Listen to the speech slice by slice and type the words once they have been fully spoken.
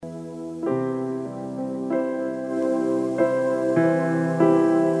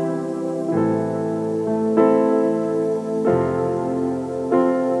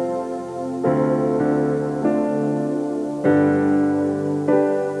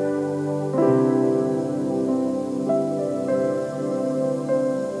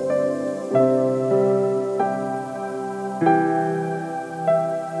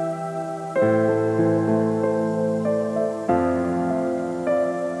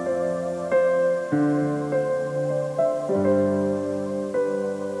Praise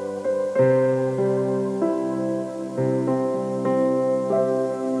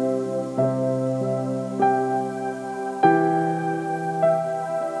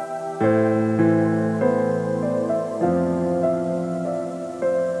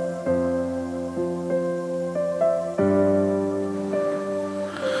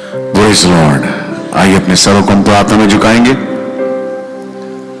the Lord. आइए अपने सरों को हम प्रार्थना में झुकाएंगे।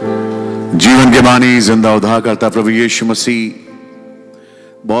 जीवन के बानी जिंदा उद्धार करता प्रभु यीशु मसीह,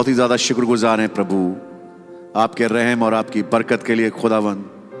 बहुत ही ज्यादा शुक्रगुजार हैं प्रभु आपके रहम और आपकी बरकत के लिए खुदावन,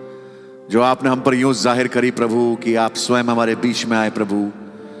 जो आपने हम पर यूं जाहिर करी प्रभु कि आप स्वयं हमारे बीच में आए प्रभु।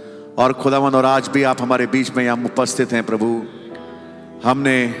 और खुदावन, और आज भी आप हमारे बीच में यहाँ उपस्थित हैं प्रभु।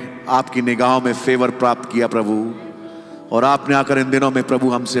 हमने आपकी निगाहों में फेवर प्राप्त किया प्रभु, और आपने आकर इन दिनों में प्रभु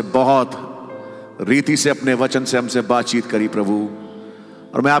हमसे बहुत रीति से अपने वचन से हमसे बातचीत करी प्रभु।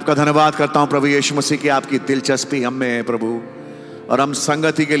 और मैं आपका धन्यवाद करता हूं प्रभु यीशु मसीह की आपकी दिलचस्पी हम में है प्रभु, और हम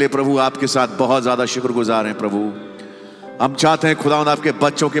संगति के लिए प्रभु आपके साथ बहुत ज्यादा शुक्रगुजार हैं प्रभु। हम चाहते हैं खुदावंद आपके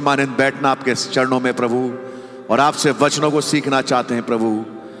बच्चों के मानंद बैठना आपके चरणों में प्रभु, और आपसे वचनों को सीखना चाहते हैं प्रभु।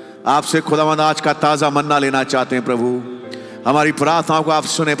 आपसे खुदावंद आज का ताजा मन्ना लेना चाहते हैं प्रभु। हमारी प्रार्थनाओं को आप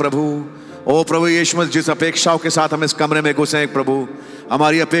सुने प्रभु। ओ प्रभु यीशु मसीह, जिस अपेक्षाओं के साथ हम इस कमरे में घुसे हैं प्रभु,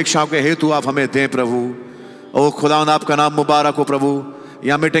 हमारी अपेक्षाओं के हेतु आप हमें दें प्रभु। ओ खुदावंद आपका नाम मुबारक हो प्रभु।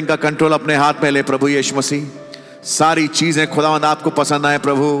 यह मीटिंग का कंट्रोल अपने हाथ में ले प्रभु यीशु मसीह। सारी चीजें खुदावंद आपको पसंद आए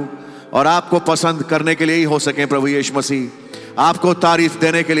प्रभु, और आपको पसंद करने के लिए ही हो सके प्रभु यीशु मसीह। आपको तारीफ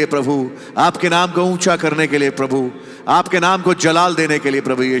देने के लिए प्रभु, आपके नाम को ऊंचा करने के लिए प्रभु, आपके नाम को जलाल देने के लिए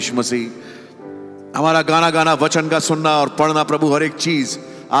प्रभु यीशु मसीह। हमारा गाना गाना, वचन का सुनना और पढ़ना प्रभु, हर एक चीज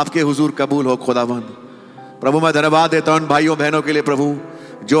आपके हुजूर कबूल हो खुदावंद। प्रभु मैं धन्यवाद देता हूं उन भाइयों बहनों के लिए प्रभु,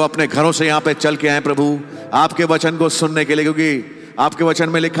 जो अपने घरों से यहाँ पे चल के आए प्रभु आपके वचन को सुनने के लिए, क्योंकि आपके वचन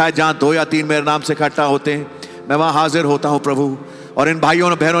में लिखा है जहां 2 या 3 मेरे नाम से इकट्ठा होते हैं मैं वहां हाजिर होता हूं प्रभु। और इन भाइयों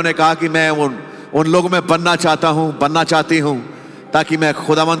और बहनों ने कहा कि मैं उन लोगों में बनना चाहती हूं ताकि मैं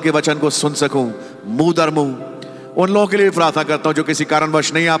खुदावंद के वचन को सुन सकूं मुंह दर मुंह। उन लोगों के लिए प्रार्थना करता हूं जो किसी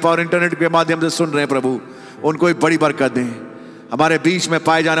कारणवश नहीं आ पा और इंटरनेट के माध्यम से सुन रहे हैं प्रभु, उनको एक बड़ी बरकत दें। हमारे बीच में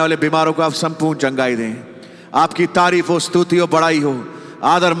पाए जाने वाले बीमारों को आप संपूर्ण चंगाई दें। आपकी तारीफ हो, स्तुति हो, बड़ाई हो,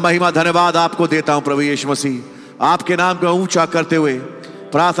 आदर महिमा धन्यवाद आपको देता हूं प्रभु यीशु मसीह। आपके नाम को ऊंचा करते हुए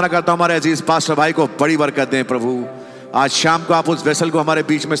प्रार्थना करता हूं हमारे अजीज पास्टर भाई को बड़ी बरकत दें प्रभु। आज शाम को आप उस वेसल को हमारे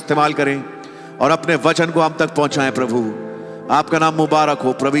बीच में इस्तेमाल करें और अपने वचन को हम तक पहुंचाएं प्रभु। आपका नाम मुबारक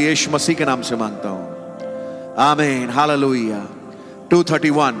हो प्रभु यीशु मसीह के नाम से मांगता हूं, आमीन, hallelujah.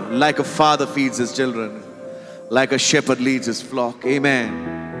 231 like a father feeds his children, like a shepherd leads his flock. Amen.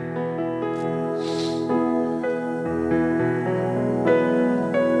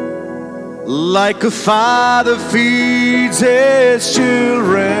 Like a father feeds his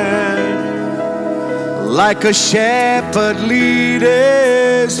children, like a shepherd leads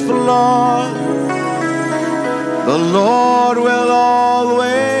his flock, the Lord will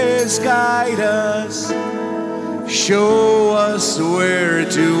always guide us, show us where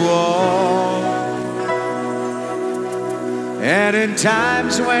to walk. And in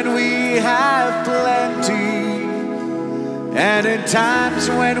times when we have plenty, and in times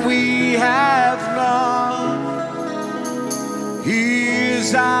when we have none, He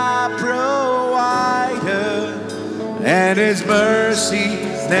is our provider, and His mercy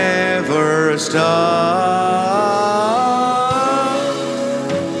never stops.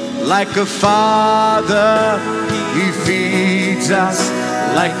 Like a father, He feeds us,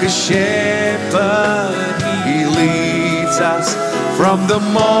 like a shepherd, He leads us from the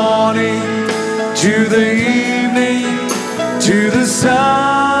morning to the evening, to the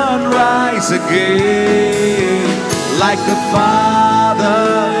sunrise again. Like a father,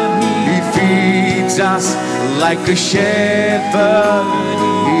 He feeds us, like a shepherd,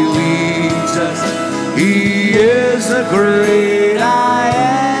 He leads us. He is the great I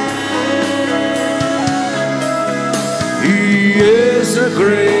am. He is the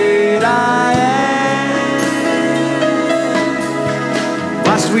great I am.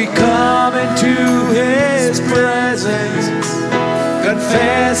 Must we come into His presence,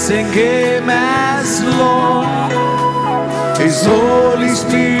 confessing Him as Lord? His Holy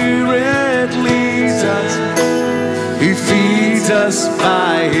Spirit leads us, He feeds us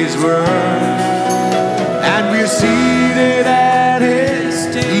by His word, and we're seated at His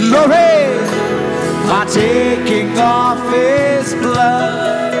glory, partaking of His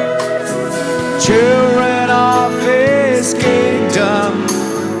blood, children of His kingdom,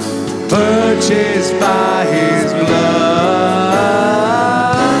 purchased by His blood.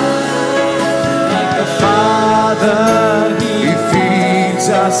 Like a father, He feeds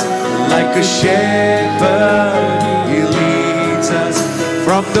us, like a shepherd. He leads us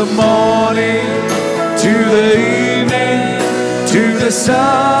from the morning to the evening, to the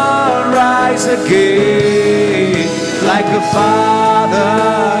sunrise again. Like a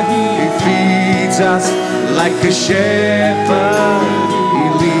father, he feeds us. Like a shepherd, he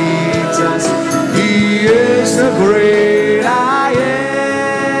leads us. He is the great I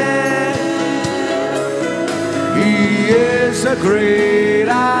am. He is the great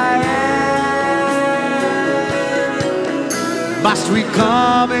I am. Must we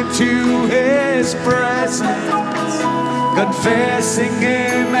come into his presence, confessing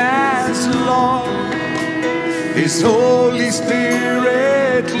him as Lord? His Holy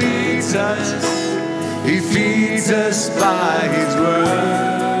Spirit leads us. He feeds us by his word.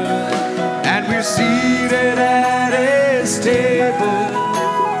 And we're seated at his table,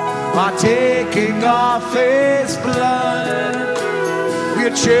 partaking of his blood.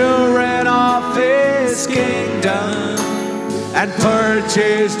 We're children of his kingdom, and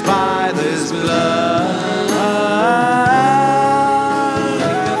purchased by this blood.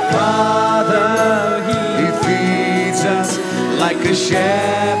 Like a father, he feeds us. Like a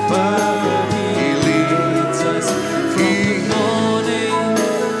shepherd, he leads us. From the morning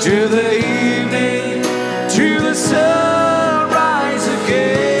to the evening, to the sunrise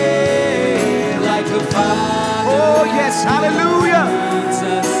again. Like a father, oh yes, hallelujah.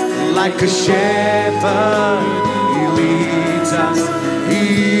 Like a shepherd, he leads us.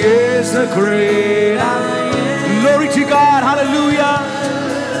 He is the great I am. Glory to God, hallelujah.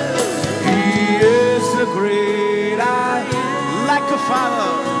 He is the great I am. Like a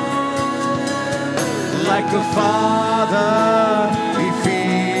father, like a father, he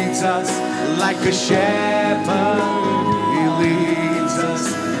feeds us. Like a shepherd, he leads us.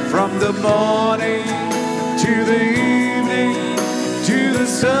 From the morning to the evening, to the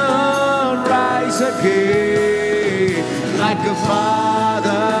sunrise again. Like a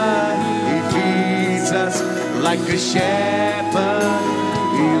father, he feeds us. Like a shepherd,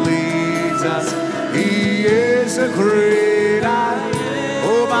 he leads us. He is a great I am.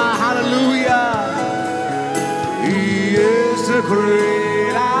 Oh my hallelujah. He is the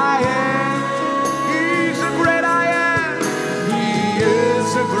great I am. He's the great I am. He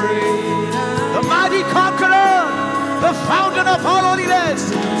is the great I am. The mighty conqueror, the fountain of all holiness.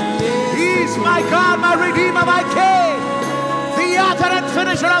 He's my God, my Redeemer, my King, the author and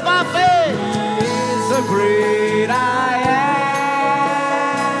finisher of our faith. He's the great I am.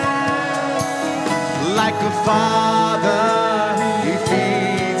 Like a father, he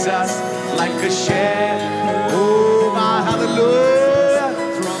feeds us. Like a shepherd, oh my hallelujah.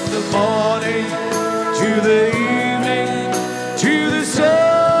 From the morning to the evening, to the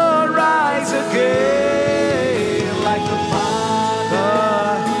sunrise again. Like a father,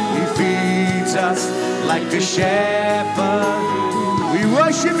 he feeds us. Like a shepherd, we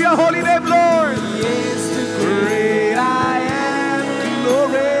worship your holy name, Lord. He is the great I am.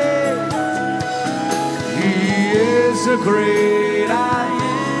 Glory. He is the great I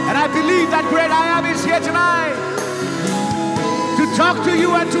am. And I believe that great I am is here tonight to talk to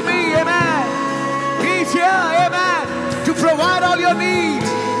you and to me, amen. He's here, amen, to provide all your needs.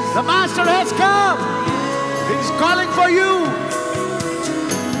 The Master has come. He's calling for you.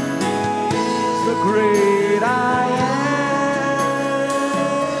 The great I am.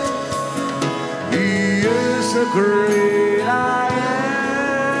 He is the great I am.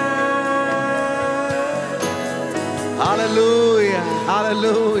 Hallelujah,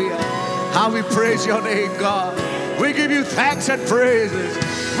 hallelujah. How we praise your name, God. We give you thanks and praises.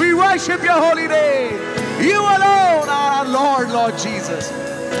 We worship your holy name. You alone are our Lord, Lord Jesus.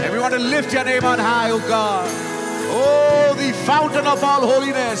 And we want to lift your name on high, oh God. Oh, the fountain of all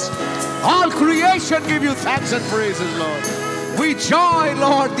holiness. All creation give you thanks and praises, Lord. We join,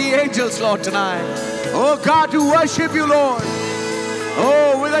 Lord, the angels, Lord, tonight. Oh God, to worship you, Lord.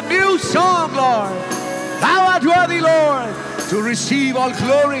 Oh, with a new song, Lord. Thou art worthy, Lord, to receive all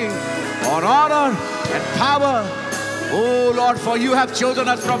glory, all honor, and power. Oh, Lord, for you have chosen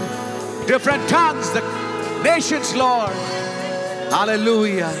us from different tongues, the nations, Lord.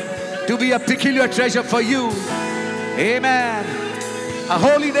 Hallelujah. To be a peculiar treasure for you. Amen. A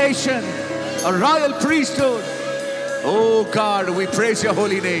holy nation, a royal priesthood. Oh, God, we praise your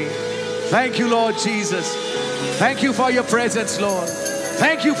holy name. Thank you, Lord Jesus. Thank you for your presence, Lord.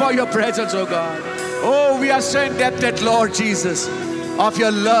 Thank you for your presence, oh God. Oh, we are so indebted, Lord Jesus, of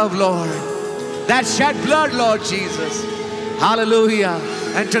your love, Lord. That shed blood, Lord Jesus. Hallelujah.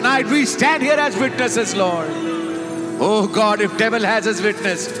 And tonight we stand here as witnesses, Lord. Oh God, if devil has his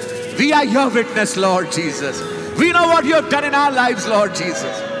witness, we are your witness, Lord Jesus. We know what you have done in our lives, Lord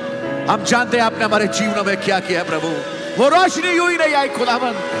Jesus. हम जानते हैं आपने हमारे जीवनों में क्या किया प्रभु। वो रोशनी यूं ही नहीं आई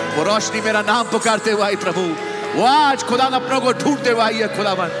खुदावन, वो रोशनी मेरा नाम पुकारते हुए आई प्रभु। वो आज खुदावन अपनों को ढूंढते हुए आई है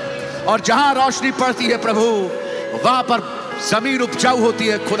खुदावन। और जहां रोशनी पड़ती है प्रभु, वहां पर जमीन उपजाऊ होती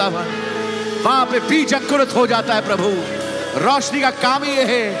है खुदावन, वहां पे बीज अंकुरित हो जाता है प्रभु। रोशनी का काम ही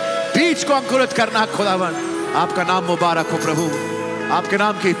है बीज को अंकुरित करना खुदावन। आपका नाम मुबारक हो प्रभु, आपके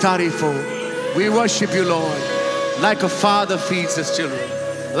नाम की तारीफ हो। We worship you Lord, like a father feeds his children,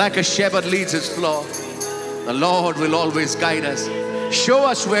 like a shepherd leads his flock. The Lord will always guide us, show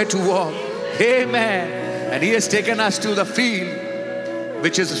us where to walk. Amen. And he has taken us to the field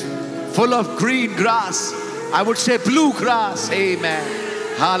which is full of green grass. I would say blue grass. Amen.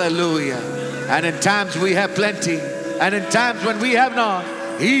 Hallelujah. And in times we have plenty, and in times when we have not,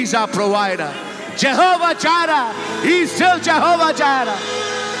 he's our provider. Jehovah Jireh, he's still Jehovah Jireh.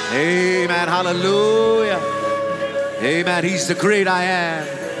 Amen. Hallelujah. Amen. He's the great I am.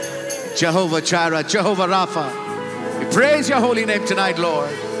 Jehovah Jireh, Jehovah Rapha. We praise your holy name tonight, Lord.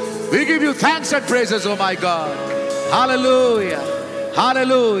 We give you thanks and praises, oh my God. Hallelujah.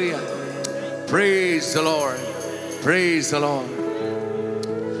 Hallelujah. Praise the Lord. Praise the Lord.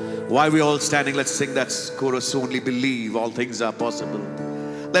 While we're all standing, let's sing that chorus, only believe all things are possible.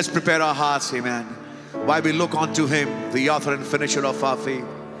 Let's prepare our hearts, amen. While we look unto him, the author and finisher of our faith.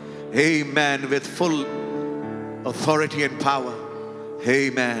 Amen. With full authority and power.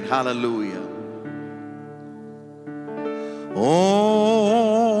 Amen. Hallelujah.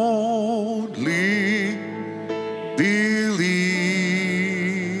 Only believe.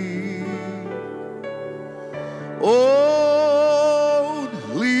 Only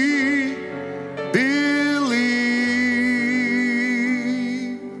believe.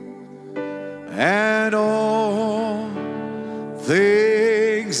 And all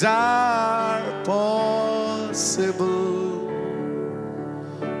things are possible.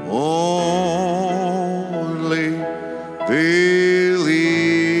 Only believe.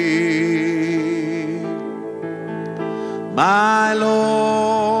 My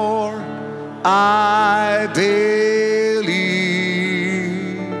Lord, I believe.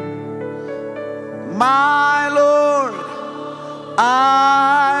 My Lord,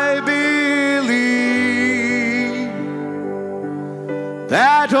 I believe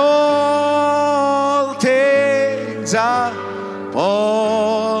that all things are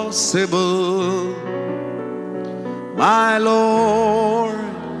possible. My Lord,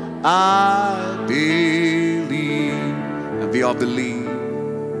 I believe. And we all believe.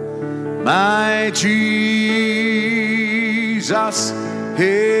 My Jesus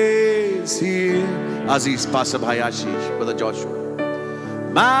is here. Aziz Pastor Bhai Ashish, Brother Joshua.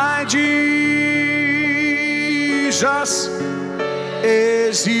 My Jesus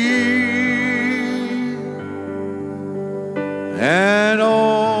is here. And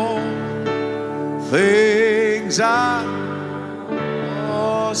all things are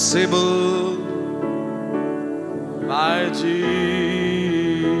possible. My Jesus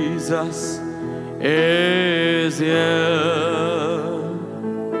is here.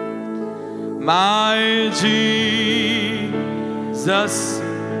 My Jesus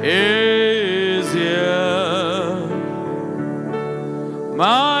is here.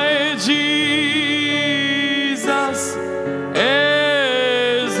 My Jesus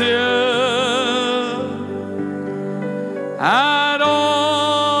is here. And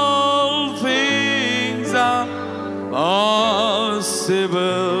all things are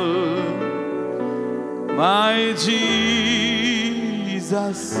possible. My Jesus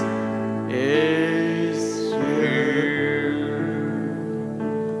is here.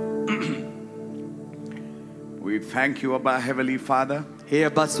 We thank you, Abba, Heavenly Father, हे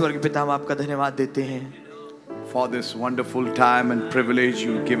अब्बा स्वर्ग पिता, हम आपका धन्यवाद देते हैं for this wonderful time and privilege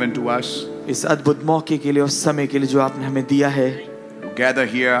you've given to us. इस अद्भुत मौके के लिए और समय के लिए जो आपने हमें दिया है Gather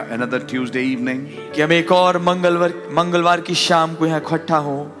here another Tuesday evening कि हम एक और मंगलवार की शाम को यहाँ इकट्ठा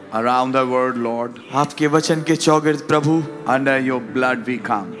हों around the word, Lord. आपके वचन के चौगिर्द प्रभु, Under your blood we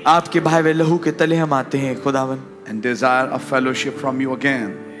come आपके भाई वे लहू के तले हम आते हैं खुदावन, and desire a fellowship from you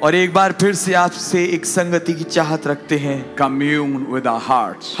again. और एक बार फिर से आपसे एक संगति की चाहत रखते हैं। Commune with our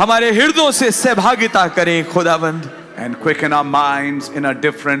hearts हमारे हृदयों से सहभागिता करें खुदावंद, and quicken our minds in a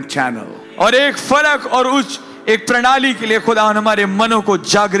different channel. और एक फर्क और उच्च एक प्रणाली के लिए खुदावन हमारे मनों को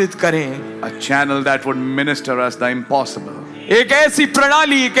जागृत करें। A channel that would minister us the impossible. एक ऐसी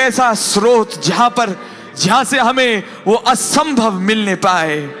प्रणाली, एक ऐसा स्रोत जहां से हमें वो असंभव मिलने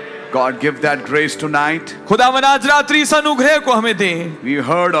पाए। God, give that grace tonight. खुदावन आज रात्रि इस अनुग्रह को हमें दें। We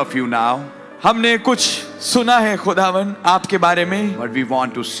heard of you now, हमने कुछ सुना है खुदावन आपके बारे में, but we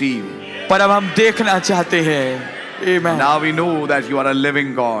want to see you. पर अब हम देखना चाहते हैं। Amen. Now we know that you are a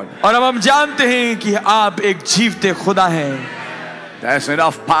living God. और अब हम जानते हैं कि आप एक जीवते खुदा हैं। There's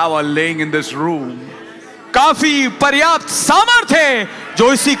enough power laying in this room काफी पर्याप्त सामर्थ्य है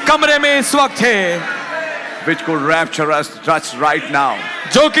जो इसी कमरे में इस वक्त है, which could rapture us just right now.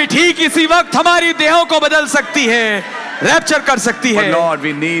 जो कि ठीक इसी वक्त हमारी देहों को बदल सकती है, रैप्चर कर सकती But है। Lord,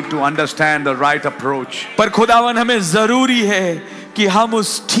 we need to understand the right approach. पर खुदावन हमें जरूरी है कि हम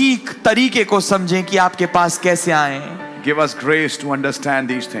उस ठीक तरीके को समझें कि आपके पास कैसे आए। Give us grace to understand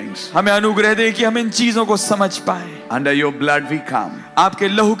these things. हमें अनुग्रह दे कि हम इन चीजों को समझ पाए। Under your blood we come. आपके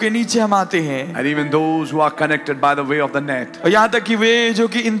लहू के नीचे हम आते हैं। And even those who are connected by the way of the net, और यहाँ तक कि वे जो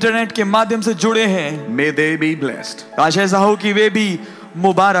कि इंटरनेट के माध्यम से जुड़े हैं, may they be blessed. काश ऐसा हो कि वे भी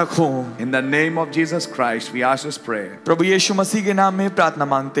मुबारक हो। In the name of Jesus Christ, we ask this prayer. प्रभु यीशु मसीह के नाम में प्रार्थना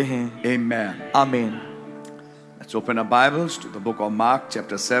मांगते हैं, Amen. आमीन। Let's open our Bibles to the book of Mark,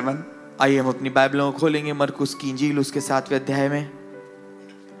 chapter 7. आइए हम अपनी बाइबलों को खोलेंगे मरकुस की इंजील उसके 7वें अध्याय में,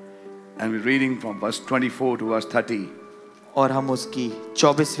 And we're reading from verse 24 to verse 30. और हम उसकी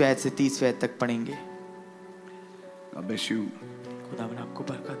 24वें आयत से 30वें आयत तक पढ़ेंगे। God bless you. खुदावन आपको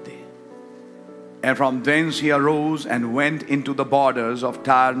बरकत दे। And from thence he arose and went into the borders of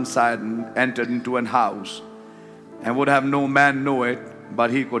Tyre and Sidon, entered into an house, and would have no man know it, but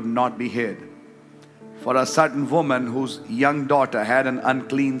he could not be hid. For a certain woman whose young daughter had an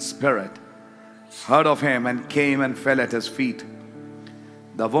unclean spirit heard of him and came and fell at his feet.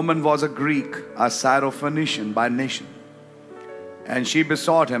 The woman was a Greek, a Syrophoenician by nation, and she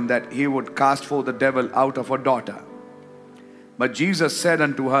besought him that he would cast forth the devil out of her daughter. But Jesus said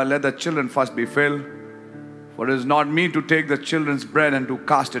unto her, Let the children first be filled, for it is not meet to take the children's bread and to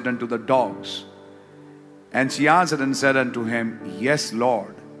cast it unto the dogs. And she answered and said unto him, Yes,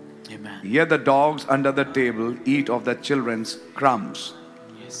 Lord. Amen. Yet the dogs under the table eat of the children's crumbs.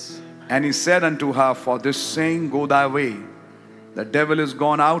 Yes. And he said unto her, For this saying, go thy way. The devil is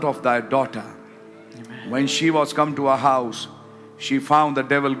gone out of thy daughter. Amen. When she was come to her house, she found the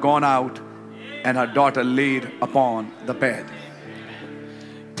devil gone out, and her daughter laid upon the bed.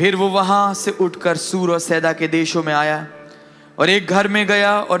 फिर वो वहां से उठकर सूर और सैदा के देशों में आया और एक घर में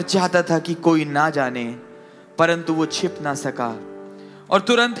गया और चाहता था कि कोई ना जाने, परंतु वो छिप ना सका। और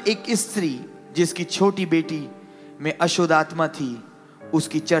तुरंत एक स्त्री जिसकी छोटी बेटी में अशुद्ध आत्मा थी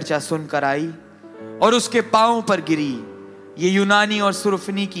उसकी चर्चा सुनकर आई और उसके पांवों पर गिरी। ये यूनानी और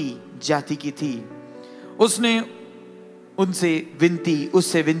सुरफनी की जाति की थी। उसने उससे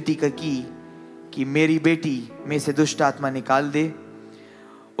विनती की कि मेरी बेटी में से दुष्ट आत्मा निकाल दे।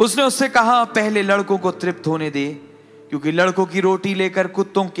 उसने उससे कहा, पहले लड़कों को तृप्त होने दे, क्योंकि लड़कों की रोटी लेकर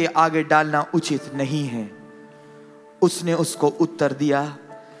कुत्तों के आगे डालना उचित नहीं है। उसने उसको उत्तर दिया,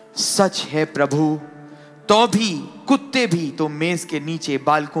 सच है प्रभु, तो भी कुत्ते भी तो मेज के नीचे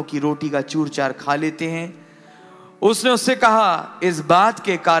बालकों की रोटी का चूरचार खा लेते हैं। उसने उससे कहा, इस बात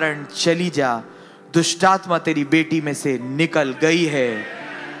के कारण चली जा, दुष्टात्मा तेरी बेटी में से निकल गई है।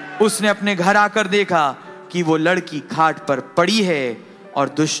 उसने अपने घर आकर देखा कि वो लड़की खाट पर पड़ी है और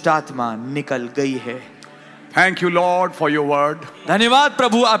दुष्टात्मा निकल गई है। Thank you, Lord, for your word. धन्यवाद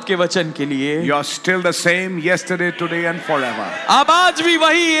प्रभु आपके वचन के लिए। You are still the same yesterday, today, and forever. आप आज भी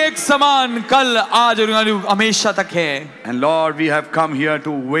वही एक समान, कल, आज और हमेशा तक है। And Lord, we have come here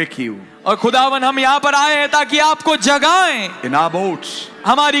to wake you. और खुदावन हम यहाँ पर आए हैं ताकि आपको जगाएं। In our boats,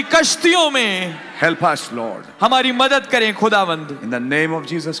 हमारी कश्तियों में help us, Lord. हमारी मदद करें खुदावंद। In the name of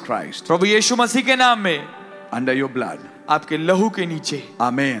Jesus Christ, प्रभु यीशु मसीह के नाम में, under your blood. आपके लहू के नीचे।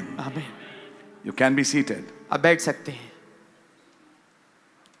 Amen. आमीन। You can be seated. आप बैठ सकते हैं।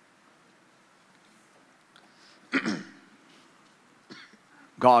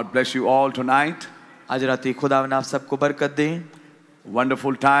 God bless you all tonight. आज रात्रि खुदावन आप सबको बरकत दें।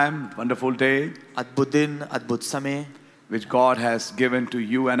 Wonderful time, wonderful day, अद्भुत दिन, अद्भुत समय which God has given to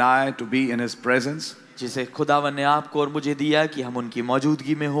you and I to be in His presence. जिसे खुदावन ने आपको और मुझे दिया कि हम उनकी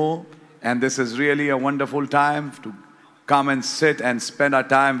मौजूदगी में हो। And this is really a wonderful time to come and sit and spend our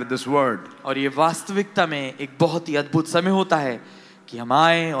time with this word. और ये वास्तविकता में एक बहुत ही अद्भुत समय होता है कि हम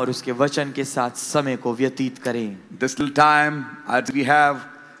आए और उसके वचन के साथ समय को व्यतीत करें। This little time as we have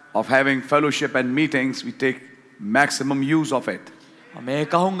of having fellowship and meetings, we take maximum use of it. मैं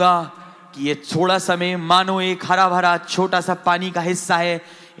कहूँगा कि ये थोड़ा समय मानो एक हरा भरा छोटा सा पानी का हिस्सा है।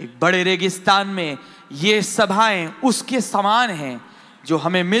 एक बड़े रेगिस्तान में ये सभाएं उसके समान हैं जो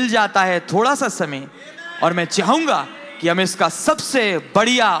हमें मिल जाता है थोड़ा सा समय, और मैं चाहूँगा कि हम इसका सबसे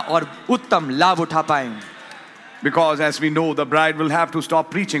बढ़िया और उत्तम लाभ उठा पाएं। Because as we know, the bride will have to stop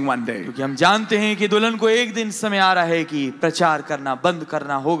preaching one day. क्योंकि हम जानते हैं कि दुल्हन को एक दिन समय आ रहा है कि प्रचार करना बंद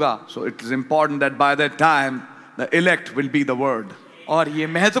करना होगा। So it is important that by that time, the elect will be the word. और ये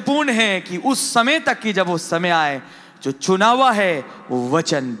महत्वपूर्ण है कि उस समय तक की जब वो समय आए, जो चुना हुआ है वो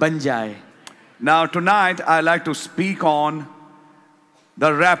वचन बन जाए। Now tonight I like to speak on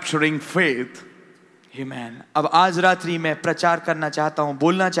the rapturing faith. आमीन। अब आज रात्रि मैं प्रचार करना चाहता हूँ,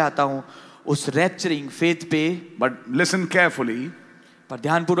 बोलना चाहता हूँ उस रैप्चरिंग फेथ पे। But listen carefully. पर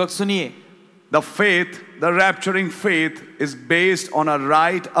ध्यानपूर्वक सुनिए। The faith, the rapturing faith is based on a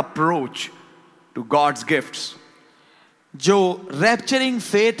right approach to God's gifts. जो रैप्चरिंग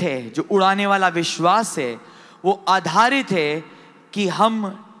फेथ है, जो उड़ाने वाला विश्वास है, वो आधारित है कि हम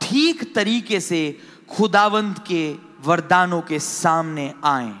ठीक तरीके से खुदावंद के वरदानों के सामने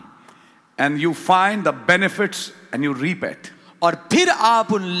आएं। And you find the benefits and you reap it. और फिर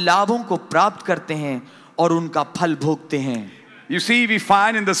आप उन लाभों को प्राप्त करते हैं और उनका फल भोगते हैं। You see, we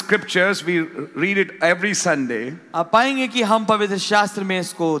find in the scriptures, we read it every Sunday. आप पाएंगे कि हम पवित्र शास्त्र में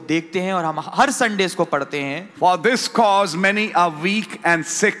इसको देखते हैं और हम हर संडे इसको पढ़ते हैं। For this cause many are weak and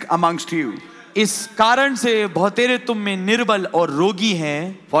sick amongst you. इस कारण से बहुतेरे तुम में निर्बल और रोगी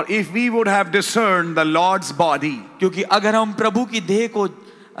हैं। For if we would have discerned the Lord's body, क्योंकि अगर हम प्रभु की देह को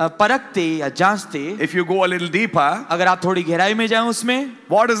परखते या जांचते, if you go a little deeper, अगर आप थोड़ी गहराई में जाएं उसमें,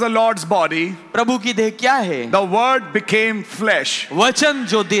 what is the Lord's body? प्रभु की देह क्या है? The word became flesh. वचन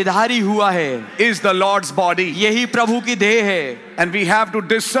जो देहधारी हुआ है, Is the Lord's body. यही प्रभु की देह है। And we have to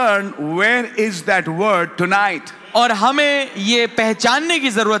discern where is that word tonight. और हमें ये पहचानने की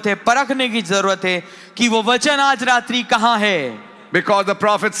जरूरत है, परखने की जरूरत है कि वो वचन आज रात्रि कहाँ है। Because the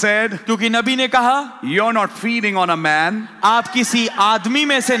prophet said, क्योंकि नबी ने कहा, you're not feeding on a man, आप किसी आदमी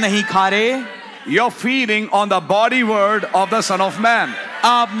में से नहीं खा रहे, you're feeding on the body word of the Son of Man.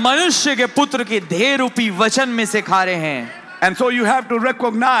 आप मनुष्य के पुत्र के देह रूपी वचन में से खा रहे हैं। And so you have to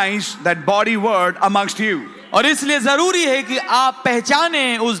recognize that body word amongst you. और इसलिए जरूरी है कि आप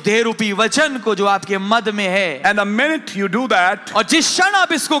पहचाने उस देह रूपी वचन को जो आपके मध्य में है। And the minute you do that, और जिस क्षण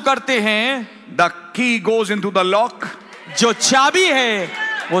आप इसको करते हैं, the key goes into the lock, जो चाबी है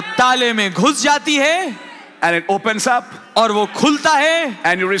वो ताले में घुस जाती है and it opens up, और वो खुलता है,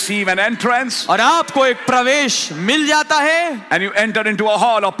 and you receive an entrance, और आपको एक प्रवेश मिल जाता है, and you enter into a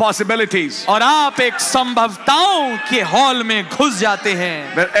hall of possibilities, और आप एक संभवताओं के हॉल में घुस जाते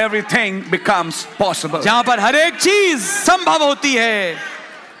हैं, where everything becomes possible. जहां पर हर एक चीज संभव होती है।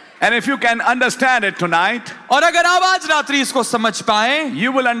 And if you can understand it tonight, और अगर आप आज रात्रि इसको समझ पाए,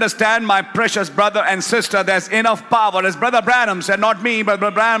 you will understand, my precious brother and sister, there's enough power, as Brother Branham said, not me, but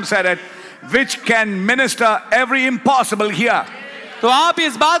Brother Branham said it, which can minister every impossible here. तो आप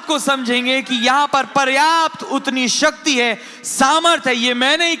इस बात को समझेंगे कि यहाँ पर पर्याप्त उतनी शक्ति है, सामर्थ है। ये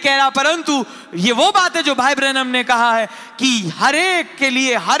मैं नहीं कह रहा, परंतु ये वो बात है जो भाई ब्रैनम ने कहा है कि हर एक के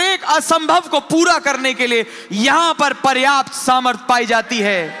लिए, हर एक असंभव को पूरा करने के लिए यहाँ पर पर्याप्त सामर्थ पाई जाती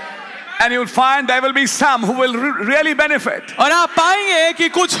है। And you'll find there will be some who will really benefit. और आप पाएंगे कि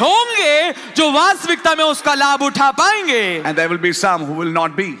कुछ होंगे जो वास्तविकता में उसका लाभ उठा पाएंगे, And there will be some who will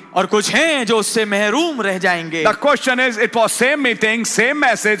not be. और कुछ हैं जो उससे महरूम रह जाएंगे। The question is, it was same meeting, same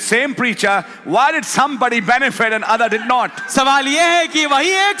message, same preacher. Why did somebody benefit and other did not? सवाल यह है कि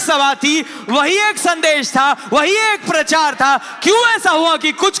वही एक सभा थी, वही एक संदेश था, वही एक प्रचार था, क्यों ऐसा हुआ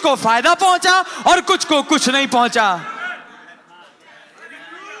कि कुछ को फायदा पहुंचा और कुछ को कुछ नहीं पहुंचा।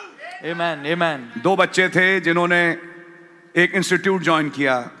 Amen, amen. 2 बच्चे थे जिन्होंने एक इंस्टीट्यूट ज्वाइन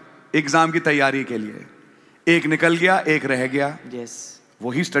किया एग्जाम की तैयारी के लिए। एक निकल गया, एक रह गया। Yes.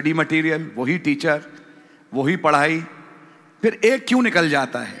 वही स्टडी मटेरियल, वही टीचर, वही पढ़ाई। फिर एक क्यों निकल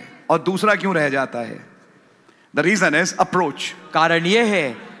जाता है और दूसरा क्यों रह जाता है? The reason is approach. कारण ये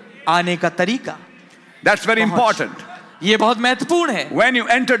है आने का तरीका। That's very important. ये बहुत महत्वपूर्ण है। When you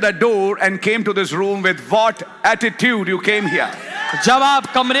entered the door and came to this room, with what attitude you came here? जब आप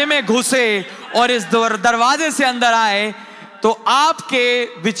कमरे में घुसे और इस दरवाजे से अंदर आए, तो आपके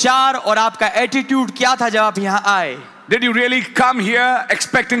विचार और आपका एटीट्यूड क्या था जब आप यहाँ आए? Did you really come here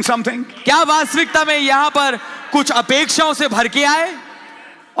expecting something? क्या वास्तविकता में यहाँ पर कुछ अपेक्षाओं से भर के आए?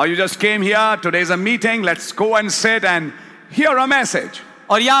 Or you just came here, today's a meeting, let's go and sit and hear a message.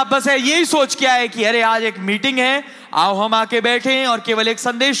 और यहाँ बस है यही सोच के आए कि अरे आज एक मीटिंग है, आओ हम आके बैठे हैं और केवल एक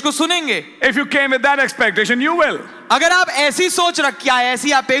संदेश को सुनेंगे। If you came with that expectation, you will. अगर आप ऐसी सोच रख के आए,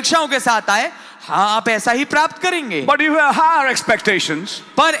 ऐसी अपेक्षाओं के साथ आए, हाँ आप ऐसा ही प्राप्त करेंगे। But if you have higher expectations,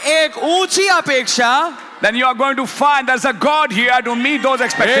 पर एक ऊंची अपेक्षा, then you are going to find there's a God here to meet those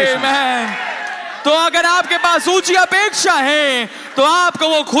expectations. Amen. तो अगर आपके पास ऊंची अपेक्षा है, तो आपको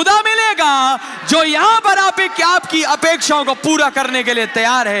वो खुदा मिलेगा जो यहाँ पर आपकी अपेक्षाओं को पूरा करने के लिए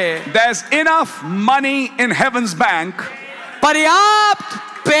तैयार है। There's enough money in heaven's bank. पर्याप्त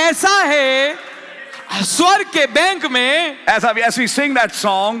पैसा है स्वर्ग के बैंक में। As we sing that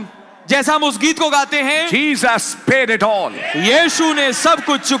song, जैसा हम उस गीत को गाते हैं, Jesus paid it all. यीशु ने सब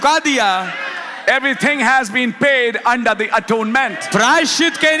कुछ चुका दिया। Everything has been paid under the atonement.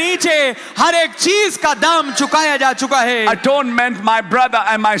 प्रायश्चित के नीचे हर एक चीज का दाम चुकाया जा चुका है। Atonement, my brother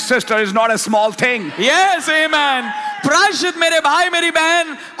and my sister, is not a small thing. Yes, amen. प्रायश्चित मेरे भाई मेरी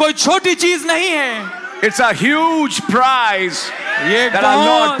बहन कोई छोटी चीज नहीं है। It's a huge price ये that our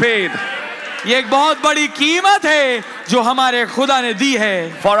Lord paid एक बहुत बड़ी कीमत है जो हमारे खुदा ने दी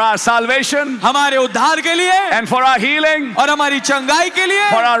है। for our salvation हमारे उद्धार के लिए and for our healing, और हमारी चंगाई के लिए,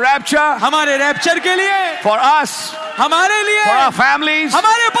 for our rapture, हमारे रैप्चर के लिए, for us, हमारे लिए, for our families,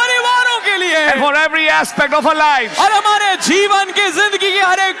 हमारे परिवारों के लिए, and for every aspect of our lives. और हमारे जीवन की जिंदगी के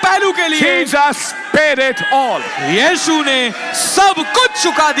हर एक पहलू के लिए Jesus paid it all. यीशु ने सब कुछ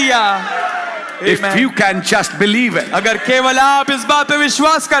चुका दिया। If you can just believe it, अगर केवल आप इस बात पे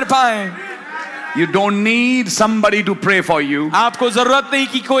विश्वास कर पाए, you don't need somebody to pray for you. आपको जरूरत नहीं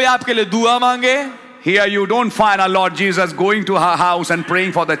कि कोई आपके लिए दुआ मांगे। Here you don't find our Lord Jesus going to her house and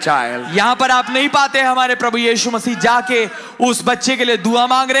praying for the child. यहाँ पर आप नहीं पाते हमारे प्रभु यीशु मसीह जाके उस बच्चे के लिए दुआ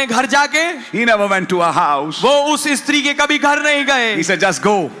मांग रहे हैं घर जाके। He never went to her house. वो उस स्त्री के कभी घर नहीं गए। He said, just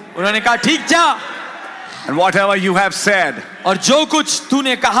go. उन्होंने कहा ठीक जा, And whatever you have said और जो कुछ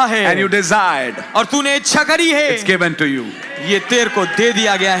तूने कहा है and you desired, और तूने इच्छा करी है, it's given to you. ये तेरे को दे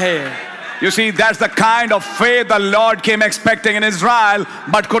दिया गया है। You see, that's the kind of faith the Lord came expecting in Israel,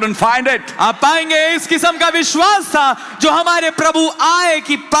 but couldn't find it. आप पाएंगे इस किस्म का विश्वास था जो हमारे प्रभु आए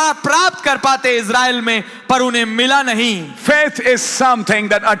कि प्राप्त कर पाते इज़राइल में, पर उन्हें मिला नहीं। Faith is something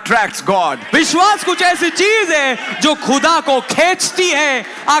that attracts God. विश्वास कुछ ऐसी चीज है जो खुदा को खींचती है,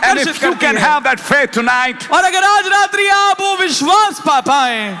 And आकर्षित if you करती can है। have that faith tonight, और अगर आज रात्रि आप वो विश्वास पा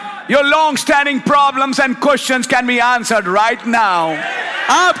पाए, your long-standing problems and questions can be answered right now.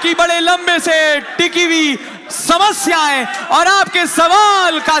 आपकी बड़े लंबे से टिकी हुई समस्याएं और आपके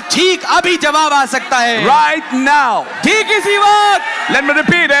सवाल का ठीक अभी जवाब आ सकता है। Right now. ठीक इसी वक्त। Let me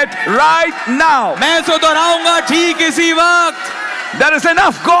repeat it. Right now. मैं इसको दोहराऊंगा, ठीक इसी वक्त। There is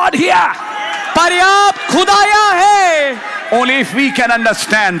enough God here. पर्याप्त खुदाया है। Only if we can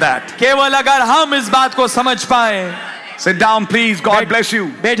understand that. केवल अगर हम इस बात को समझ पाए। Sit down, please. God bless you.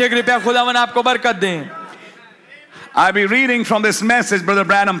 बैठे, कृपया खुदावन आपको बरकत दें। I'll be reading from this message Brother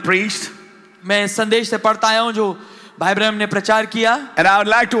Branham preached. मैं संदेश से पढ़ता आया हूं जो भाई ब्रैनम ने प्रचार किया, And I would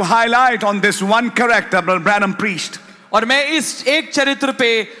like to highlight on this one character Brother Branham preached. और मैं इस एक चरित्र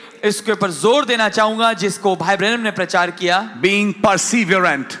पे इसके ऊपर जोर देना चाहूंगा जिसको भाई ब्रैनम ने प्रचार किया, Being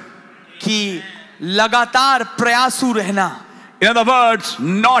perseverant. कि लगातार प्रयासु रहना। In other words,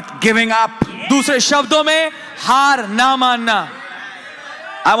 not giving up. दूसरे शब्दों में हार ना मानना।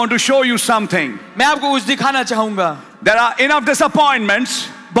 I want to show you something. मैं आपको कुछ दिखाना चाहूंगा। There are enough disappointments,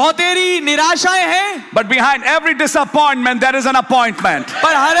 बहुतेरी निराशाएं हैं, but behind every disappointment there is an appointment.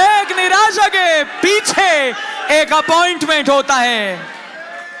 पर हर एक निराशा के पीछे एक अपॉइंटमेंट होता है।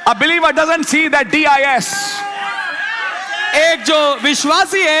 A believer doesn't see that DIS. एक जो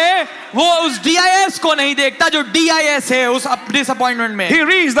विश्वासी है वो उस DIS को नहीं देखता जो DIS है उस डिसअपॉइंटमेंट में। He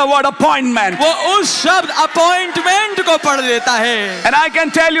reads the word appointment. वो उस शब्द अपॉइंटमेंट को पढ़ लेता है। And I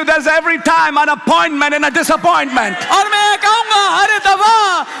can tell you there's every time an appointment and a disappointment. और मैं कहूंगा हर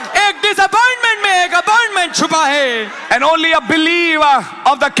दफा एक डिसअपॉइंटमेंट में एक अपॉइंटमेंट छुपा है। And only a believer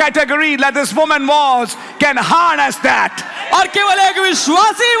of the category that this woman was can harness that. और केवल एक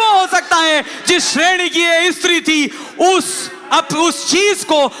विश्वासी वो हो सकता है जिस श्रेणी की ये स्त्री थी उस चीज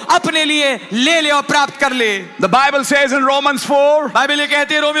को अपने लिए ले ले और प्राप्त कर ले। The Bible says in Romans 4 Bible ये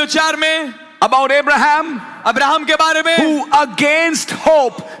कहती है रोमियो 4 में about Abraham, अब्राहम के बारे में, who against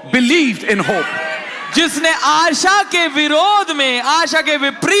hope believed in hope. जिसने आशा के विरोध में, आशा के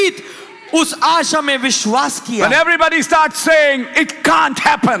विपरीत उस आशा में विश्वास किया। When everybody starts saying it can't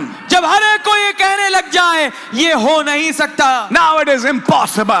happen, जब हर एक को ये कहने लग जाए ये हो नहीं सकता, now it is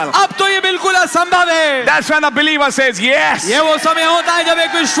impossible. अब तो ये बिल्कुल असंभव है। That's when the believer says yes, ये वो समय होता है जब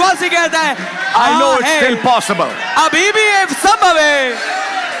एक विश्वासी कहता है I know हाँ it's है, still possible. अभी भी ये संभव है।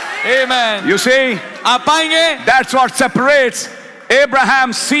 Amen। You see, आप पाएंगे that's what separates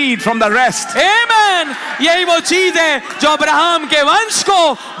Abraham's seed from the rest. Amen। यही वो चीज है जो अब्राहम के वंश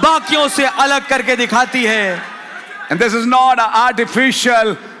को बाकियों से अलग करके दिखाती है। And this is not an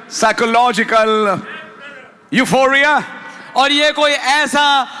artificial psychological euphoria. और ये कोई ऐसा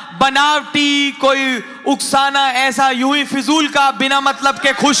बनावटी कोई उकसाना ऐसा यूं ही फिजूल का बिना मतलब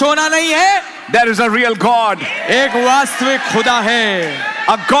के खुश होना नहीं है। There is a real God, एक वास्तविक खुदा है,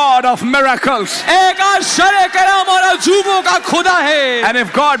 a God of miracles. एक आश्चर्य करम और अजूबों का खुदा है। And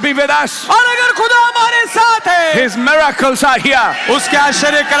if God be with us, और अगर खुदा हमारे साथ है, His miracles are here. उसके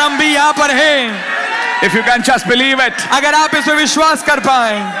आश्चर्य करम भी यहाँ पर है। If you can just believe it. अगर आप इस पे विश्वास कर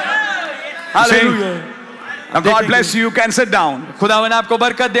पाए। Hallelujah. Now God bless you. You can sit down. खुदावन आपको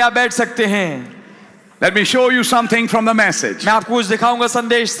बरकत दे, आप बैठ सकते हैं। Let me show you something from the message. मैं आपको कुछ दिखाऊंगा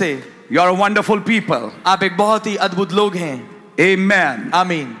संदेश से। You are a wonderful people. आप एक बहुत ही अद्भुत लोग हैं। Amen.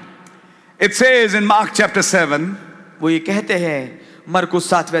 आमीन। It says in Mark chapter 7, वो ये कहते हैं मरकुस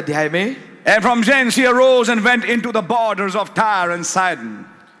 7वें अध्याय में, and from thence he arose and went into the borders of Tyre and Sidon,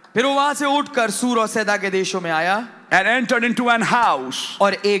 फिर वो वहां से उठकर सूर और सैदा के देशों में आया and entered into an house,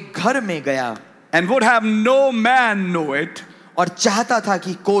 और एक घर में गया, and would have no man know it, और चाहता था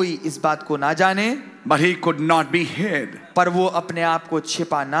कि कोई इस बात को ना जाने, but he could not be hid. पर वो अपने आप को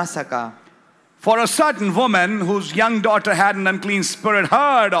छिपा ना सका। For a certain woman whose young daughter had an unclean spirit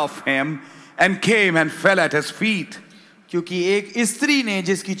heard of him and came and fell at his feet. क्योंकि एक स्त्री ने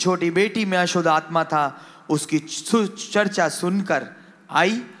जिसकी छोटी बेटी में अशुद्ध आत्मा था उसकी चर्चा सुनकर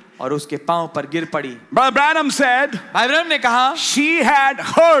आई और उसके पांव पर गिर पड़ी। Brother Branham said, भाई ब्रैनम ने कहा, she had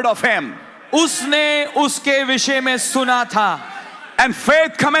heard of him. उसने उसके विषय में सुना था। And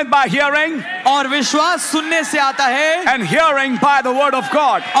faith cometh by hearing, और विश्वास सुनने से आता है, and hearing by the word of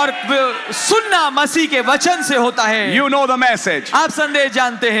God. और सुनना मसीह के वचन से होता है। You know the message. आप संदेश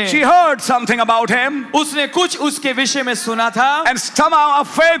जानते हैं। She heard something about him, उसने कुछ उसके विषय में सुना था, and somehow a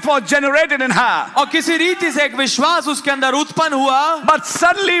faith was generated in her. और किसी रीति से एक विश्वास उसके अंदर उत्पन्न हुआ। But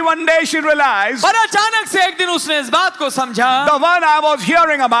suddenly one day she realized, पर अचानक से एक दिन उसने इस बात को समझा, the one I was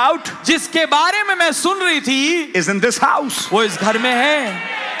hearing about जिसके बारे में मैं सुन रही थी, is in this house. वो इस घर में है।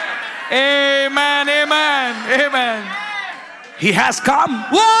 Amen, amen, amen. He has come.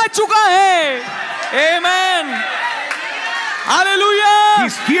 वो आ चुका है। Amen. Hallelujah.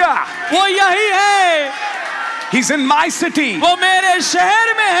 He's here. वो यही है। He's in my city. वो मेरे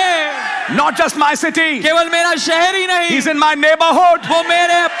शहर में है। Not just my city. केवल मेरा शहर ही नहीं, He's in my neighborhood. वो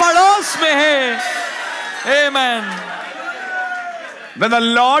मेरे पड़ोस में है। Amen. When the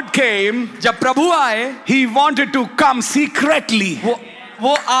Lord came, जब प्रभु आए, He wanted to come secretly.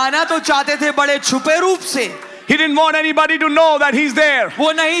 वो आना तो चाहते थे बड़े छुपे रूप से। He didn't want anybody to know that He's there.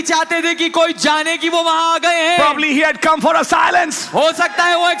 वो नहीं चाहते थे कि कोई जाने कि वो वहां आ गए हैं। Probably He had come for a silence. हो सकता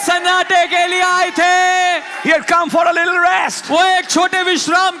है वो एक सन्नाटे के लिए आए थे। He had come for a little rest. वो एक छोटे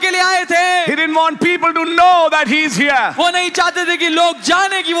विश्राम के लिए आए थे। He didn't want people to know that He's here. वो नहीं चाहते थे कि लोग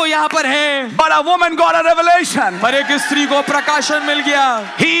जाने कि वो यहाँ पर हैं। But a woman got a revelation. पर एक स्त्री को प्रकाशन मिल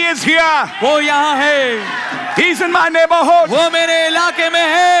गया। He is here. वो यहाँ है। He's in my neighborhood. वो मेरे इलाके में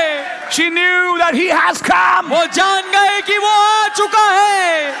है। She knew that He has come. वो जान गए कि वो आ चुका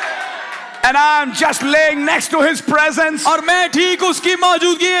है। And I'm just laying next to His presence. और मैं ठीक उसकी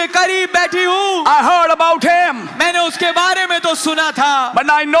मौजूदगी के करीब बैठी हूँ। I heard about Him. मैंने उसके बारे में तो सुना था, But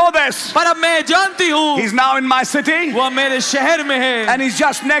I know this. पर अब मैं जानती हूँ He's now in my city. वो मेरे शहर में है। And He's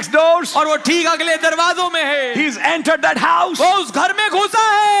just next doors. और वो ठीक अगले दरवाजों में है। He's entered that house. वो उस घर में घुसा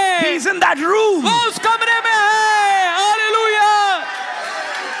है। He's in that room. वो उस कमरे में है। Hallelujah.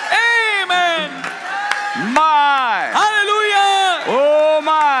 Amen. My. Hallelujah. Oh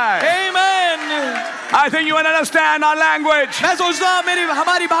my. Amen. I think you understand our language. मैं सोचता हूँ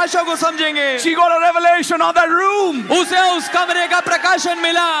हमारी भाषा को समझेंगे। She got a revelation of that room. उसे उस कमरे का प्रकाशन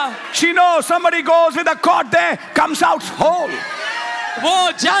मिला। She knows somebody goes with a cord there, comes out whole.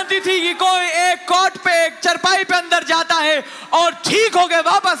 वो जानती थी कि कोई एक कॉट पे, एक चरपाई पे अंदर जाता है और ठीक हो गए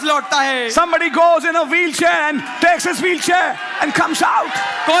वापस लौटता है। Somebody goes in a wheelchair and takes his wheelchair and comes out.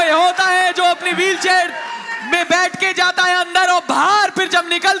 कोई होता है जो अपनी व्हीलचेयर में बैठ के जाता है अंदर और बाहर फिर जब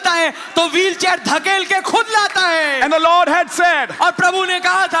निकलता है तो व्हीलचेयर धकेल के खुद लाता है। And the Lord had said, और प्रभु ने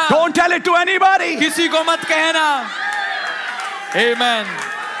कहा था, don't tell it to anybody. किसी को मत कहना। Amen.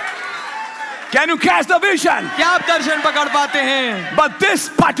 Can you catch the vision? क्या आप दर्शन पकड़ पाते हैं? But this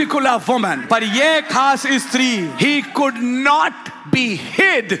particular woman, पर ये खास स्त्री, He could not be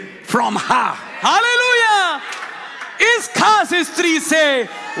hid from her. Hallelujah, इस खास स्त्री से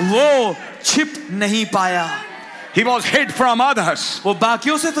वो छिप नहीं पाया। He was hid from others, वो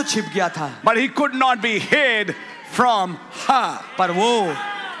बाकियों से तो छिप गया था, but he could not be hid from her. पर वो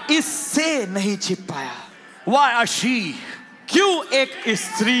इससे नहीं छिप पाया। Why a she? क्यों एक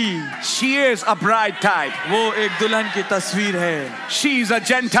स्त्री? She is a bride type. वो एक दुल्हन की तस्वीर है। She's a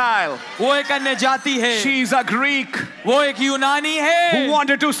Gentile. वो एक अन्य जाति है। She's a Greek वो एक यूनानी है who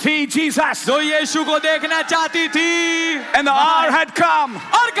wanted to see Jesus. जो यीशु को देखना चाहती थी। And the hour had come.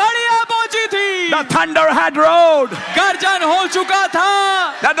 और घड़ी आ पहुंची थी। The thunder had rolled. गर्जन हो चुका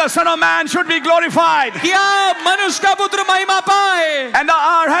था That the Son of Man should be glorified. कि आप मनुष्य का पुत्र महिमा पाए। And the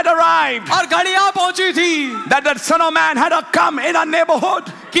hour had arrived. और घड़ी आ पहुंची थी That the Son of Man had come in a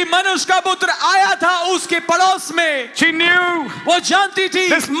neighborhood. कि मनुष्य का पुत्र आया था उसके पड़ोस में। She knew वो जानती थी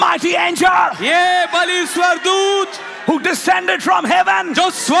this mighty angel ये बलि स्वर्गदूत who who descended from heaven, जो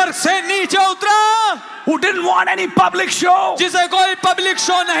स्वर्ग से नीचे उतरा, who didn't want any public show, जिसे कोई पब्लिक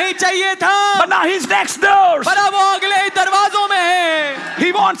शो नहीं चाहिए था, but now he's next door. पर अब वो अगले ही दरवाजों में है।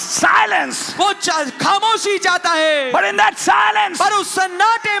 He wants silence, वो खामोशी चाहता है, but in that silence, पर उस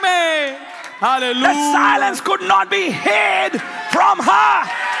सन्नाटे में, hallelujah, that silence could not be hid from her.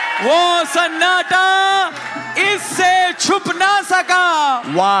 वो सन्नाटा इससे छुप ना सका।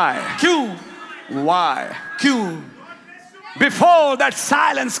 Why? क्यों? Why? क्यों? Before that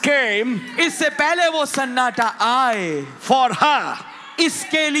silence came, इससे पहले वो सन्नाटा आए, for her,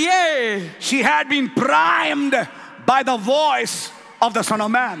 इसके लिए she had been primed by the voice of the Son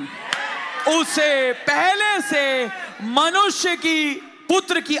of Man. उसे पहले से मनुष्य की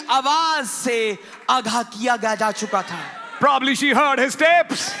पुत्र की आवाज से आगाह किया गया जा चुका था। Probably she heard his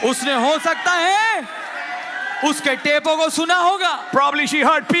tapes. उसने हो सकता है उसके टेपों को सुना होगा। Probably she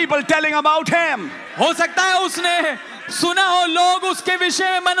heard people telling about him. हो सकता है उसने सुना हो लोग उसके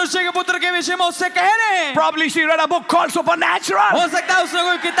विषय में, मनुष्य के पुत्र के विषय में उससे कह रहे हैं। Probably she read a book called Supernatural. हो सकता है उसने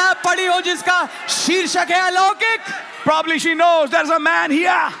कोई किताब पढ़ी हो जिसका शीर्षक है अलौकिक। Probably she knows there's a man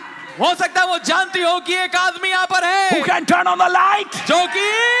here हो सकता है वो जानती हो कि एक आदमी यहाँ पर है who can turn on the light जो कि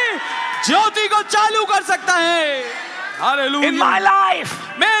ज्योति को चालू कर सकता है। हालेलुया। in my life.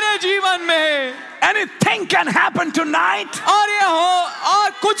 मेरे जीवन में Anything can happen tonight. और ये हो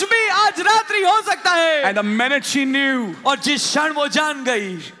और कुछ भी आज रात्रि हो सकता है। And the minute she knew, और जिस क्षण वो जान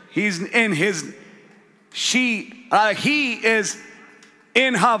गई, he is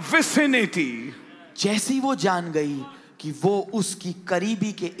in her vicinity. जैसी वो जान गई कि वो उसकी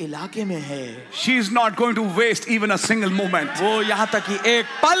करीबी के इलाके में है, She is not going to waste even a single moment. वो यहाँ तक कि एक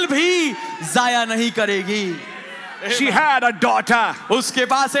पल भी जाया नहीं करेगी। She had a daughter. उसके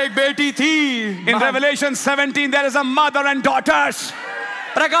पास एक बेटी थी। In Revelation 17, there is a mother and daughters.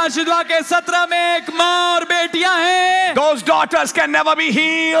 प्रकाशित वाक्य 17 में एक माँ और बेटियां हैं। Those daughters can never be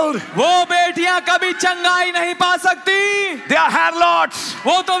healed. वो बेटियां कभी चंगाई नहीं पा सकती। They are harlots.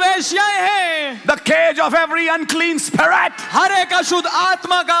 वो तो वेश्याएं हैं। The cage of every unclean spirit. हर एक अशुद्ध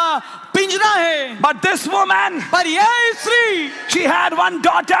आत्मा का पिंजरा है। But this woman, पर यह स्त्री, she had one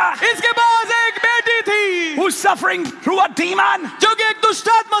daughter इसके पास एक बेटी थी who's suffering through a demon. जो कि एक दुष्ट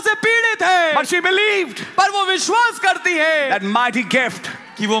आत्मा से पीड़ित है। But she believed पर वो विश्वास करती है that mighty gift,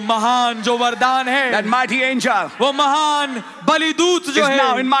 कि वो महान जो वरदान है, that mighty angel वो महान बलिदूत जो is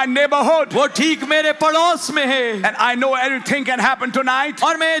now है, in my neighborhood. वो ठीक मेरे पड़ोस में है। And I know everything can happen tonight.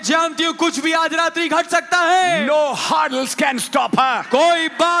 और मैं जानती हूँ कुछ भी आज रात्रि घट सकता है। No hurdles can stop her. कोई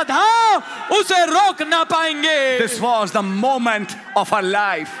बाधा उसे रोक ना पाएंगे। This was the moment of her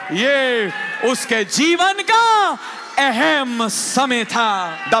life. ये उसके जीवन का अहम समय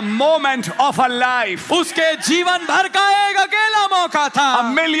था। The moment of her life. उसके जीवन भर का एक अकेला मौका था।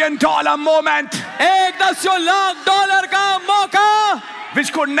 $1 million moment. एक $10,00,000 का मौका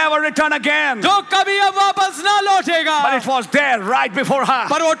Which could never return again. जो कभी अब वापस ना लौटेगा। But it was there right before her.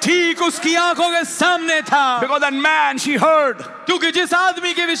 पर वो ठीक उसकी आंखों के सामने था। Because that man she heard क्योंकि जिस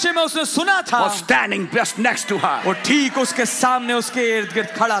आदमी के विषय में उसने सुना था, was standing just next to her. वो ठीक उसके सामने उसके इर्द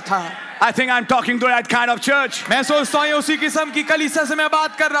गिर्द खड़ा था। I think I'm talking to that kind of church मैं सोचता हूँ उसी किस्म की कलीसिया से मैं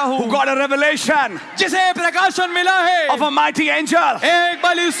बात कर रहा who हूँ got a revelation जिसे प्रकाशन मिला है of a mighty angel एक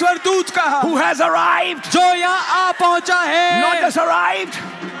बलिश्वर दूत का, who has arrived. जो यहाँ आ पहुंचा है। Not just arrived,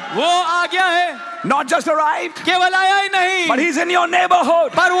 वो आ गया है, not just arrived, केवल आया ही नहीं, but he's in your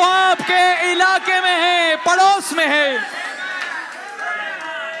neighborhood. पर वो आपके इलाके में है, पड़ोस में है।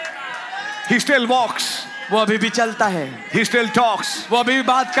 He still walks. वो अभी भी चलता है, He still talks. वो अभी भी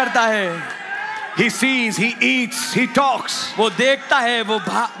बात करता है, He sees, he eats, he talks. वो देखता है,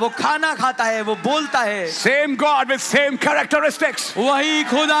 वो खाना खाता है, वो बोलता है। Same God with same characteristics. वही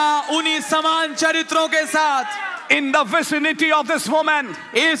खुदा उन्हीं समान चरित्रों के साथ In the vicinity of this woman.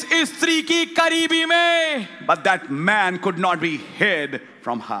 इस स्त्री की करीबी में। But that man could not be hid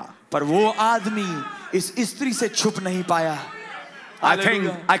from her. पर वो आदमी इस स्त्री से छुप नहीं पाया। I think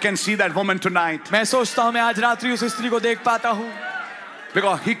I can see that woman tonight. मैं सोचता हूँ मैं आज रात्रि उस स्त्री को देख पाता हूँ,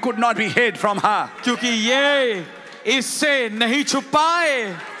 Because he could not be hid from her. क्योंकि ये इससे नहीं छुप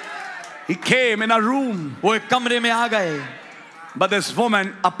पाए। He came in a room. वो एक कमरे में आ गए, But this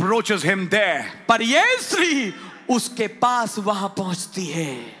woman approaches him there. पर ये स्त्री उसके पास वहां पहुंचती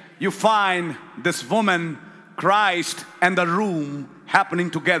है। You find this woman, Christ, and the room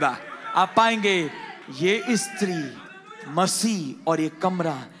happening together. आप पाएंगे ये स्त्री, मसीह और ये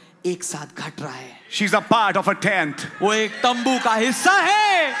कमरा एक साथ घट रहा है। She's a part of a tent. वो एक तंबू का हिस्सा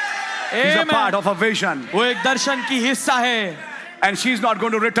है। She's a Amen. part of a vision. वो एक दर्शन की हिस्सा है। And she's not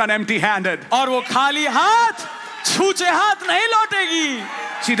going to return empty-handed. और वो खाली हाथ, छूचे हाथ नहीं लौटेगी।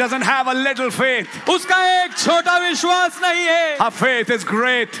 She doesn't have a little faith. उसका एक छोटा विश्वास नहीं है, Her faith is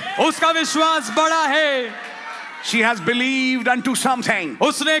great. उसका विश्वास बड़ा है। She has believed unto something.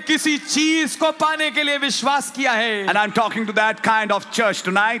 उसने किसी चीज को पाने के लिए विश्वास किया है। And I'm talking to that kind of church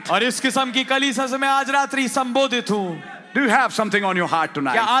tonight. और इस किस्म की कलीसिया से मैं आज रात्रि संबोधित हूँ। Do you have something on your heart क्या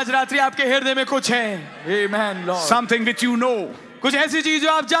tonight? आज रात्रि आपके हृदय में कुछ है? Amen, Lord. Something which you know. कुछ ऐसी चीज जो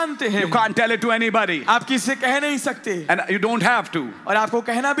आप जानते हैं, You can't tell it to anybody. आप किसी से कह नहीं सकते And you don't have to. और आपको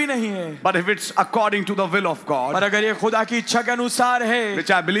कहना भी नहीं है। But if it's according to the will of और God, अगर ये खुदा की इच्छा के अनुसार है,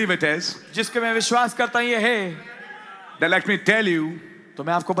 which I believe it is, जिसके मैं विश्वास करता हूँ ये है, then let me tell you, तो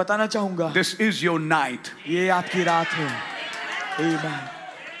मैं आपको बताना चाहूंगा, this is your night. ये आपकी रात है। Amen.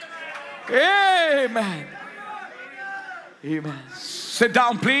 Amen. Amen. Sit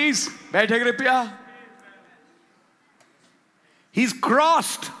down, please. बैठे कृपया। He's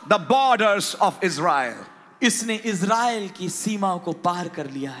crossed the borders of Israel. इसने इज़राइल की सीमाओं को पार कर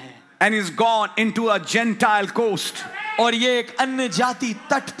लिया है And he's gone into a Gentile coast. और ये एक अन्य जाति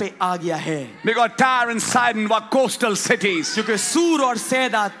तट पे आ गया है, Because Tyre and Sidon were coastal cities. क्योंकि सूर और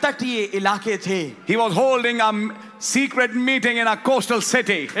सैदा तटीय इलाके थे। He was holding a secret meeting in a coastal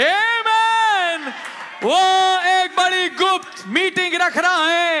city. Amen. वो एक बड़ी गुप्त मीटिंग रख रहा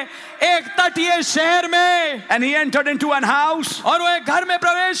है एक तटीय शहर में, And he entered into an house और वो एक घर में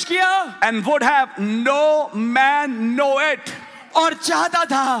प्रवेश किया and would have no man know it. और चाहता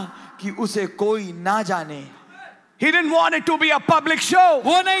था कि उसे कोई ना जाने। He didn't want it to be a public show.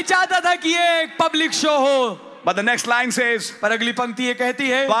 वो नहीं चाहता था कि ये एक पब्लिक शो हो। But the next line says, पर अगली पंक्ति ये कहती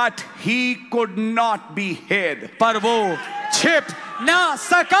है, but he could not be hid. पर वो छिप ना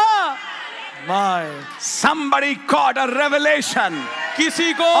सका। My. Somebody caught a revelation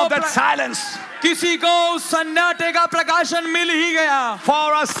किसी को of that silence. किसी को उस सन्नाटे का प्रकाशन मिल ही गया।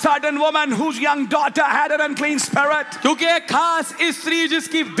 For a certain woman whose young daughter had an unclean spirit, क्योंकि एक खास स्त्री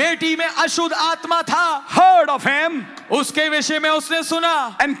जिसकी बेटी में अशुद्ध आत्मा था, heard of him उसके विषय में उसने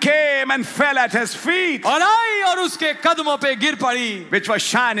सुना and came and fell at his feet, और आई और उसके कदमों पे गिर पड़ी, which was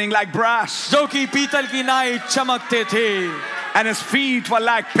shining like brass, जो कि पीतल की नाई चमकते थे, and his feet were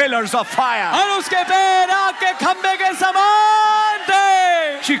like pillars of fire. और उसके पैर आग के खंभे के समान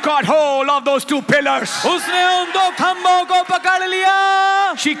थे। She caught hold of those two pillars. उसने उन दो खंभों को पकड़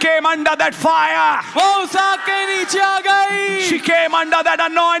लिया। She came under that fire. वो उस आग के नीचे आ गई। She came under that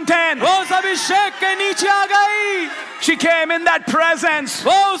anointing. वो उस अभिषेक के नीचे आ गई। She came in that presence.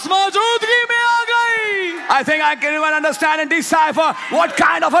 वो उस मौजूदगी में आ गई। I think I can even understand and decipher what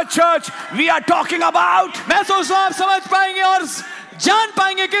kind of a church we are talking about. मैं सोचता हूँ आप समझ पाएंगे और जान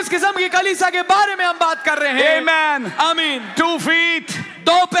पाएंगे किस किस्म की कलीसिया के बारे में हम बात कर रहे हैं। Amen. आमीन। 2 feet.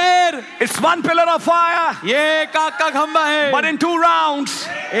 2 पैर, It's one pillar of fire. ये एक आग का खंभा है, But in 2 rounds.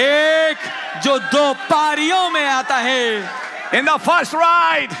 एक जो 2 पारियों में आता है। In the first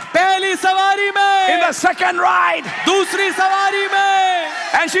ride. पहली सवारी में, In the second ride. दूसरी सवारी में,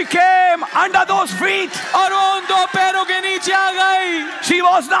 And she came under those feet. और वो उन 2 पैरों के नीचे आ गई। She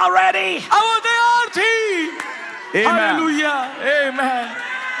was now ready. अब वो तैयार थी। Amen. Hallelujah. Amen.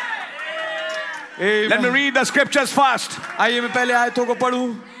 Let me read the scriptures first. आइए मैं पहले आयतों को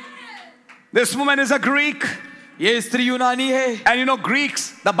पढ़ूं। This woman is a Greek. ये स्त्री यूनानी है, And you know,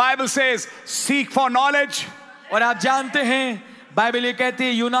 Greeks, the Bible says, seek for knowledge. और आप जानते हैं बाइबल ये कहती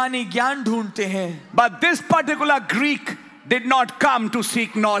है यूनानी ज्ञान ढूंढते हैं। But this particular Greek did not come to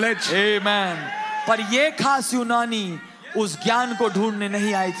seek knowledge. आमेन। पर ये खास यूनानी उस ज्ञान को ढूंढने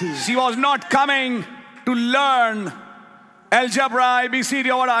नहीं आई थी। She was not coming to learn algebra,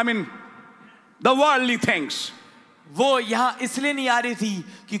 ABCD, or the worldly things. वो यहाँ इसलिए नहीं आ रही थी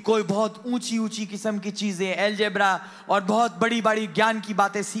कि कोई बहुत ऊंची ऊंची किस्म की चीजें, अलजेब्रा और बहुत बड़ी बड़ी ज्ञान की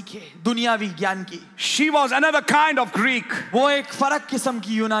बातें सीखे, दुनियावी ज्ञान की। She was another kind of Greek वो एक फर्क किस्म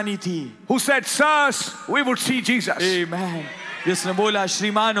की यूनानी थी। who said, sirs, we would see Jesus. आमेन। जिसने बोला,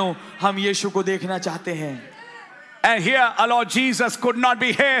 श्रीमानो हम यीशु को देखना चाहते हैं। And here our Lord Jesus could not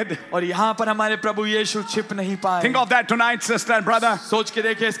be hid. और यहाँ पर हमारे प्रभु यीशु छिप नहीं पाए। Think of that tonight, sister and brother. सोच के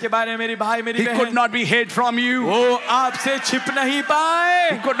देखिए इसके बारे में मेरी भाई मेरी He could बहन। not be hid from you. वो आपसे छिप नहीं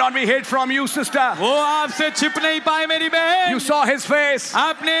पाए। He could not be hid from you, sister. वो आपसे छिप नहीं पाए मेरी बहन। You saw his face.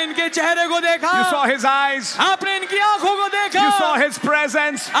 आपने इनके चेहरे को देखा। You saw his eyes. आपने इनकी आंखों को देखा। You saw his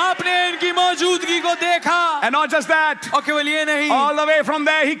presence. आपने इनकी मौजूदगी को देखा। And not just that, और केवल ये नहीं, all the way from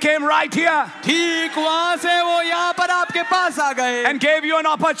there, he came right here ठीक वहां से वो यहाँ पर आपके पास आ गए and gave you an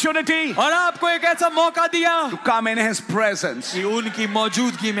opportunity और आपको एक ऐसा मौका दिया to come in his presence. कि उनकी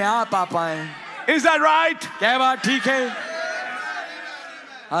मौजूदगी में आप आ पाए। Is that right? क्या बात ठीक है?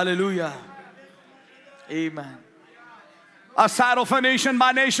 हालेलुया। आमीन। A Syrophoenician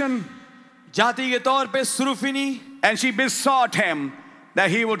by nation, जाति के तौर पे सुरुफिनी, and she besought him that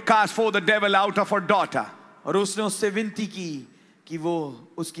he would cast forth the devil out of her daughter. और उसने उससे विनती की कि वो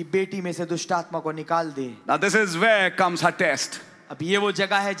उसकी बेटी में से दुष्ट आत्मा को निकाल दे। Now this is where comes her test. अब ये वो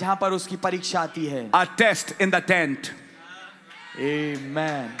जगह है जहां पर उसकी परीक्षा आती है। A test in the tent.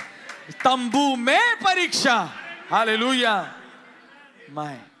 आमेन। तंबू में परीक्षा। Hallelujah.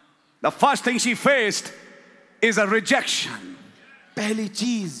 My. The first thing she faced is a rejection. पहली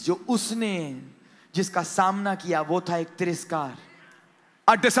चीज जो उसने जिसका सामना किया वो था एक तिरस्कार,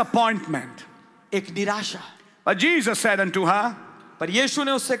 A disappointment. एक निराशा। But Jesus said unto her, पर यीशु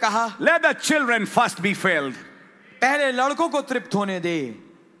ने उससे कहा, let the children first be filled. पहले लड़कों को तृप्त होने दे।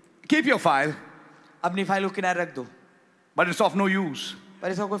 Keep your file, अपनी फाइल को किनारे रख दो। but it's of no use.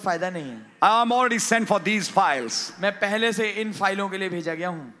 पर इसका कोई फायदा नहीं है। I'm already sent for these files. मैं पहले से इन फाइलों के लिए भेजा गया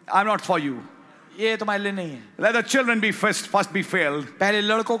हूँ। I'm not for you. ये तुम्हारे लिए नहीं है। Let the children be first be filled. पहले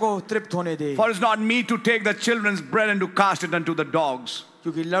लड़कों को तृप्त होने दे। For it's not me to take the children's bread and to cast it unto the dogs.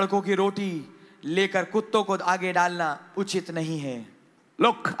 क्योंकि लड़कों की रोटी लेकर कुत्तों को आगे डालना उचित नहीं है।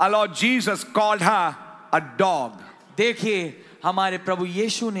 Look, our Lord Jesus called her a dog. देखिए, हमारे प्रभु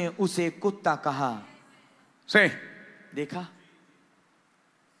यीशु ने उसे कुत्ता कहा। Say, देखा?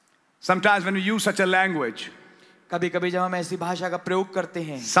 sometimes when we use such a language, कभी-कभी जब हम ऐसी भाषा का प्रयोग करते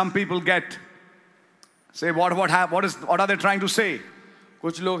हैं, some people get, say, what are they trying to say?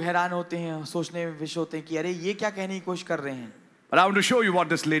 कुछ लोग हैरान होते हैं, सोचने में विश होते हैं कि अरे ये क्या कहने की कोशिश कर रहे हैं। But I want to show you what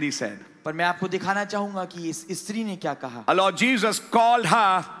this lady said. पर मैं आपको दिखाना चाहूंगा कि इस स्त्री ने क्या कहा। Our Lord Jesus called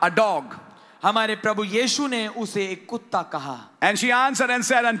her a dog. हमारे प्रभु यीशु ने उसे एक कुत्ता कहा। And she answered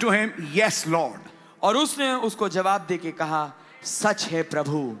and said unto him, yes, Lord. और उसने उसको जवाब देके कहा, सच है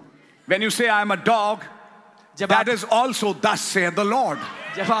प्रभु। When you say I am a dog, that is also thus saith the Lord.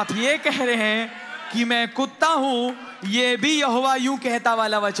 जब आप ये कह रहे हैं कि मैं कुत्ता हूं, ये भी यहोवा यूं कहता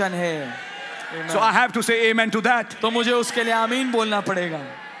वाला वचन है। So I have to say amen to that. तो मुझे उसके लिए आमीन बोलना पड़ेगा।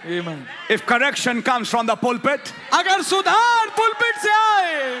 Amen. If correction comes from the pulpit, अगर सुधार पुलपिट से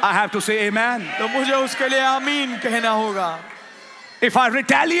आए, I have to say amen. तो मुझे उसके लिए आमीन कहना होगा। If I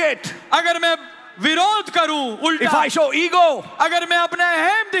retaliate, अगर मैं विरोध करूं, उल्टा, if I show ego, अगर मैं अपना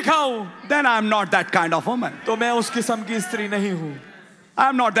अहम दिखाऊं, then I'm not that kind of woman. तो मैं उस किस्म की स्त्री नहीं हूं।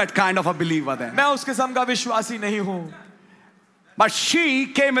 I'm not that kind of a believer then. मैं उस किस्म का विश्वासी नहीं हूं। But she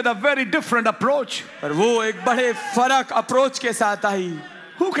came with a very different approach. पर वो एक बड़े फर्क अप्रोच के साथ आई।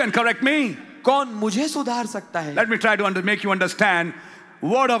 Who can correct me? कौन मुझे सुधार सकता है? Let me try to make you understand.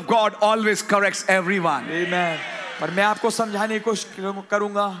 Word of God always corrects everyone. Amen. पर मैं आपको समझाने की कोशिश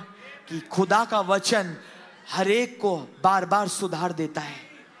करूंगा कि खुदा का वचन हर एक को बार-बार सुधार देता है।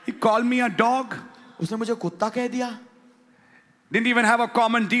 He called me a dog. उसने मुझे कुत्ता कह दिया। Didn't even have a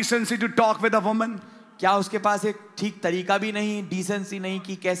common decency to talk with a woman. क्या उसके पास एक ठीक तरीका भी नहीं, डिसेंसी नहीं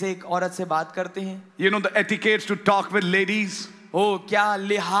कि कैसे एक औरत से बात करते हैं? You know the etiquettes to talk with ladies. ओ क्या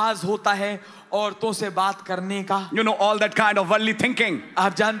लिहाज होता है औरतों से बात करने का? You know all that kind of worldly thinking.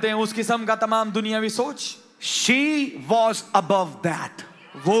 आप जानते हैं उस किस्म का तमाम दुनियावी सोच। She was above that.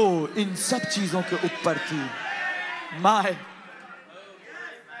 वो इन सब चीजों के ऊपर थी। My.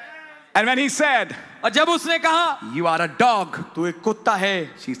 And when he said, और जब उसने कहा, you are a dog, तू एक कुत्ता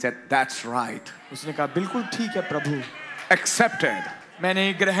है, she said, that's right. उसने कहा बिल्कुल ठीक है प्रभु। Accepted.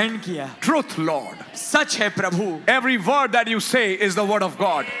 मैंने ग्रहण किया। Truth, Lord. सच है प्रभु। Every word that you say is the word of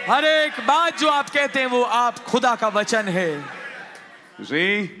God. हर एक बात जो आप कहते हैं वो आप खुदा का वचन है। You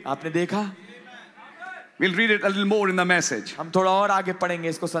see? आपने देखा? We'll read it a little more in the message. हम थोड़ा और आगे पढ़ेंगे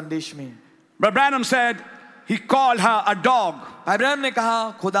इसको संदेश में। But Branham said, he called her a dog. Abraham ने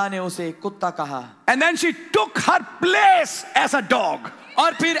कहा, खुदा ने उसे कुत्ता कहा। And then she took her place as a dog.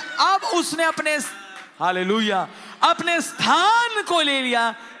 और फिर अब उसने अपने, हालेलुया, अपने स्थान को ले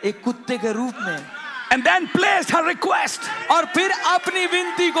लिया एक कुत्ते के रूप में। And then placed her request. और फिर अपनी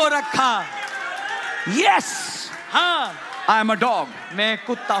विनती को रखा। Yes, हाँ, I am a dog. मैं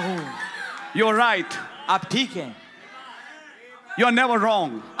कुत्ता हूँ। You're right. आप ठीक हैं। You're never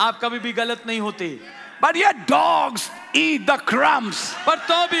wrong. आप कभी भी गलत नहीं होते। But yet dogs eat the crumbs पर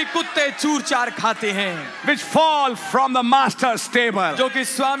तो भी कुत्ते चूर चार खाते हैं which fall from the master's table. जो कि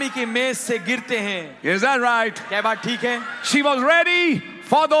स्वामी की मेज से गिरते हैं। Is that right? क्या बात ठीक है? She was ready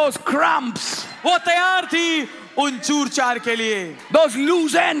for those crumbs, वो तैयार थी उन चूर चार के लिए, those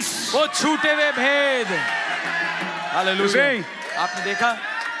loose ends. वो छूटे हुए भेद। हालेलुया। see? आपने देखा?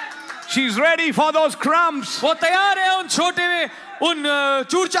 She's ready for those crumbs. वो तैयार है उन छोटे हुए उन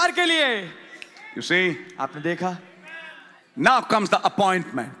चूर चार के लिए। You see? आपने देखा? Now comes the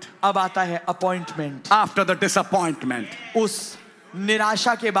appointment. अब आता है अपॉइंटमेंट। After the disappointment. उस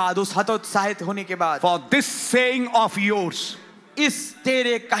निराशा के बाद, उस हतोत्साहित होने के बाद, For this saying of yours, इस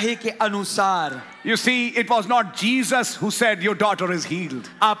तेरे कहे के अनुसार, You see, it was not Jesus who said your daughter is healed.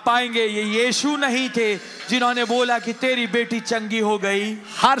 आप पाएंगे ये यीशु नहीं थे जिन्होंने बोला कि तेरी बेटी चंगी हो गई।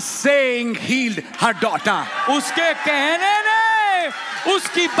 Her saying healed her daughter. उसके कहने ने,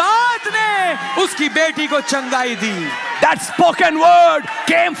 उसकी बात ने उसकी बेटी को चंगाई दी। That spoken word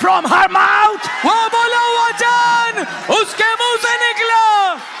came from her mouth. वो बोला वचन उसके मुंह से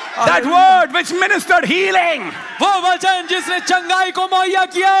निकला। That word which ministered healing. वो वचन जिसने चंगाई को मुहैया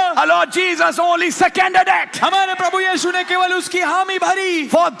किया। Our Lord Jesus only seconded it. हमारे प्रभु यीशु ने केवल उसकी हामी भरी।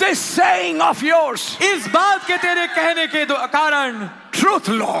 For this saying of yours. इस बात के तेरे कहने के कारण। Truth,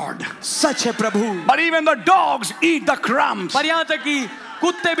 Lord. सच है प्रभु। But even the dogs eat the crumbs. पर यहाँ तक कि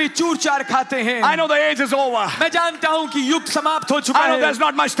कुत्ते भी चूर चार खाते हैं। I know the age is over. मैं जानता हूँ कि युग समाप्त हो चुका I know है। there's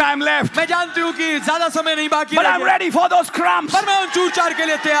not much time left. मैं जानती हूँ कि ज्यादा समय नहीं बाकी But रह I'm गया। ready for those crumbs. पर मैं उन चूर चार के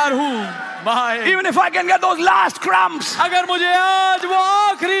लिए तैयार हूँ। Even if I can get those last crumbs, अगर मुझे आज वो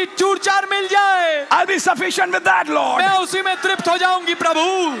आखिरी चूर चार मिल जाए, I'll be sufficient with that, Lord. मैं उसी में तृप्त हो जाऊंगी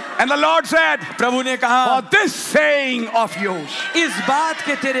प्रभु। And the Lord said, प्रभु ने कहा, for this saying of yours. इस बात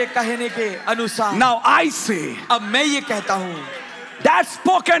के तेरे कहने के अनुसार। Now I say, अब मैं ये कहता हूँ, that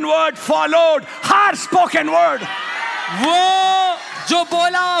spoken word followed her spoken word. वो जो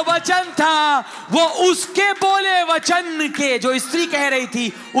बोला वचन था वो उसके बोले वचन के जो स्त्री कह रही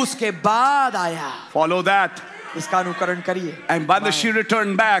थी उसके बाद आया। Follow that. इसका अनुकरण करिए। And by the she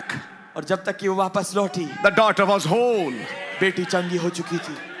returned back, और जब तक कि वो वापस लौटी, the daughter was whole. बेटी चंगी हो चुकी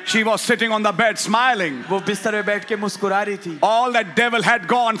थी। She was sitting on the bed smiling. वो बिस्तर में बैठ के मुस्कुरा रही थी। All that devil had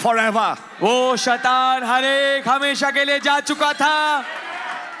gone forever. वो शैतान हर एक हमेशा के लिए जा चुका था।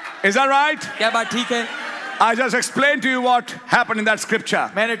 Is that right? क्या बात ठीक है? I just explained to you what happened in that scripture.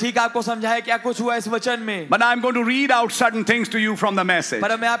 मैंने ठीक आपको समझाया क्या कुछ हुआ इस वचन में। But I'm going to read out certain things to you from the message.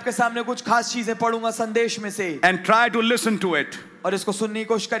 पर मैं आपके सामने कुछ खास चीजें पढ़ूंगा संदेश में से। And try to listen to it. और इसको सुनने की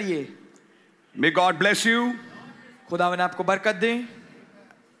कोशिश करिए। May God bless you. खुदावन आपको बरकत दे।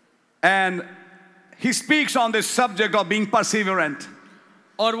 And he speaks on this subject of being perseverant.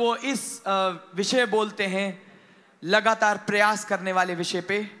 और वो इस विषय बोलते हैं लगातार प्रयास करने वाले विषय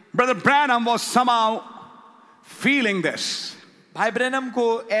पे। Brother Branham was somehow feeling this. भाई ब्रैनम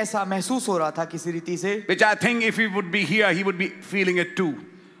को ऐसा महसूस हो रहा था किसी रीति से, Which I think if he would be here, he would be feeling it too.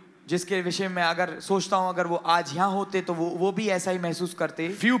 जिसके विषय में अगर सोचता हूं अगर वो आज यहाँ होते तो वो भी ऐसा ही महसूस करते।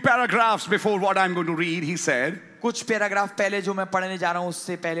 Few paragraphs before what I'm going to read, he said, कुछ पैराग्राफ पहले जो मैं पढ़ने जा रहा हूं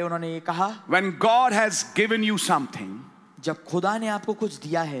उससे पहले उन्होंने ये कहा, when God has given you something जब खुदा ने आपको कुछ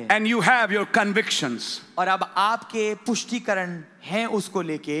दिया है and you have your convictions, और अब आपके पुष्टिकरण हैं उसको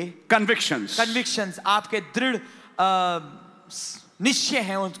लेके, कन्विक्शंस आपके दृढ़ निश्चय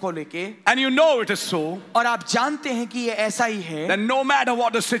हैं उसको लेके, and you know it is so, और आप जानते हैं कि ये ऐसा ही है, then no matter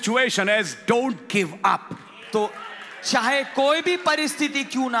what the situation is, don't give up. तो चाहे कोई भी परिस्थिति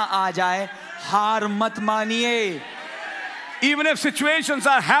क्यों ना आ जाए हार मत मानिए। Even if situations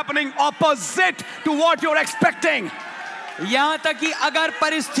are happening opposite to what you're expecting. यहां तक कि अगर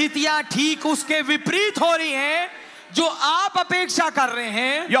परिस्थितियां ठीक उसके विपरीत हो रही हैं जो आप अपेक्षा कर रहे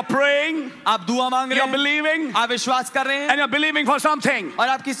हैं, You're praying, आप दुआ मांग रहे you're हैं, believing, आप विश्वास कर रहे हैं and you're believing for something. और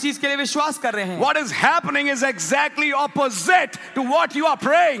आप किस चीज के लिए विश्वास कर रहे हैं, What is happening is exactly opposite to what you are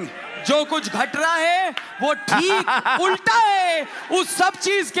praying. जो कुछ घट रहा है वो ठीक उल्टा है उस सब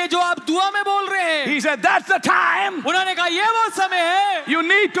चीज के जो आप दुआ में बोल रहे हैं। He said, that's the time. उन्होंने कहा ये वो समय है, You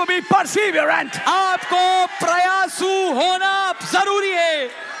need to be perseverant. आपको प्रयासू होना जरूरी है,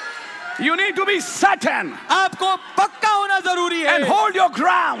 You need to be certain आपको पक्का होना जरूरी है and hold your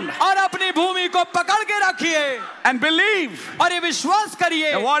ground और अपनी भूमि को पकड़ के रखिए and believe और ये विश्वास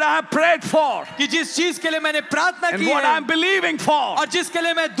करिए that what I have prayed for कि जिस चीज के लिए मैंने प्रार्थना and की what है I'm believing for, और जिसके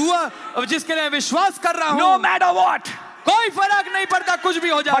लिए मैं दुआ जिसके लिए मैं विश्वास कर रहा no हूँ, matter what, कोई फर्क नहीं पड़ता कुछ भी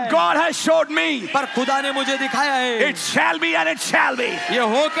हो but जाए, God has showed me, पर खुदा ने मुझे दिखाया है it shall be and it shall be. ये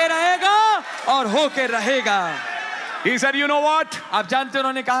होके रहेगा और होके रहेगा। He said, you know what? आप जानते हैं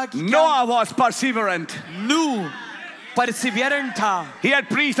उन्होंने कहा कि Noah was perseverant. नू परसिवियरेंट था, He had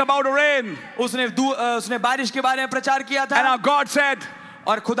preached about rain. उसने बारिश के बारे में प्रचार किया And था now God said,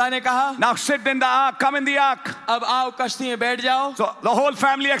 और खुदा ने कहा now sit in the ark, come in the ark. अब आओ कश्ती में बैठ जाओ। So the whole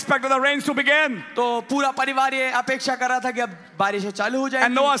family expected the rains to begin. तो पूरा परिवार ये अपेक्षा कर रहा था कि अब बारिशें चालू हो And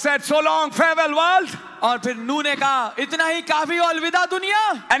जाएंगी Noah said, so long, farewell world. और फिर नूह ने कहा इतना ही काफी और अलविदा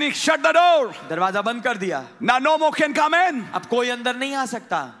दुनिया, And he shut the door. दरवाजा बंद कर दिया, Now no more can come in. अब कोई अंदर नहीं आ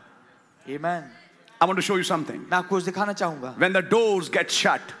सकता। आमीन। I want to show you something. मैं आपको कुछ दिखाना चाहूंगा, When the doors get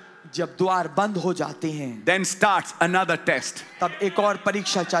shut, जब द्वार बंद हो जाते हैं then starts another test. तब एक और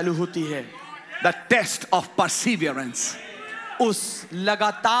परीक्षा चालू होती है, The test of perseverance. उस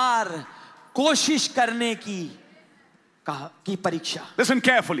लगातार कोशिश करने की की परीक्षा। Listen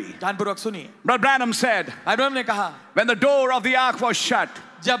carefully. ध्यानपूर्वक सुनिए। Brother Branham said, भाई ब्रैनम ने कहा, when the door of the ark was shut,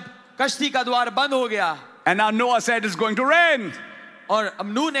 जब कश्ती का द्वार बंद हो गया and now Noah said it's going to rain, और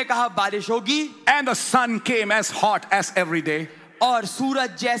अब नूह ने कहा बारिश होगी, and the sun came as hot as every day, और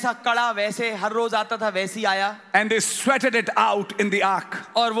सूरज जैसा कड़ा वैसे हर रोज आता था वैसे ही आया, and they sweated it out in the ark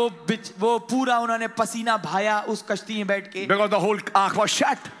और वो पूरा उन्होंने पसीना भाया उस कश्ती में बैठ के, because the whole ark was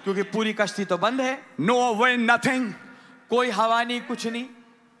shut. क्योंकि पूरी कश्ती तो बंद है, No wind, nothing. कोई हवा नहीं, कुछ नहीं।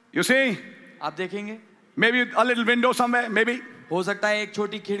 You see, आप देखेंगे maybe a little window somewhere, maybe. हो सकता है एक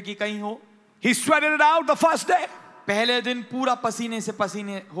छोटी खिड़की कहीं हो। He sweated it out the first day. पहले दिन पूरा पसीने से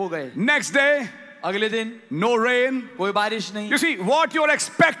पसीने हो गए, Next day, अगले दिन no rain. कोई बारिश नहीं। You see, what you're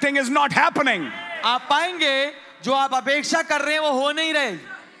expecting is not happening. आप पाएंगे जो आप अपेक्षा कर रहे हैं वो हो नहीं रहे,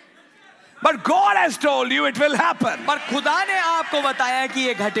 But God has told you it will happen. पर खुदा ने आपको बताया कि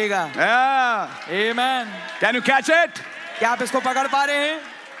ये घटेगा। Yeah. Amen. Can you catch it? क्या आप इसको पकड़ पा रहे हैं?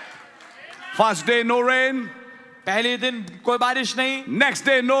 First day, no rain. पहले दिन कोई बारिश नहीं, Next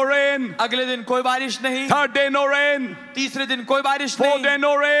day, no rain. अगले दिन कोई बारिश नहीं, Third day, no rain. तीसरे दिन कोई बारिश Fourth day, नहीं,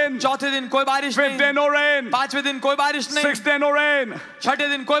 no rain. चौथे दिन कोई बारिश Fifth day, नहीं, no rain. पांचवें दिन कोई बारिश नहीं, Sixth day, no rain. छठे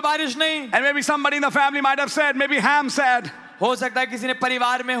दिन कोई बारिश नहीं। And maybe somebody in the family might have said, maybe Ham said, हो सकता है किसी ने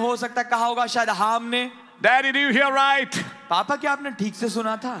परिवार में हो सकता है कहा होगा, शायद हाम ने, Daddy, do you hear right? पापा क्या आपने ठीक से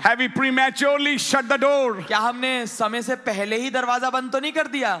सुना था? Have we prematurely shut the door? क्या हमने समय से पहले ही दरवाजा बंद तो नहीं कर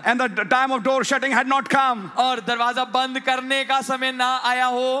दिया? And the time of door shutting had not come. और दरवाजा बंद करने का समय ना आया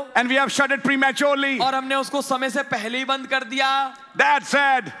हो, And we have shut it prematurely. और हमने उसको समय से पहले ही बंद कर दिया। Dad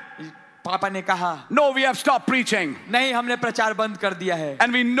said, पापा ने कहा, no, we have stopped preaching. नहीं, हमने प्रचार बंद कर दिया है।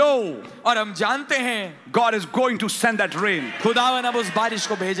 And we know और हम जानते हैं God is going to send that rain. खुदावन अब उस बारिश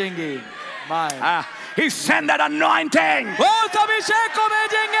को भेजेंगे। Bye. He sent that anointing. वो उस अभिषेक को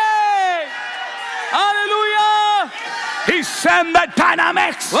भेजेंगे। Hallelujah. He sent that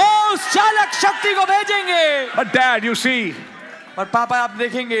dynamics. वो उस चालक शक्ति को भेजेंगे। But Dad, you see, और पापा आप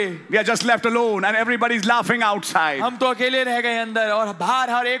देखेंगे, we are just left alone and everybody's laughing outside. हम तो अकेले रह गए अंदर और बाहर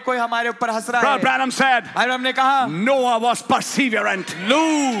हर एक कोई हमारे ऊपर हंस रहा Brother है। Branham said, भाई हमने कहा, Noah was perseverant.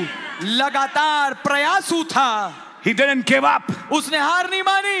 नूह लगातार प्रयासू था, He didn't give up. उसने हार नहीं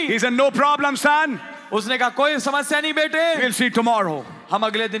मानी। He said, no problem, son. उसने कहा कोई समस्या नहीं बेटे, We'll see tomorrow. हम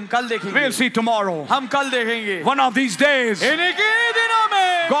अगले दिन कल देखेंगे, We'll see tomorrow. हम कल देखेंगे। One of these days, इन्हीं दिनों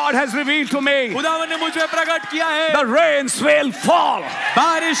में God has revealed to me, खुदावन ने मुझे प्रकट किया है, the rains will fall.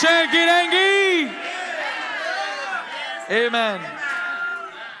 बारिशें गिरेंगी। आमेन।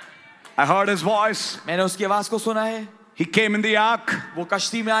 I heard his voice. मैंने उसकी आवाज को सुना है। He came in the ark. वो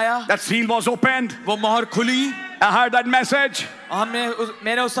कश्ती में आया, That seal was opened. वो मोहर खुली, I heard that message.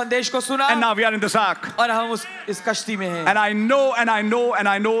 मैंने उस संदेश को सुना, And now we are in this ark. और हम इस कश्ती में हैं। And I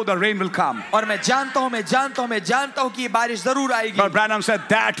know the rain will come. और मैं जानता हूँ कि ये बारिश जरूर आएगी। But Branham said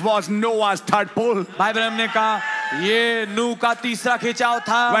that was Noah's third pull. भाई ब्रैनम ने कहा ये नूह का तीसरा खिंचाव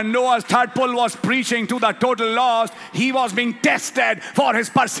था। When Noah's third pull was preaching to the total lost, he was being tested for his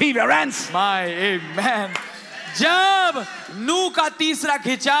perseverance. My amen। जब नूह का तीसरा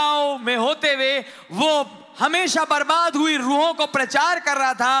खिंचाव में होते हुए वो हमेशा बर्बाद हुई रूहों को प्रचार कर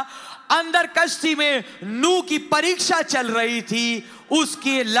रहा था, अंदर कश्ती में नूह की परीक्षा चल रही थी,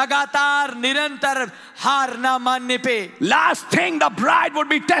 उसके लगातार निरंतर हार ना मानने पे। Last thing the bride would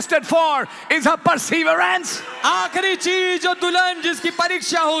be tested for is her perseverance. आखिरी चीज जो दुल्हन जिसकी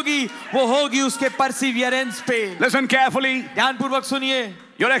परीक्षा होगी वो होगी उसके परसिवियरेंस पे। Listen carefully. ध्यानपूर्वक सुनिए।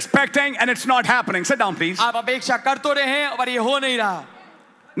 You're expecting and it's not happening. Sit down, please. आप अपेक्षा कर तो रहे हैं और ये हो नहीं रहा,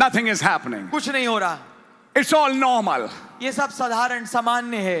 Nothing is happening. कुछ नहीं हो रहा, It's all normal. ये सब साधारण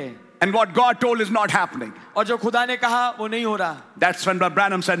सामान्य है, And what God told is not happening. और जो खुदा ने कहा वो नहीं हो रहा। That's when Brother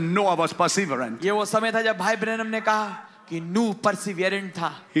Branham said Noah was perseverant. ये वो समय था जब भाई ब्रैनम ने कहा कि नूह परसिवियरेंट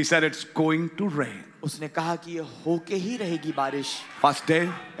था। He said it's going to rain. उसने कहा कि ये होके ही रहेगी बारिश। First day,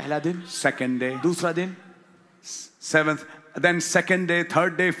 पहला दिन, second day, दूसरा दिन, seventh, then second day,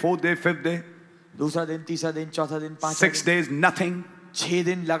 third day, fourth day, fifth day, दूसरा दिन, तीसरा दिन, चौथा दिन, पांचवा 6 दिन, days, nothing. 6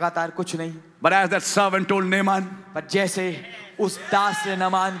 दिन लगातार कुछ नहीं। But as that servant told Naaman, पर जैसे उस दास ने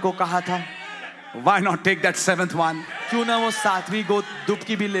नमान को कहा था, why not take that 7th one? क्यों ना वो 7वीं गोद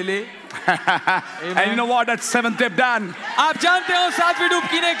डुबकी भी ले ले। And you know what that 7th day done? आप जानते हो 7वीं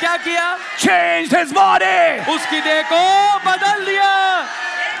डुबकी ने क्या किया? Changed his body. उसकी देह को बदल दिया।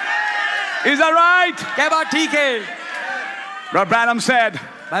 Is that right? क्या बात ठीक है? Brother Branham said,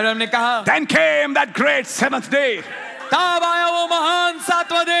 भाई ब्रैनम ने कहा then came that great 7th day. तब आया वो महान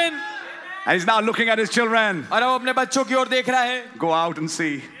 7वां दिन, And he's now looking at his children. और वो अपने बच्चों की ओर देख रहा है। Go out and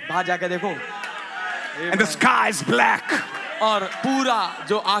see. बाहर जाके देखो, And the sky is black. और पूरा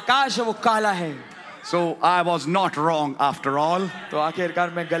जो आकाश है वो काला है। So I was not wrong after all. तो आखिरकार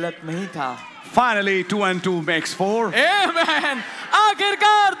मैं गलत नहीं था. Finally, 2 and 2 makes 4. Amen.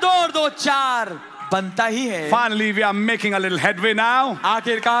 आखिरकार 2 और 2 4 बनता ही है. Finally, we are making a little headway now.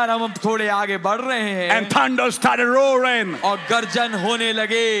 आखिरकार हम थोड़े आगे बढ़ रहे हैं. And thunder started roaring. और गर्जन होने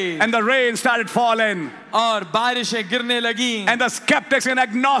लगे. And the rain started falling. और बारिशें गिरने लगी. And the skeptics and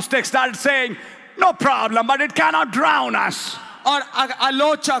agnostics started saying, no problem, but it cannot drown us. और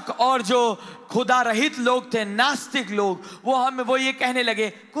आलोचक और जो खुदा रहित लोग थे, नास्तिक लोग, वो ये कहने लगे,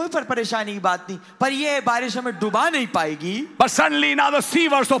 कोई परेशानी की बात नहीं, पर ये बारिश हमें डुबा नहीं पाएगी. But suddenly now the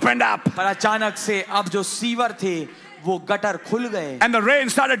sewers opened up. पर अचानक से अब जो सीवर थे वो गटर खुल गए. And the rain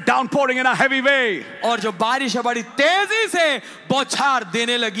started downpouring in a heavy way. और जो बारिश बड़ी तेजी से बौछार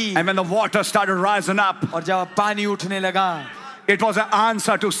देने लगी. And when the water started rising up, और जब पानी उठने लगा, it was an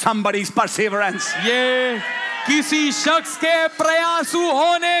answer to somebody's perseverance. ये किसी शख्स के प्रयासु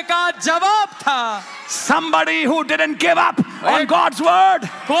होने का जवाब था. Somebody who didn't give up on God's word.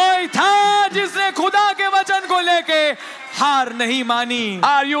 कोई था जिसने खुदा के वचन को लेके हार नहीं मानी.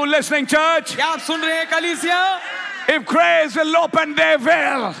 Are you listening, church? क्या आप सुन रहे हैं कलीसिया? If graves will open, they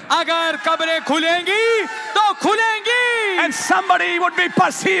will. अगर कब्रें खुलेंगी तो खुलेंगी. And somebody would be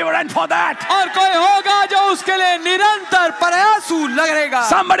perseverant for that. और कोई होगा जो उसके लिए निरंतर प्रयासु लगेगा.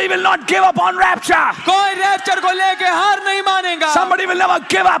 Somebody will not give up on rapture. कोई रैप्चर को लेके हार नहीं मानेगा. Somebody will never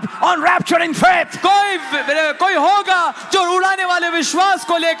give up on rapture in faith. कोई होगा जो उड़ाने वाले विश्वास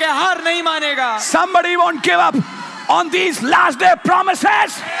को लेके हार नहीं मानेगा. Somebody won't give up on these last day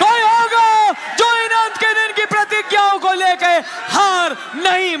promises. कोई होगा जो इन अंत के दिन की प्रतिज्ञाओं को लेके हार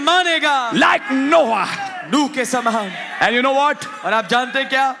नहीं मानेगा. Like Noah. नूह के समान. And you know what? और आप जानते हैं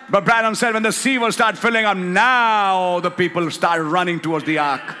क्या? But Branham said when the sea will start filling up, now the people started running towards the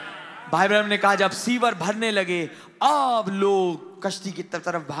ark. भाई ब्रह्म ने कहा जब सीवर भरने लगे, अब लोग कश्ती की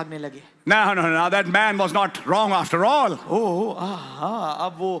तरफ भागने लगे. No, that man was not wrong after all.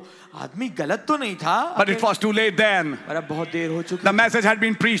 अब वो आदमी गलत तो नहीं था. But it was too late then. पर अब बहुत देर हो चुकी. The message had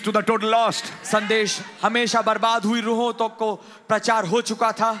been preached to the total lost. संदेश हमेशा बर्बाद हुई रूहों तक को प्रचार हो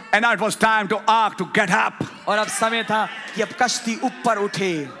चुका था. And now it was time to ark to get up. और अब समय था कि अब कश्ती ऊपर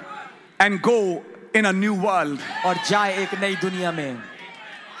उठे. And go in a new world. और जाए एक नई दुनिया में.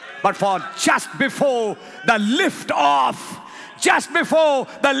 But for just before the lift off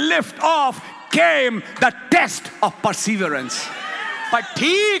came the test of perseverance. पर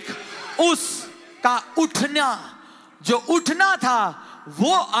ठीक उसका उठना, जो उठना था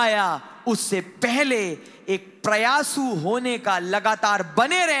वो आया, उससे पहले एक प्रयासु होने का, लगातार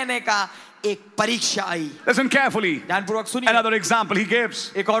बने रहने का एक परीक्षा आई. Listen carefully. ध्यानपूर्वक सुनिए. Another example he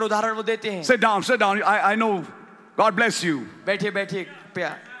gives. एक और उदाहरण वो देते हैं. Sit down. I know. God bless you. बैठिए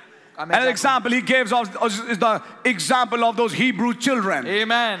प्यार. An example he gives is the example of those Hebrew children.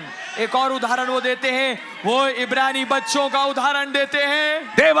 Amen. एक और उदाहरण वो देते हैं, वो इब्रानी बच्चों का उदाहरण देते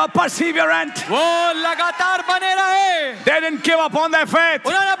हैं. They were perseverant. वो लगातार बने रहे. They didn't give up on their faith.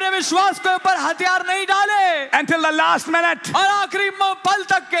 उन्होंने अपने विश्वास के ऊपर हथियार नहीं डाले. Until the last minute. और आखिरी पल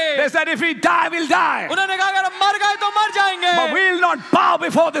तक के. They said if we die, we'll die. उन्होंने कहा अगर हम मर गए तो मर जाएंगे. But we'll not bow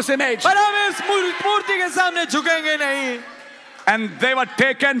before this image. पर हम इस मूर्ति के सामने झुकेंगे नहीं. And they were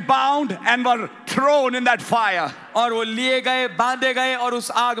taken bound and were thrown in that fire. और वो लिए गए, बांधे गए और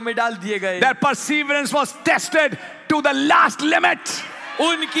उस आग में डाल दिए गए. Their perseverance was tested to the last limit.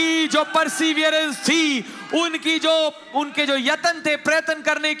 उनकी जो perseverance थी, उनके जो यत्न थे, प्रयत्न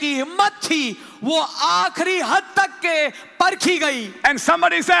करने की हिम्मत थी, वो आखिरी हद तक के परखी गई. And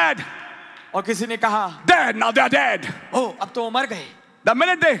somebody said, और किसी ने कहा, dead, now they're dead. अब तो वो मर गए. The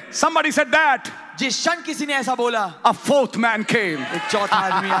minute somebody said that, जिस क्षण किसी ने ऐसा बोला, a fourth man came. एक चौथा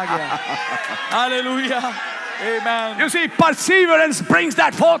आदमी आ गया. Hallelujah. Amen. You see, perseverance brings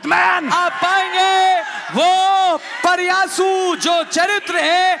that fourth man. आप पाएंगे वो प्रयासु जो चरित्र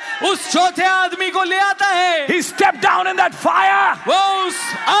है उस चौथे आदमी को ले आता है. He stepped down in that fire. वो उस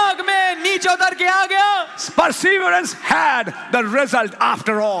आग में नीचे उतर के आ गया. Perseverance had the result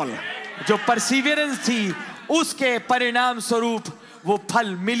after all. जो perseverance थी उसके परिणाम स्वरूप वो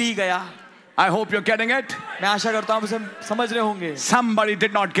फल मिल ही गया. I hope you're getting it. मैं आशा करता हूँ आप उसे समझ रहे होंगे. Somebody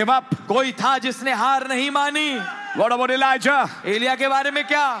did not give up. कोई था जिसने हार नहीं मानी. What about Elijah? एलिया के बारे में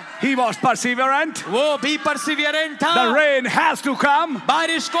क्या? He was perseverant. वो भी perseverant था. The rain has to come.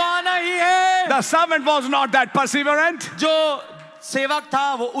 बारिश को आना ही है. The servant was not that perseverant. जो सेवक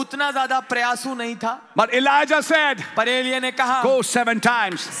था वो उतना ज्यादा प्रयासु नहीं था. But Elijah said, पर एलिया ने कहा, go 7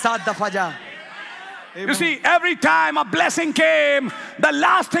 times. 7 दफा जा. You see, every time a blessing came, the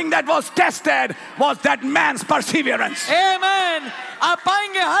last thing that was tested was that man's perseverance. Amen. आप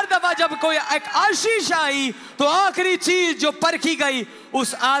पाएंगे हर दफा जब कोई एक आशीष आई तो आखिरी चीज जो परखी गई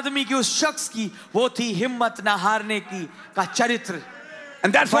उस आदमी की, उस शख्स की, वो थी हिम्मत ना हारने की का चरित्र.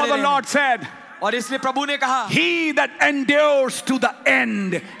 And that's what the Lord said. और इसलिए प्रभु ने कहा, He that endures to the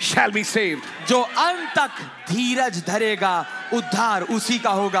end shall be saved. जो अंत तक धीरज धरेगा उद्धार उसी का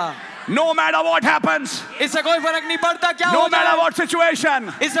होगा. No matter what happens, इससे कोई फर्क नहीं पड़ता क्या no हो matter जाए, what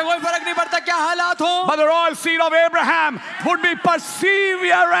situation, इससे कोई फर्क नहीं पड़ता क्या हालात हो. but the royal seed of Abraham would be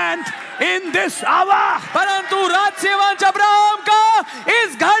perseverant in this hour. परंतु राजसेवंश अब्राहम का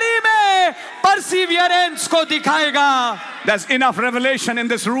इस घड़ी में परसिवियरेंस को दिखाएगा. There's enough revelation in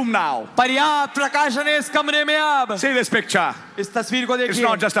this room now. पर्याप्त प्रकाशन है इस कमरे में. अब See this picture. इस तस्वीर को It's देखिए.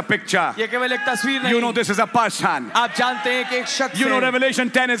 not just a picture. ये केवल एक तस्वीर You know नहीं. this is a person. आप जानते हैं कि एक शख्स You know है. Revelation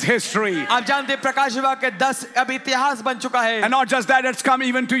 10 is history. आप जानते हैं प्रकाश विभाग के 10 अब इतिहास बन चुका है. And not just that, it's come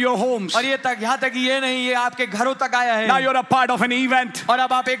even to your homes. और ये तक यहाँ तक ये नहीं, ये आपके घरों तक आया Now है. you're a part of an event. और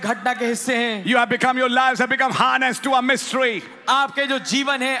अब आप एक घटना के हिस्से हैं. You have become, your lives have become harnessed to a mystery. आपके जो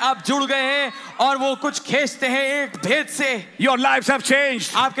जीवन है आप जुड़ गए हैं और वो कुछ खींचते हैं एक भेद से. Your lives have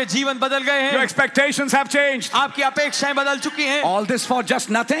changed. आपके जीवन बदल गए Your हैं. expectations have changed. आपकी अपेक्षाएं बदल चुकी हैं. All this for just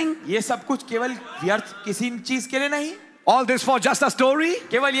nothing? ये सब कुछ केवल व्यर्थ किसी चीज के लिए नहीं. All this for just a story?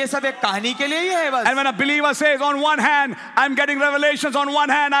 केवल ये सब एक कहानी के लिए ही है बस. And when a believer says, on one hand, I'm getting revelations, on one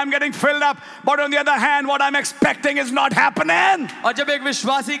hand, I'm getting filled up, but on the other hand, what I'm expecting is not happening. और जब एक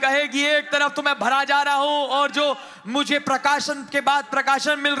विश्वासी कहे कि एक तरफ तो मैं भरा जा रहा हूं और जो मुझे प्रकाशन के बाद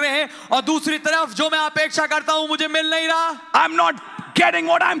प्रकाशन मिल रहे हैं और दूसरी तरफ जो मैं अपेक्षा करता हूं मुझे मिल नहीं रहा. I'm not getting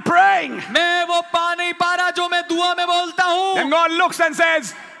what I'm praying. मैं वो पा नहीं पा रहा जो मैं दुआ में बोलता हूं. Then God looks and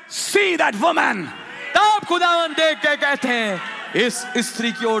says, see that woman. तब खुदावन देख के कहते हैं इस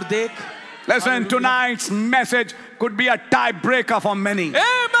स्त्री की ओर देख. Listen, tonight's message could be a tiebreaker for many.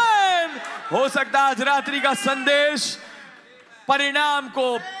 Amen. हो सकता है आज रात्रि का संदेश परिणाम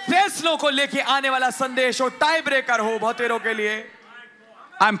को, फैसलों को लेके आने वाला संदेश हो, टाई ब्रेकर हो बहुतेरों के लिए.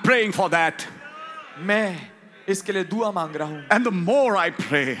 I'm praying for that. मैं इसके लिए दुआ मांग रहा हूं. And the more I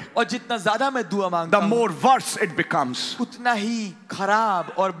pray, और जितना ज्यादा मैं दुआ मांगता the हूं more worse it becomes. उतना ही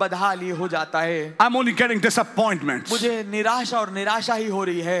खराब और बदहाल ये हो जाता है. I'm only getting disappointments. मुझे निराशा और निराशा ही हो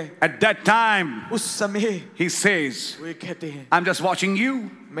रही है. At that time, उस समय he says, वो ये कहते हैं I'm just watching you.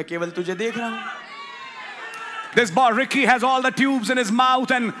 मैं केवल तुझे देख रहा हूं. This boy Ricky has all the tubes in his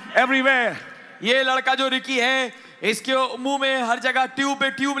mouth and everywhere. ये लड़का जो रिकी है इसके मुंह में हर जगह ट्यूब पे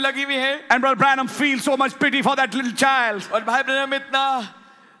ट्यूब लगी हुई है. And Brother Branham feels so much pity for that little child. और भाई ब्रह्म इतना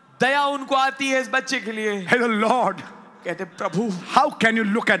दया उनको आती है इस बच्चे के लिए. Hey, the Lord, कहते प्रभु how can you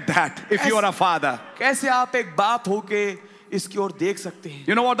look at that if you are a father? कैसे आप एक बाप होके इसकी ओर देख सकते हैं.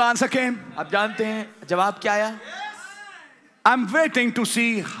 You know what the answer came? आप जानते हैं जवाब क्या आया. I'm waiting to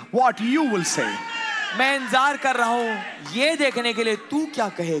see what you will say. मैं इंतजार कर रहा हूं ये देखने के लिए तू क्या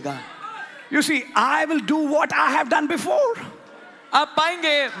कहेगा. You see, I will do what I have done before. आप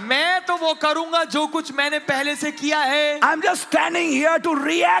पाएंगे मैं तो वो करूंगा जो कुछ मैंने पहले से किया है. I'm just standing here to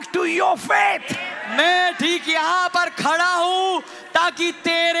react to your faith. मैं ठीक यहाँ पर खड़ा हूं ताकि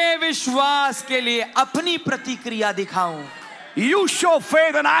तेरे विश्वास के लिए अपनी प्रतिक्रिया दिखाऊं. You show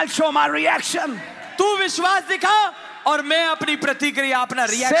faith and I'll show my reaction. तू विश्वास दिखा और मैं अपनी प्रतिक्रिया, अपना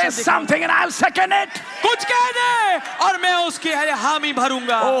Say रिएक्शन दिखाऊं. something and I'll second it. कुछ कह दे और मैं उसके हामी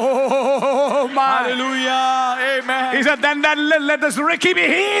भरूंगा. Oh my. Hallelujah. Amen. He said, then let this Ricky be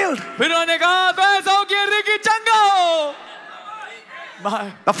healed. फिर उन्होंने कहा तो ऐसा हो कि रिकी चंगा हो.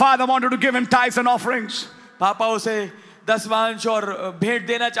 The father wanted to give him tithes and offerings. पापा उसे दसवांश और भेंट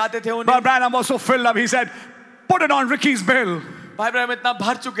देना चाहते थे उन्हें. But Branham was so filled up, he said, put it on Ricky's bill. भाई ब्रह्म इतना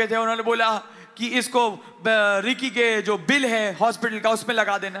भर चुके थे उन्होंने बोला कि इसको रिकी के जो बिल है हॉस्पिटल का उसमें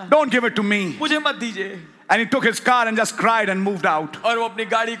लगा देना. Don't give it to me. मुझे मत दीजिए. And he took his car and just cried and moved out. और वो अपनी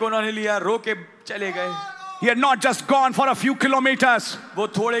गाड़ी को उन्होंने लिया, रो के चले गए. He had not just gone for a few kilometers. वो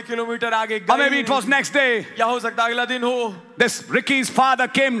थोड़े किलोमीटर आगे Or maybe गए. it was next day. या हो सकता अगला दिन हो. This Ricky's father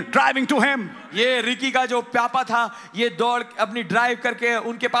came driving to him ये रिकी का जो पापा था ये दौड़ अपनी ड्राइव करके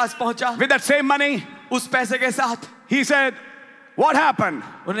उनके पास पहुंचा. with that same money. उस पैसे के साथ. He said, what happened?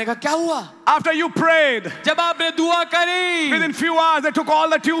 उन्होंने कहा क्या हुआ. After you prayed, जब आपने दुआ करी within few hours they took all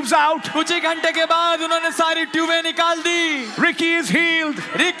the tubes out. कुछ ही घंटे के बाद उन्होंने सारी ट्यूबें निकाल दी. Ricky is healed.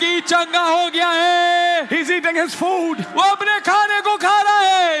 रिकी चंगा हो गया है. He's eating his food. वो अपने खाने को खा रहा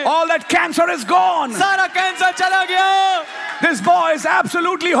है. All that cancer is gone. सारा कैंसर चला गया. This boy is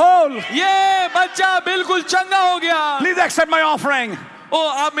absolutely whole. ये बच्चा बिल्कुल चंगा हो गया. Please accept my offering. ओ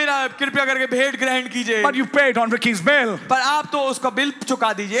आप मेरा कृपया करके भेंट ग्रहण कीजिए. But you paid on Ricky's bill. पर आप तो उसका बिल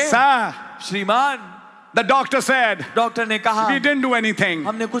चुका दीजिए. Sir, श्रीमान. the doctor said, डॉक्टर ने कहा we didn't do anything.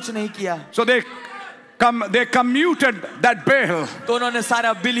 हमने कुछ नहीं किया. So they they commuted that bill. तो उन्होंने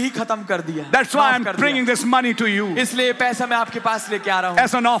सारा बिल ही खत्म कर दिया. That's why माफ I'm कर दिया. bringing this money to you इसलिए पैसा मैं आपके पास लेके आ रहा हूँ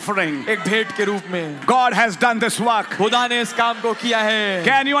as an offering. एक भेंट के रूप में. God has done this work. खुदा ने इस काम को किया है.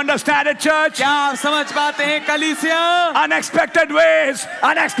 Can you understand it, church? क्या आप समझ पाते हैं कलीसिया? Unexpected ways,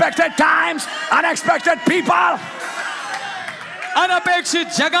 unexpected times, unexpected people. अनपेक्षित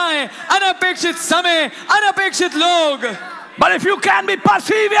जगहें, अनपेक्षित समय, अनपेक्षित लोग. But if you can be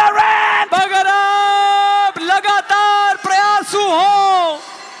perseverant, अगर आप लगातार प्रयासु हो,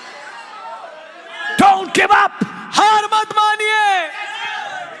 don't give up. हार मत मानिए.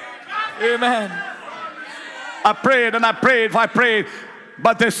 Amen. I prayed and I prayed,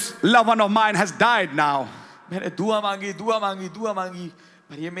 but this loved one of mine has died now. मैंने दुआ मांगी,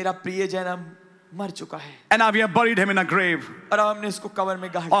 पर ये मेरा प्रियजन मर चुका है. And now we have buried him in a grave, और अब हमने इसको कब्र में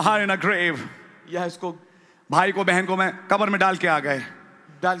गाड़ or दिया. her in a grave. या इसको भाई को बहन को मैं कब्र में डाल के आ गए.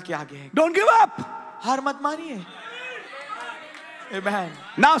 डाल के आगे हैं. Don't give up. हार मत मानिए. Amen.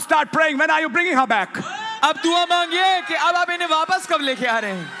 Now start praying. When are you bringing her back? अब दुआ मांगिए कि अब आप इन्हें वापस कब लेके आ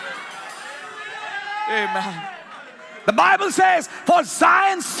रहे हैं. Amen. The Bible says, for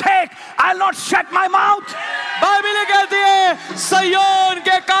Zion's sake, I'll not shut my mouth. Bible कहती है सिय्योन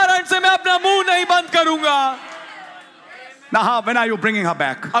के कारण से मैं अपना मुंह नहीं बंद करूंगा. Now, when are you bringing her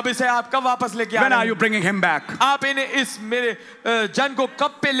back? अब इसे आप कब वापस लेके आ When रहे are हैं? you bringing him back? आप इन्हें इस मेरे जन को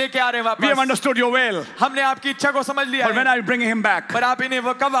कब पे लेके आ रहे हैं We have वापस? understood your will. हमने आपकी इच्छा को समझ लिया But when है. are you bringing him back? पर आप इन्हें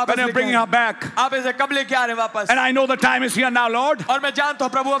वो कब वापस When are you लेके bringing आ her रहे back? हैं? आप इसे कब लेके आ रहे हैं वापस? And I know the time is here now, Lord. और मैं जानता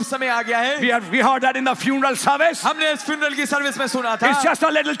हूँ प्रभु अब समय आ गया है. We heard that in the funeral service. हमने इस फ्यूनरल की सर्विस में सुना था. It's just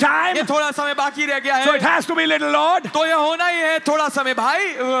a little time. ये थोड़ा समय बाकी रह गया So it है. has to be little, Lord. तो ये होना ही है थोड़ा समय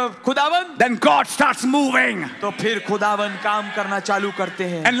भाई. खुदावन. Then God starts moving. तो फिर खुदावन काम करना चालू करते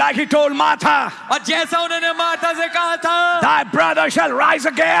हैं. And like he told Martha, और जैसा उन्होंने माता से कहा था, thy brother shall rise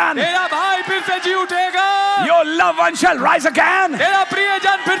again. तेरा भाई फिर से जी उठेगा. Your loved one shall rise again. तेरा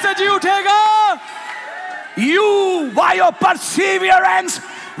प्रियजन फिर से जी उठेगा. You, by your perseverance,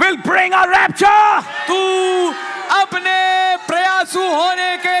 will bring a rapture. तू अपने प्रयासु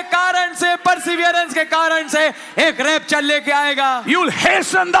होने के कारण से, परसिवियरेंस के कारण से एक रैप्चर लेके आएगा. You'll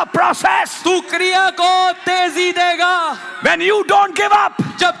hasten the process. तू क्रिया को तेजी देगा. When you don't give up,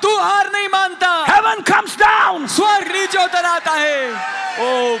 जब तू हार नहीं मानता, heaven comes down. स्वर्ग नीचे उतर आता है.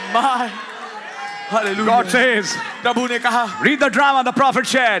 Oh my, hallelujah. God says, प्रभु ने कहा, read the drama the prophet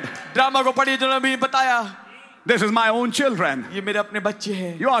shared. Drama को पढ़िए जो नबी ने बताया. This is my own children. ये मेरे अपने बच्चे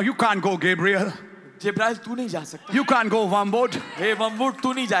हैं. You can't go, Gabriel. जिब्राइल तू नहीं जा सकता. You can't go, Wormwood. हे वमवुड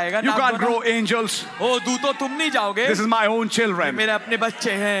तू नहीं जाएगा. You नाम can't दो ना. grow angels. ओ दूतो तुम नहीं जाओगे. This is my own children मेरे अपने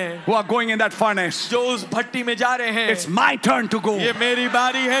बच्चे हैं who are going in that furnace. जो उस भट्टी में जा रहे हैं. It's my turn to go. ये मेरी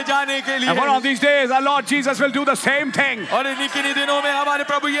बारी है जाने के लिए. And one of these days, our Lord Jesus will do the same thing. और इन्हीं किन्हीं दिनों में हमारे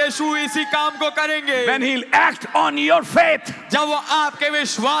प्रभु यीशु इसी काम को करेंगे. When He'll act on your faith. जब वो आपके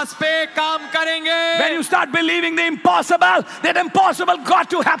विश्वास पे काम करेंगे. When you start believing the impossible, that impossible got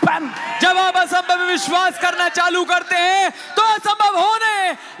to happen. जब आप असंभव में विश्वास करना चालू करते हैं तो असंभव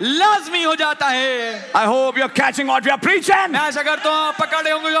होने लाजमी हो जाता है. I hope you're catching what we are preaching. मैं आशा करता हूँ आप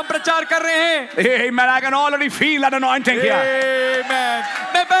पकड़े होंगे जो हम प्रचार कर रहे हैं. Amen. I can already feel that anointing here. Amen.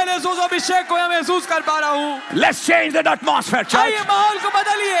 मैं पहले उस अभिषेक को यहाँ महसूस कर पा रहा हूँ. Let's change that atmosphere, church. आइए माहौल को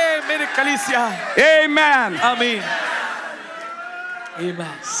बदलिए मेरे कलीसिया. Amen. आमीन.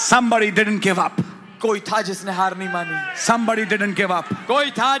 Amen. Somebody didn't give up. कोई था जिसने हार नहीं मानी. Somebody didn't give up.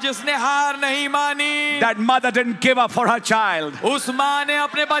 कोई था जिसने हार नहीं मानी. That mother didn't give up for her child. उस माँ ने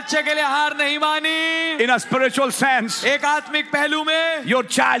अपने बच्चे के लिए हार नहीं मानी. In a spiritual sense, एक आत्मिक पहलू में your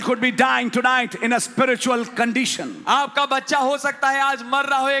child could be dying tonight in a spiritual condition. आपका बच्चा हो सकता है आज मर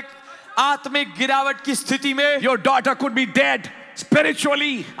रहा हो एक आत्मिक गिरावट की स्थिति में. Your daughter could be dead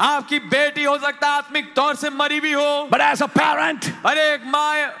spiritually. आपकी बेटी हो सकता है आत्मिक तौर से मरी भी हो. But as a parent, अरे एक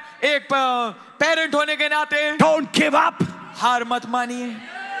माँ एक पेरेंट होने के नाते don't give up. हार मत मानिए.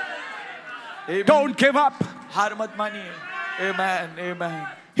 Amen. Don't give up. हार मत मानिए. Amen. Amen.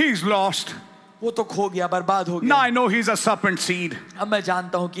 He's lost. वो तो खो गया, बर्बाद हो Now गया. I know he's a serpent seed. अब मैं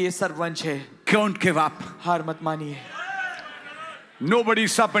जानता हूँ कि ये सर्वंश है. Don't give up. हार मत मानिए.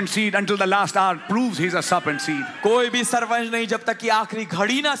 Nobody's serpent seed until the last hour proves he's a serpent seed. कोई भी सर्वंश नहीं जब तक कि आखिरी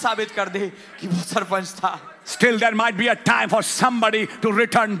घड़ी ना साबित कर दे कि वो सर्वंश था. Still there might be a time for somebody to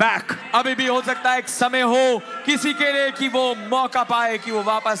return back. अभी भी हो सकता है एक समय हो किसी के लिए कि वो मौका पाए कि वो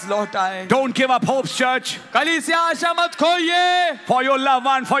वापस लौट आए. Don't give up hope, church. कलीसिया आशा मत खोइए. For your loved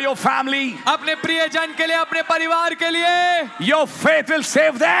one, for your family. अपने प्रियजन के लिए, अपने परिवार के लिए. Your faith will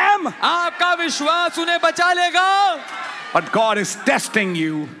save them. आपका विश्वास उन्हें बचा लेगा. But God is testing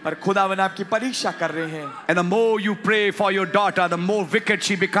you. पर खुदावन आपकी परीक्षा कर रहे हैं. And the more you pray for your daughter, the more wicked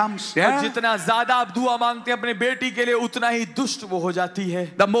she becomes. और जितना ज्यादा आप दुआ मांगते हैं अपने बेटी के लिए उतना ही दुष्ट वो हो जाती है.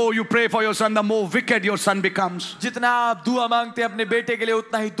 The more you pray for your son, the more wicked your son becomes. जितना आप दुआ मांगते हैं अपने बेटे के लिए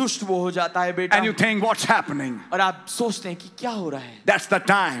उतना ही दुष्ट वो हो जाता है बेटा. And you think, what's happening? और आप सोचते हैं कि क्या हो रहा है. That's the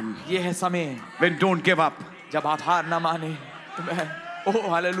time ये है समय when don't give up. जब आप हार ना माने. Oh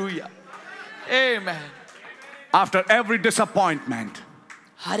hallelujah. आमेन. After every disappointment,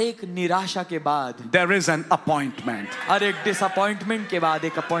 हर एक निराशा के बाद there is an appointment. हर एक डिसअपॉइंटमेंट के बाद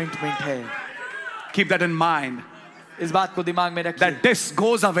एक अपॉइंटमेंट है. Keep that in mind. इस बात को दिमाग में रखिए. That this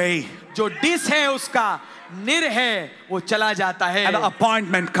goes away. जो डिस है उसका निर है वो चला जाता है. And the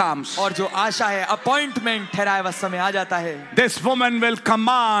appointment comes. और जो आशा है अपॉइंटमेंट ठहराए हुआ समय आ जाता है. This woman will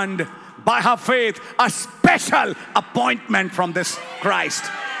command by her faith a special appointment from this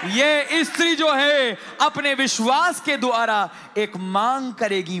Christ. ये स्त्री जो है अपने विश्वास के द्वारा एक मांग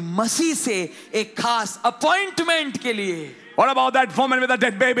करेगी मसीह से एक खास अपॉइंटमेंट के लिए. What about that woman with a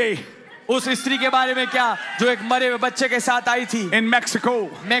dead baby? उस स्त्री के बारे में क्या जो एक मरे हुए बच्चे के साथ आई थी. In Mexico.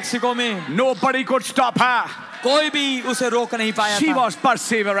 मेक्सिको में. Nobody could stop her. कोई भी उसे रोक नहीं पाया She था. was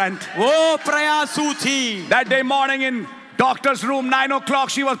perseverant. वो प्रयासू थी. That day morning in doctor's room, 9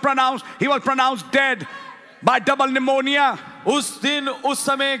 o'clock, he was pronounced dead by double pneumonia. उस दिन उस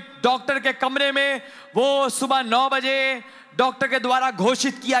समय डॉक्टर के कमरे में वो सुबह 9 बजे डॉक्टर के द्वारा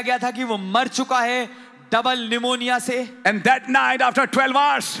घोषित किया गया था कि वो मर चुका है डबल निमोनिया से. And that night after 12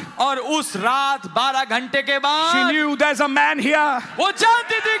 hours, और उस रात 12 घंटे के बाद she knew there's a man here. वो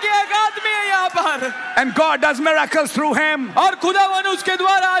जानती थी कि एक आदमी है यहाँ पर. And God does miracles through him. और खुदावन उसके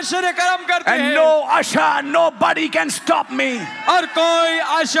द्वारा आश्चर्य कर्म करते हैं. And no usher, nobody can stop me. और कोई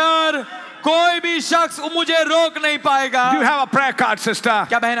अशर कोई भी शख्स मुझे रोक नहीं पाएगा. Do you have a prayer card, sister?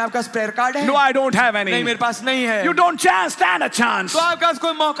 क्या बहन आपका प्रेयर कार्ड है? No, I don't have नहीं any. मेरे पास नहीं है. You don't stand a chance. तो आपके पास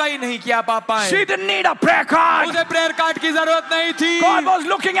कोई मौका ही नहीं कि आप आ पाए. She didn't need a prayer card. उसे प्रेयर कार्ड की जरूरत नहीं थी. God was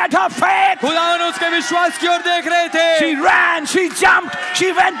looking at her faith. खुदावन उसके विश्वास की ओर देख रहे थे. She ran, she jumped,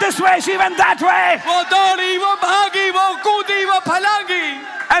 she went this way, she went that way. वो दौड़ी, वो भागी, वो कूदी, वो फलांगी.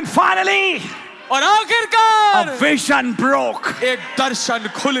 And finally, और आखिरकार a vision broke. एक दर्शन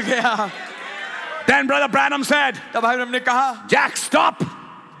खुल गया. Then Brother Branham said, तब भाई हमने कहा, Jack, stop.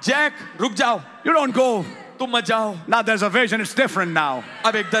 जैक रुक जाओ. You don't go. तुम मत जाओ. Now there's a vision, it's different now.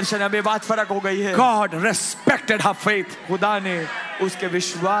 अब एक दर्शन, अब ये बात फर्क हो गई है. God respected her faith. खुदा ने उसके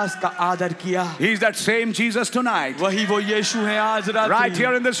विश्वास का आदर किया. He's that same Jesus tonight. वही वो यीशु है आज रात. Right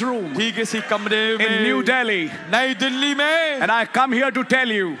here in this room. ठीक इसी कमरे में. In New Delhi. नई दिल्ली में. And I come here to tell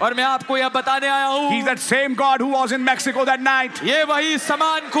you. और मैं आपको यह बताने आया हूँ. He's that same God who was in Mexico that night. ये वही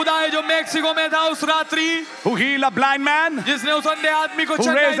समान खुदा है जो मेक्सिको में था उस रात्रि. Who healed a blind man. जिसने उस अंधे आदमी को Who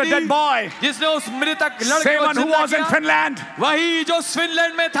चंगाई raised a the. dead boy. जिसने उस मृतक लड़के Same को one who जिंदा was in किया. Finland. वही जो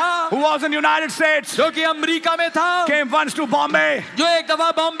फिनलैंड में था. Who was in United States. जो कि अमेरिका में था. Came once to Bombay. जो एक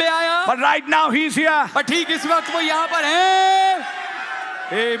दफा बॉम्बे आया. But right now he's here. पर ठीक इस वक्त वो यहाँ पर है.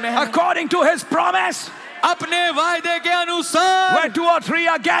 Amen. According to his promise. अपने वायदे के अनुसार. Where 2 or 3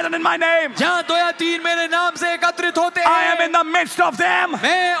 are gathered in my name. जहाँ 2 या 3 मेरे नाम से एकत्रित होते हैं. I am in the midst of them.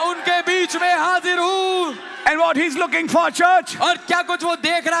 मैं उनके बीच में हाजिर हूँ. And what he's looking for, church. और क्या कुछ वो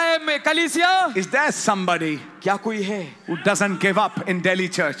देख रहा है कलीसिया? Is there somebody क्या कोई है who doesn't give up in Delhi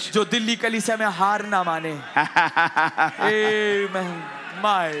church? जो दिल्ली कलीसिया में हार ना माने? Amen.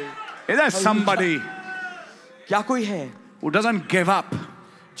 My. Is there somebody क्या कोई है who doesn't give up?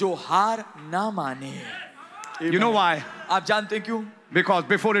 जो हार ना माने? You know why? आप जानते हैं क्यों? Because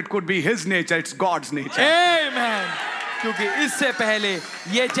before it could be his nature, it's God's nature. Amen. क्योंकि इससे पहले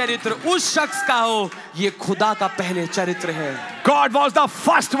ये चरित्र उस शख्स का हो, ये खुदा का पहले चरित्र है. God was the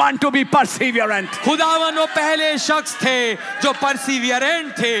first one to be perseverant. खुदावन वो पहले शख्स थे जो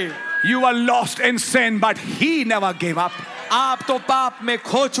perseverant थे. You were lost in sin, but he never gave up. आप तो पाप में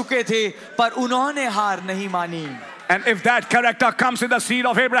खो चुके थे, पर उन्होंने हार नहीं मानी. And if that character comes in the seed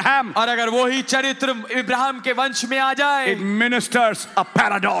of Abraham, और अगर वो ही चरित्र इब्राहिम के वंश में आ जाए, it ministers a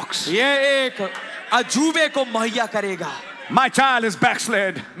paradox. ये एक अजूबे को मुहैया करेगा. My child is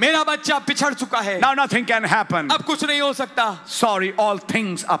backslid. मेरा बच्चा पिछड़ चुका है. Now nothing can happen. अब कुछ नहीं हो सकता. Sorry, all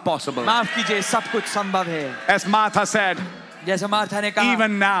things are possible. माफ कीजिए, सब कुछ संभव है. As Martha said, जैसे मार्था ने कहा,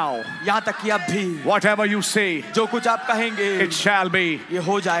 even now, यहाँ तक कि अब भी whatever you say, जो कुछ आप कहेंगे it shall be. ये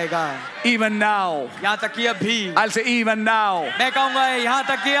हो जाएगा। Even now, यहाँ तक कि अब भी, I'll say even now, मैं कहूँगा यहाँ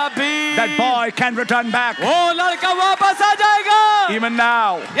तक कि अब भी that boy can return back. वो लड़का वापस आ जाएगा। Even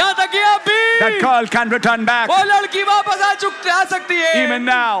now, यहाँ तक कि अब भी that girl can return back. वो लड़की वापस आ सकती है। Even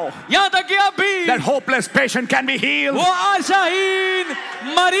now, यहाँ तक कि अब भी that hopeless patient can be healed. वो आशाहीन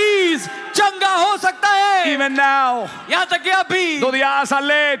मरीज चंगा हो सकता है। Even now, यहाँ तक कि अभी though the hours are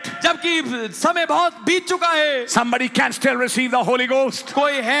late, जबकि समय बहुत बीत चुका है, somebody can still receive the Holy Ghost.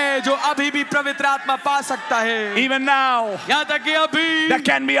 कोई है जो अभी भी पवित्र आत्मा पा सकता है। Even now, यहाँ तक कि अभी there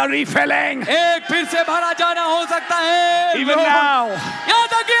can be a refilling. एक फिर से भरा जाना हो सकता है। Even now, यहाँ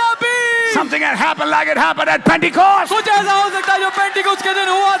तक कि अभी something had happened like it happened at Pentecost. कुछ ऐसा हो सकता है जो पेंटिकोस्ट के दिन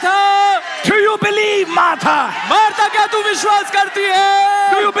हुआ था। Do you believe, Martha? Martha, क्या तू विश्वास करती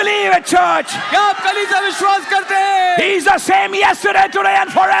है? Do you believe it, church? क्या आप कलीसिया विश्वास करते हैं? He's the same yesterday, today,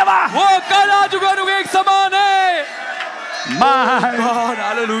 and forever. वो कल आज के एक समान है। My, God,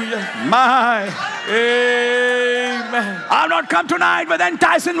 hallelujah. my. Amen. I've not come tonight with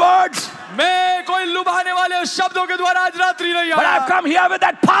enticing words, मैं कोई लुभाने वाले शब्दों के द्वारा आज रात्रि नहीं but I've आया, come here with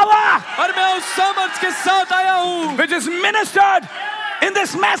that power पर मैं उस सामर्थ के साथ आया हूँ which is ministered in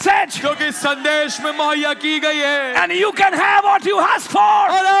this message. जो कि संदेश में मुहैया की गई है। And you can have what you ask for.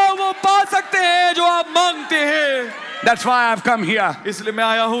 और आप वो पा सकते हैं जो आप मांगते हैं। That's why I've come here, इसलिए मैं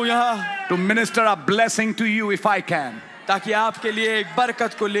आया हूँ यहाँ to minister a blessing to you if I can. ताकि आपके लिए एक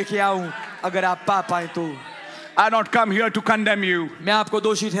बरकत को लेके आऊँ, अगर आप पा पाए तो। I've not come here to condemn you, मैं आपको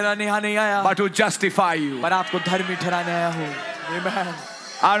दोषी ठहराने यहाँ नहीं आया, but to justify you. पर आपको धर्मी ठहराने आया हूँ। Amen.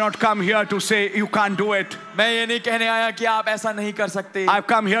 I've not come here to say you can't do it. मैं ये नहीं कहने आया कि आप ऐसा नहीं कर सकते। I've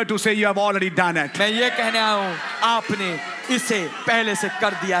come here to say you have already done it. मैं ये कहने आया हूँ, आपने इसे पहले से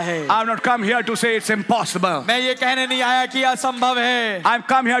कर दिया है। I've not come here to say it's impossible. मैं ये कहने नहीं आया कि असंभव है। I've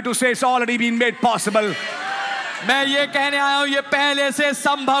come here to say it's already been made possible. मैं ये कहने आया हूँ, ये पहले से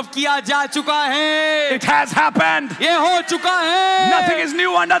संभव किया जा चुका है। It has happened. ये हो चुका है। Nothing is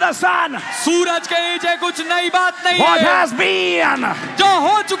new under the sun. सूरज के नीचे कुछ नई बात नहीं What है। has been जो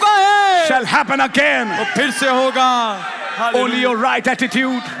हो चुका है shall happen again. वो फिर से होगा। Only your right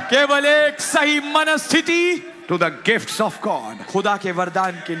attitude केवल एक सही मनस्थिति to the gifts of God, खुदा के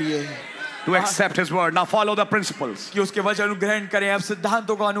वरदान के लिए, to accept His word. Now follow the principles. कि उसके वचन ग्रहण करें, अब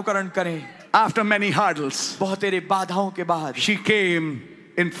सिद्धांतों का अनुकरण करें। After many hurdles, बहुत तेरे बाधाओं के बाद she came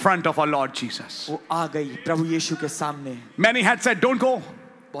in front of our Lord Jesus. वो आ गई प्रभु यीशु के सामने। Many had said, don't go.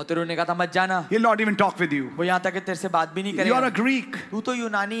 बहुत तेरों ने कहा था मत जाना, He'll not even talk with you. वो यहाँ तक कि तेरे से बात भी नहीं You are करेगा। a Greek. तू तो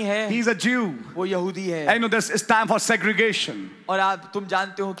यूनानी है, He's a Jew. वो यहूदी है। I know this is time for segregation. और आप तुम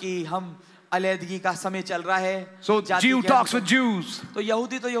जानते हो कि हम अलैदगी का समय चल रहा है। So जाति Jew के talks अनुसार। with Jews. तो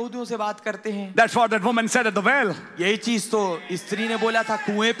यहूदी तो यहूदियों से बात करते हैं। That's what that woman said at the well. यही चीज तो स्त्री ने बोला था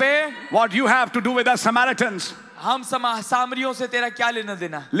कुएं पे। What you have to do with us Samaritans. हम सामरियों से तेरा क्या लेना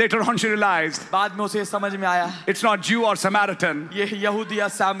देना। Later on she realized बाद में उसे समझ में आया, it's not Jew or Samaritan. ये यहूदी या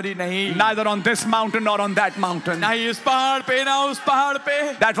सामरी नहीं, Neither on this mountain nor on that mountain. ना ही इस पहाड़ पे ना उस पहाड़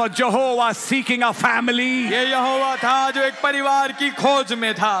पे। That was Jehovah seeking a family. ये यहोवा था जो एक परिवार की खोज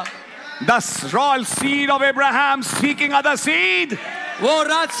में था। The royal seed of Abraham seeking other seed. वो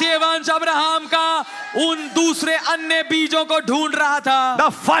राजसीय वंश अब्राहम का उन दूसरे अन्य बीजों को ढूंढ रहा था।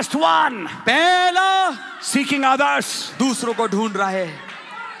 The first one पहला seeking others. दूसरों को ढूंढ रहा है।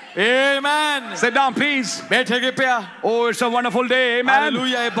 Amen. Sit down, please. बैठे कृपया। Oh, it's a wonderful day. Amen.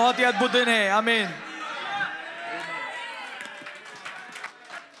 Hallelujah, ये बहुत ही अद्भुत दिन है। आमीन।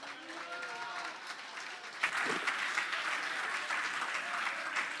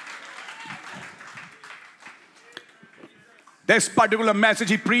 This particular message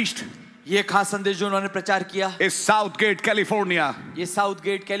he preached ये खास संदेश जो उन्होंने प्रचार किया, is Southgate, California, ये साउथ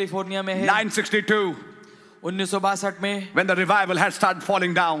गेट कैलिफोर्निया में है। 962, 1962 में when the revival had started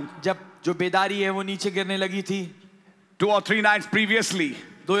falling down. जब जो बेदारी है वो नीचे गिरने लगी थी। 2 or 3 nights previously,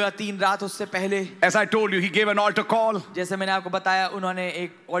 2 या 3 रात उससे पहले, as I told you, he gave an altar call जैसे मैंने आपको बताया, उन्होंने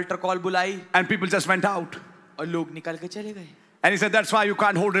एक ऑल्टर कॉल बुलाई and people just went out. और लोग निकल के चले गए। And he said, that's why you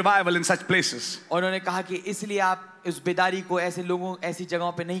can't hold revival in such places. और उन्होंने कहा कि इसलिए आप इस बेदारी को ऐसे लोगों ऐसी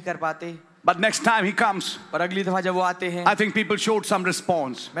जगहों पे नहीं कर पाते। But next time he comes, और अगली दफा जब वो आते हैं, I think people showed some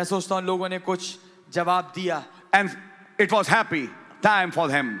response. मैं सोचता हूँ लोगों ने कुछ जवाब दिया And it was happy time for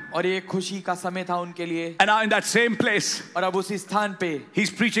them. और ये खुशी का समय था उनके लिए। And now in that same place, और अब उसी स्थान पे he's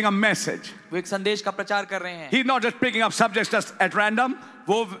preaching a message. वो एक संदेश का प्रचार कर रहे हैं। He's not just picking up subjects just at random.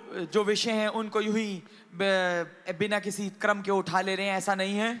 वो जो विषय हैं उनको यूं ही बिना किसी क्रम के उठा ले रहे हैं, ऐसा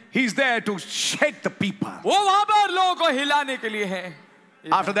नहीं है। He's there to shake the people. वो वहां पर लोगों को हिलाने के लिए है।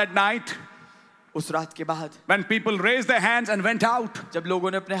 After that night, उस रात के बाद when people raised their hands and went out. जब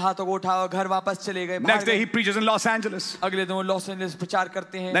लोगों ने अपने हाथों को उठाया और घर वापस चले गए, बाहर Next day गए, he preaches in Los Angeles. अगले दिन वो लॉस एंजलिस प्रचार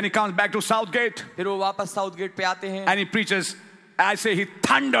करते हैं, Then he comes back to Southgate फिर वो वापस साउथ गेट पे आते हैं and he preaches. I say he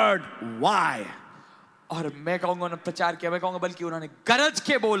thundered. Why? और मैं कहूंगा उन्होंने प्रचार किया, मैं कहूंगा बल्कि उन्होंने गरज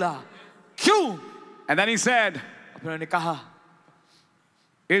के बोला, क्यों? And then he said, फिर उन्होंने कहा,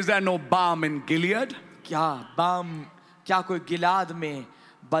 is there no balm in Gilead? क्या कोई गिलाद में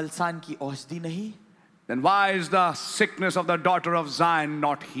बलसान की औषधि नहीं? Then why is the sickness of the daughter of Zion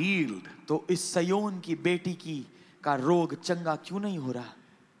not healed? तो इस सयोन की बेटी का रोग चंगा क्यों नहीं हो रहा?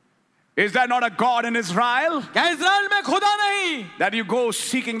 Is there not a God in Israel? क्या इज़राइल में खुदा नहीं? That you go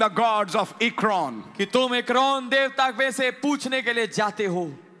seeking the gods of Ekron. कि तुम एक्रोन देवता में से पूछने के लिए जाते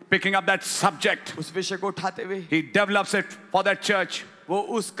हो. Picking up that subject, उस विषय को उठाते हुए he develops it for that church वो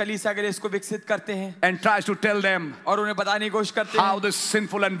उस कलीसिया के लिए इसको विकसित करते हैं and tries to tell them और उन्हें बताने की कोशिश करते how हैं this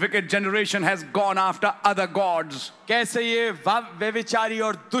sinful and wicked generation has gone after other gods. कैसे ये व्यभिचारी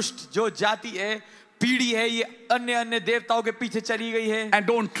और दुष्ट जो जाति है, पीढ़ी है, ये अन्य अन्य देवताओं के पीछे चली गई है And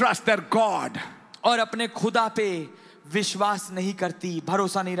don't trust their God. और अपने खुदा पे विश्वास नहीं करती,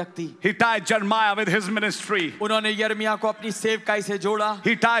 भरोसा नहीं रखती. He tied Jeremiah with his ministry. उन्होंने यिर्मयाह को अपनी सेवकाई से जोड़ा.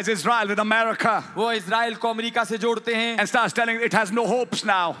 He ties Israel with America वो इज़राइल को अमेरिका से जोड़ते हैं and starts telling it has no hopes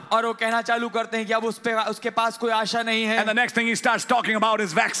now. और वो कहना चालू करते हैं कि अब उसके पास कोई आशा नहीं है. And the next thing he starts talking about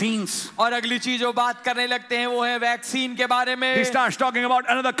is vaccines. और अगली चीज जो बात करने लगते हैं वो है वैक्सीन के बारे में. He starts talking about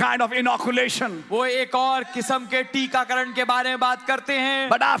another kind of inoculation. वो एक और किस्म के टीकाकरण के बारे में बात करते हैं.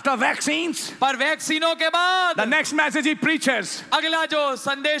 But after vaccines, पर वैक्सीनों के बाद the next message he preaches अगला जो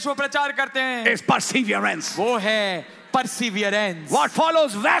संदेश वो प्रचार करते हैं is perseverance. वो है Perseverance. What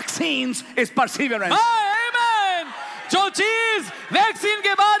follows vaccines is perseverance. आमेन. जो चीज वैक्सीन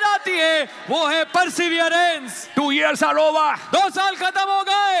के बाद आती है वो है परसिवियरेंस. 2 years are over. 2 साल खत्म हो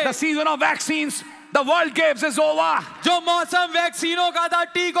गए. The season of vaccines the world gives is over. जो मौसम वैक्सीनों का था,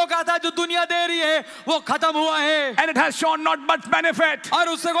 टीकों का था, जो दुनिया दे रही है वो खत्म हुआ है. And it has shown not much benefit. और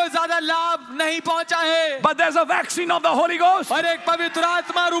उससे कोई ज्यादा लाभ नहीं पहुंचा है. But there's a vaccine of the Holy Ghost और एक पवित्र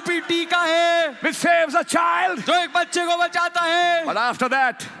आत्मा रूपी टीका है which saves a child. जो एक बच्चे को बचाता है. But after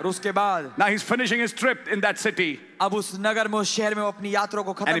that, और उसके बाद now he's finishing his trip in that city अब उस नगर में, उस शहर में वो अपनी यात्रा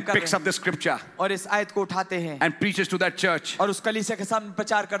को and खत्म he कर picks रहे up the scripture हैं और इस आयत को उठाते हैं and preaches to that church. और उस कलीसिया के सामने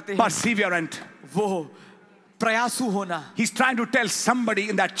प्रचार करते हैं. Perseverant. वो प्रयासू होना. He's trying to tell somebody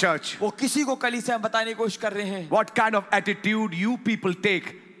in that church वो किसी को कलीसिया में बताने की कोशिश कर रहे हैं what kind of attitude you people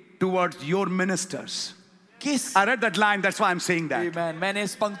take towards your ministers. किस. I read that line, that's why I'm saying that. Amen. मैंने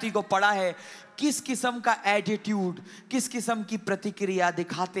इस पंक्ति को पढ़ा है. किस किस्म का एटीट्यूड, किस किस्म की प्रतिक्रिया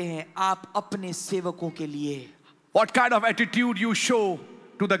दिखाते हैं आप अपने सेवकों के लिए. What kind of attitude you show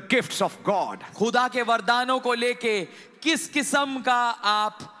to the gifts of God. खुदा के वरदानों को लेके किस किस्म का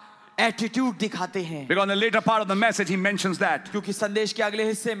आप एटीट्यूड दिखाते हैं. Because in the later part of the message he mentions that. क्योंकि संदेश के अगले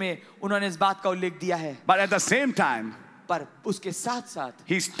हिस्से में उन्होंने इस बात का उल्लेख दिया है. But at the same time, पर उसके साथ साथ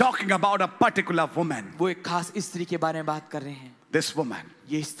he's talking about a particular woman. वो एक खास स्त्री के बारे में बात कर रहे हैं. This woman,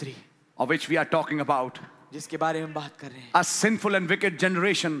 ये स्त्री of which we are talking about, जिसके बारे में बात कर रहे हैं. a sinful and wicked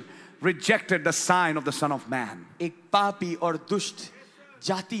generation rejected the sign of the Son of Man. एक पापी और दुष्ट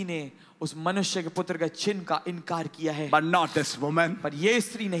जाति ने उस मनुष्य के पुत्र के चिन्ह का इनकार किया है. But not this woman. पर ये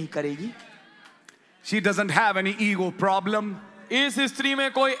स्त्री नहीं करेगी. She doesn't have any ego problem. इस स्त्री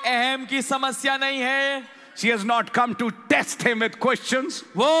में कोई अहम की समस्या नहीं है. She has not come to test him with questions.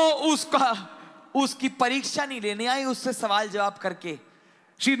 वो उसकी परीक्षा नहीं लेने आई उससे सवाल जवाब करके.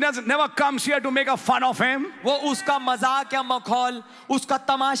 She never comes here to make a fun of him. वो उसका मजाक या मखौल, उसका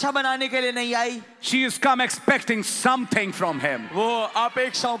तमाशा बनाने के लिए नहीं आई. She has come expecting something from him. वो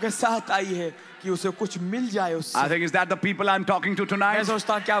अपेक्षाओं के साथ आई है कि उसे कुछ मिल जाए उससे. I think is that the people I'm talking to मैं tonight?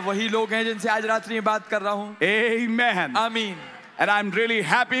 सोचता हूँ क्या वही लोग हैं जिनसे आज रात्रि में बात कर रहा हूँ. Amen. आमीन. And I'm really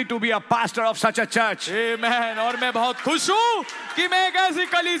happy to be a pastor of such a church. आमीन. और मैं बहुत खुश हूँ कि मैं एक ऐसी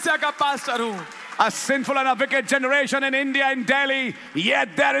कलीसिया का पास्टर हूँ. A sinful and a wicked generation in India, in Delhi,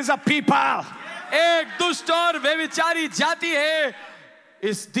 yet there is a people. एक दुष्ट और व्यभिचारी जाति है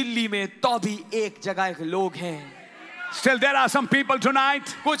इस दिल्ली में, तो भी एक जगह के लोग हैं. Still there are some people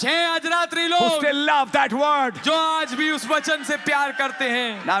tonight कुछ हैं आज रात्रि who लोग still love that word. जो आज भी उस वचन से प्यार करते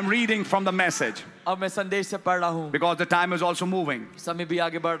हैं. Now I'm reading from the message अब मैं संदेश से पढ़ रहा हूँ. because the time is also moving. समय भी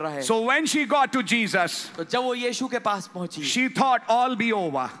आगे बढ़ रहा है. So when she got to Jesus, तो जब वो यीशु के पास पहुंची, she thought all be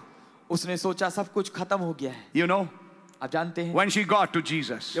over. उसने सोचा सब कुछ खत्म हो गया है. You know, आप जानते हैं when she got to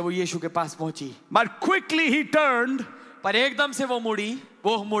Jesus. जब वो यीशु के पास पहुंची, But quickly he turned पर एकदम से वो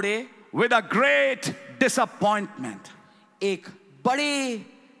मुड़े with a great disappointment. एक बड़े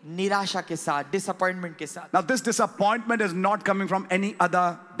निराशा के साथ, डिसअपॉइंटमेंट के साथ। Now, this disappointment is not coming from any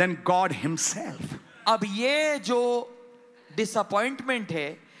other than God Himself. अब ये जो डिसअपॉइंटमेंट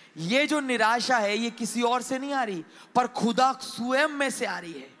है, ये जो निराशा है, ये किसी और से नहीं आ रही, पर खुदा स्वयं में से आ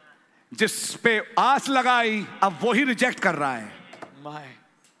रही है। जिस पे आस लगाई अब वही रिजेक्ट कर रहा है,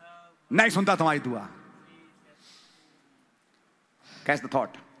 नहीं सुनता तुम्हारी दुआ। Catch the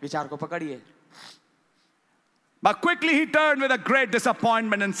thought. विचार को पकड़िए। But quickly he turned with a great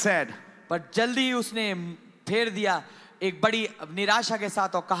disappointment and said, पर जल्दी ही उसने फेर दिया एक बड़ी निराशा के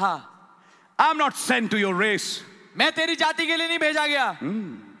साथ और कहा, I'm not sent to your race. मैं तेरी जाति के लिए नहीं भेजा गया।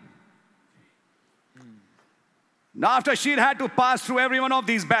 Now after she had to pass through every one of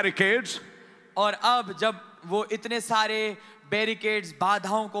these barricades, और अब जब वो इतने सारे बैरिकेड्स,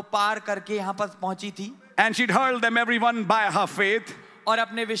 बाधाओं को पार करके यहाँ पर पहुंची थी, and she'd hurled them everyone by her faith, और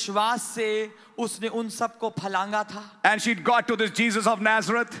अपने विश्वास से उसने उन सबको फलांगा था, and she'd got to this Jesus of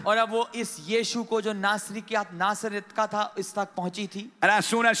Nazareth, और अब वो इस यीशु को जो नासरत का था इस तक पहुंची थी, and as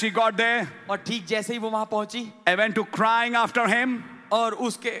soon as she got there, और ठीक जैसे ही वो वहां पहुंची, I went to crying after him, और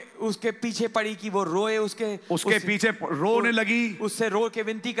उसके पीछे पड़ी कि वो रोए, उसके पीछे रोने लगी, उससे रो के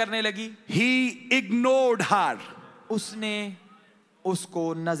विनती करने लगी। he ignored her. उसने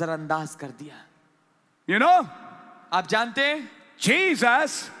उसको नजरअंदाज कर दिया। You know, आप जानते हैं,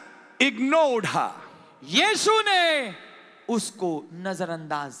 Jesus ignored her, यीशु ने उसको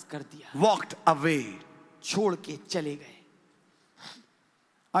नजरअंदाज कर दिया, walked away. छोड़ के चले गए।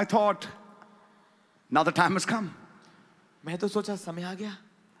 I thought, now the time has come, मैं तो सोचा समय आ गया,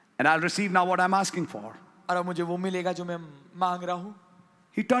 and I'll receive now what I'm asking for. और अब मुझे वो मिलेगा जो मैं मांग रहा हूं।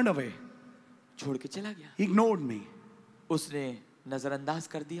 He turned away. छोड़ के चला गया। He ignored me. उसने नजरअंदाज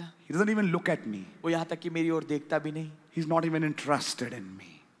कर दिया। He doesn't even look at me. वो यहाँ तक कि मेरी ओर देखता भी नहीं। He's not even interested in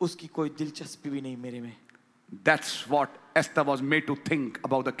me. उसकी कोई दिलचस्पी भी नहीं मेरे में। That's what Esther was made to think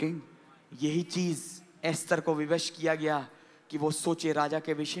about the king. यही चीज एस्तर को विवश किया गया कि वो सोचे राजा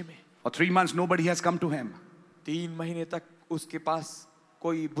के विषय में। For 3 months, nobody has come to him. 3 महीने तक उसके पास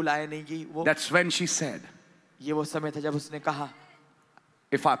कोई बुलाया नहीं गई। वो That's when she said, ये वो समय था जब उसने कहा,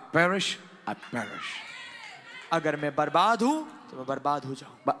 if I perish, I perish. अगर मैं बर्बाद हूं तो मैं बर्बाद हो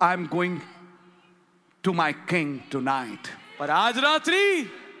जाऊं, But I'm going to my king tonight. पर आज रात्रि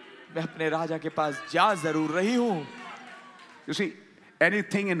मैं अपने राजा के पास जा जरूर रही हूं। You see,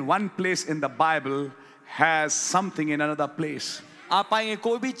 anything in one place in the Bible has something in another place. आप पाएंगे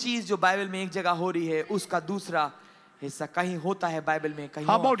कोई भी चीज जो बाइबल में एक जगह हो रही है, उसका दूसरा हिस्सा कहीं होता है बाइबल में कहीं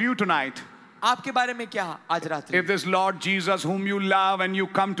How और। about you tonight? आपके बारे में क्या आज रात्रि? If this Lord Jesus whom you love and you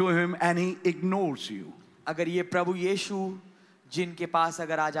come to him and he ignores you, अगर ये प्रभु यीशु जिनके पास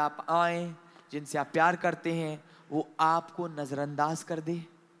अगर आज आप आए, जिनसे आप प्यार करते हैं, वो आपको नजरअंदाज कर दे।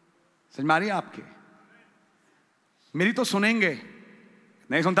 समझ में आ रही है आपके? मेरी तो सुनेंगे,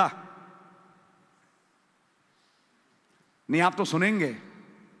 नहीं सुनता? नहीं, आप तो सुनेंगे।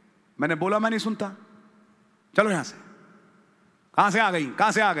 मैंने बोला मैं नहीं सुनता, चलो यहां से। कहां से आ गई?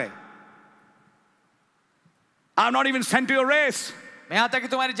 कहां से आ गए? I'm not even sent to your race. मैं यहां तक कि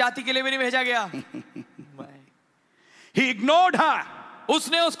तुम्हारी जाति के लिए भी नहीं भेजा गया। He ignored her.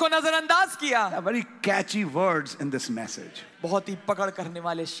 उसने उसको नजरअंदाज किया। Very catchy words in this message. बहुत ही पकड़ करने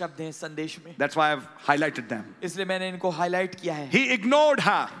वाले शब्द हैं संदेश में, That's why I've highlighted them. इसलिए मैंने इनको हाईलाइट किया है। He ignored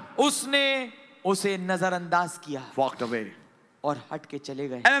her, उसने उसे नजरअंदाज किया walked away. और हट के चले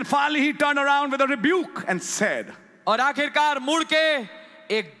गए। And then finally he turned around with a rebuke and said, और आखिरकार मुड़ के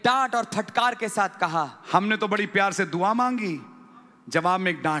एक डांट और फटकार के साथ कहा, हमने तो बड़ी प्यार से दुआ मांगी, जवाब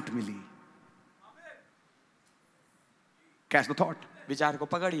में एक डांट मिली। Catch the thought. विचार को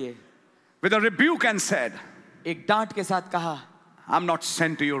पकड़िए। With a rebuke and said, एक डांट के साथ कहा, I'm not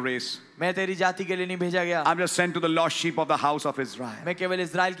sent to your race. मैं तेरी जाति के लिए नहीं भेजा गया, I'm just sent to the lost sheep of the house of Israel. मैं केवल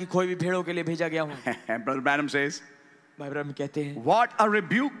इज़राइल की खोई हुई भेड़ों के लिए भेजा गया हूँ। Brother Branham says, भाई ब्रह्म कहते हैं, what a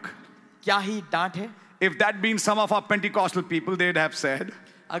rebuke. क्या ही डांट है। If that been some of our Pentecostal people, they'd have said,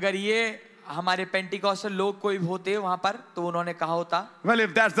 अगर ये हमारे पेंटिकॉस्टल लोग कोई होते वहां पर तो उन्होंने कहा होता, well,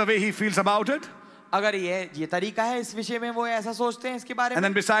 if that's the way he feels about it. अगर ये तरीका है इस विषय में, वो ऐसा सोचते हैं इसके बारे And में।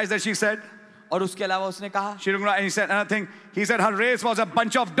 then besides that, she said, और उसके अलावा उसने कहा, and he said another thing. He said her race was a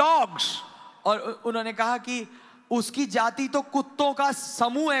bunch of dogs. और उन्होंने कहा कि उसकी जाति तो कुत्तों का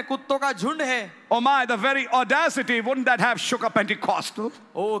समूह है, कुत्तों का झुंड है। Oh my, the very audacity, wouldn't that have shook a Pentecostal?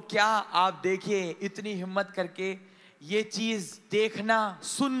 ओ क्या आप देखिए, इतनी हिम्मत करके ये चीज देखना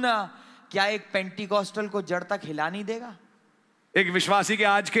सुनना, क्या एक पेंटिकॉस्टल को जड़ तक हिला नहीं देगा? एक विश्वासी के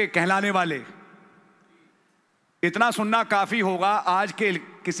आज के कहलाने वाले, इतना सुनना काफी होगा आज के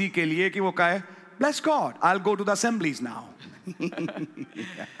किसी के लिए कि वो कहे, bless God, I'll go to the assemblies now.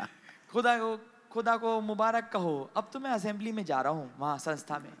 खुदा को खुदा को मुबारक कहो, अब तो मैं असेंबली में जा रहा हूँ, वहां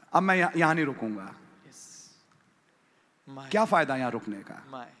संस्था में। अब मैं यहाँ नहीं रुकूंगा। क्या फायदा यहाँ रुकने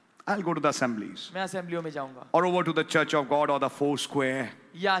का? I'll go to the assemblies. मैं असेंबलियों में जाऊंगा। Or over to the Church of God or the Foursquare.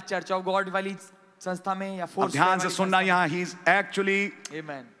 या चर्च ऑफ गॉड वाली संस्था में या फोर्स। ध्यान से सुनना यहाँ, he's actually,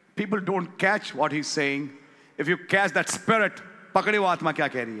 Amen. people don't catch what he's saying. If you catch that spirit, पकड़े वो आत्मा क्या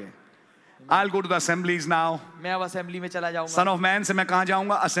कह रही है। I'll go to the assemblies now. मैं अब असेंबली में चला जाऊंगा। Son of Man से मैं कहाँ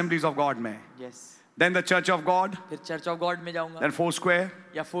जाऊंगा? Assemblies of God में। Yes. Then the Church of God. फिर चर्च ऑफ गॉड में जाऊंगा। Then Foursquare.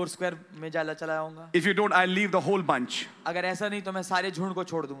 या फोर स्क्वायर में चला जाऊंगा। If you don't, I'll leave the whole bunch. अगर ऐसा नहीं तो मैं सारे झुंड को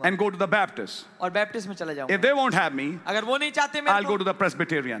छोड़ दूंगा। And go to the Baptist. और बैप्टिस्ट में चला जाऊंगा। If they won't have me, अगर वो नहीं चाहते मेरे I'll go to the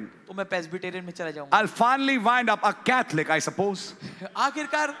Presbyterian. तो मैं प्रेस्बिटेरियन में चला जाऊंगा। I'll finally wind up a Catholic, I suppose.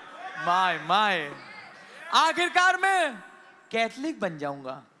 आखिरकार माय आखिरकार मैं कैथलिक बन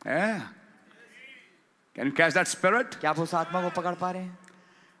जाऊंगा। Yeah. Can you catch that spirit? क्या आप उस आत्मा को पकड़ पा रहे हैं?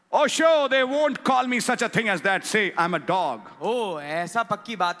 Oh, sure, they won't call me such a thing as that. Say, I'm a dog. ओ ऐसा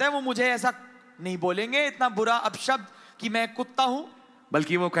पक्की बात है, वो मुझे ऐसा नहीं बोलेंगे, इतना बुरा अपशब्द कि मैं कुत्ता हूं।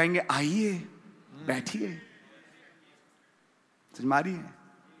 बल्कि वो कहेंगे आइए बैठिए। समझ मारी है?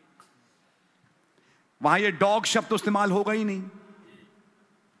 वहां ये डॉग शब्द तो इस्तेमाल होगा ही नहीं।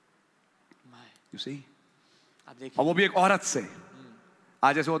 You see? आप देखिए, और वो भी एक औरत से।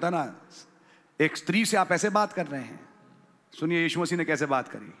 आज ऐसे होता है ना, एक स्त्री से आप ऐसे बात कर रहे हैं। सुनिए यीशु मसीह ने कैसे बात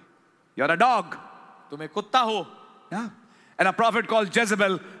करी। You're a dog. तुम्हें कुत्ता हो। Yeah. And a prophet called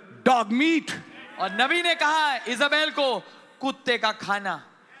Jezebel dog meat. और नबी ने कहा इजाबेल को कुत्ते का खाना।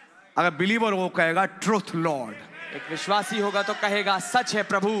 अगर बिलीवर वो कहेगा ट्रूथ लॉर्ड। एक विश्वासी होगा तो कहेगा सच है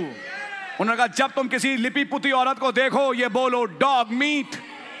प्रभु। उन्होंने कहा जब तुम किसी लिपि पुती औरत को देखो ये बोलो डॉग मीट,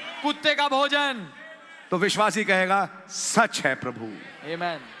 कुत्ते का भोजन, तो विश्वासी कहेगा सच है प्रभु।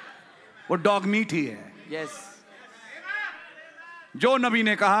 आमेन। वो डॉग मीट ही है। यस। जो नबी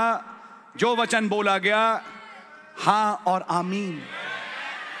ने कहा, जो वचन बोला गया, हां और आमीन।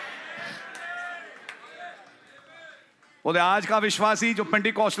 बोले आज का विश्वासी जो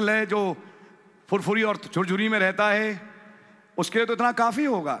पेंटिकॉस्टल है, जो फुरफुरी और झुरझुरी में रहता है, उसके लिए तो इतना काफी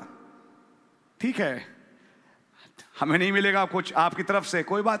होगा। ठीक है, हमें नहीं मिलेगा कुछ आपकी तरफ से,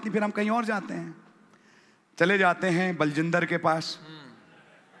 कोई बात नहीं, फिर हम कहीं और जाते हैं। चले जाते हैं बलजिंदर के पास,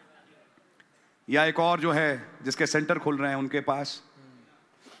 या एक और जो है जिसके सेंटर खुल रहे हैं उनके पास।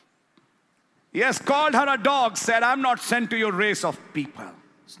 Yes, called her a dog, said, I'm not sent to your race of people.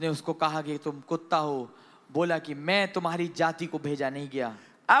 उसने उसको कहा कि तुम कुत्ता हो, बोला कि मैं तुम्हारी जाति को भेजा नहीं गया।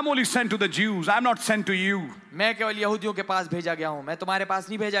 I'm only sent to the Jews, I'm not sent to you. मैं केवल यहूदियों के पास भेजा गया हूं, मैं तुम्हारे पास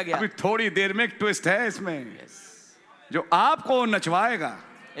नहीं भेजा गया। अभी थोड़ी देर में एक ट्विस्ट है इसमें, जो आपको नचवाएगा।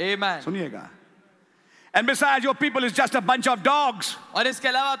 Amen. सुनिएगा। And besides, your people is just a bunch of dogs. और इसके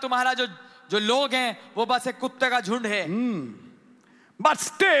अलावा तुम्हारा जो लोग हैं वो बस एक कुत्ते का झुंड है। But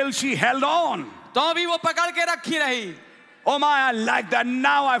still she held on. तो भी वो पकड़ के रखी रही। Oh my, I like that.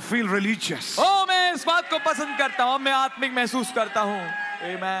 Now I feel religious. ओ मैं इस बात को पसंद करता हूं, मैं आत्मिक महसूस करता हूं।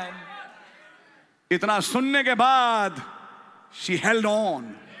 Amen. इतना सुनने के बाद she held on.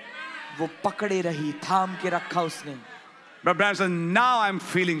 वो पकड़े रही, थाम के रखा उसने। Brother Branham says, now I'm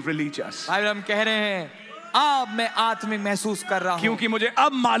feeling religious. भाई हम कह रहे हैं अब मैं आत्मिक महसूस कर रहा हूं, क्योंकि मुझे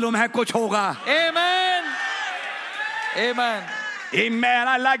अब मालूम है कुछ होगा। Amen. Amen. Amen.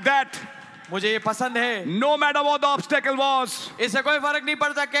 I like that. मुझे ये पसंद है। No matter what the obstacle was, इससे कोई फर्क नहीं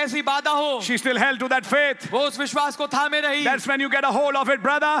पड़ता कैसी बाधा हो, she still held to that faith. वो उस विश्वास को थामे रही। That's when you get a hold of it,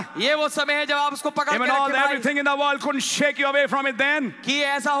 brother. ये वो समय है जब आप उसको पकड़ के Even all रखे भाई। everything in the world couldn't shake you away from it then. कि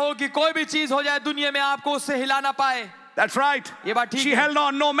ऐसा हो कि कोई भी चीज हो जाए दुनिया में आपको उससे हिला ना पाए। That's right. ये बात ठीक She है। held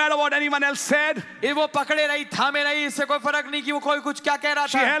on no matter what anyone else said. ये वो पकड़े रही, थामे रही, इससे कोई फर्क नहीं कि वो कोई कुछ क्या कह रहा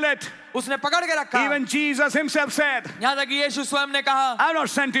She था, held it. उसने पकड़ के रखा। Even Jesus himself said, यहाँ तक कि यीशु स्वयं ने कहा, I'm not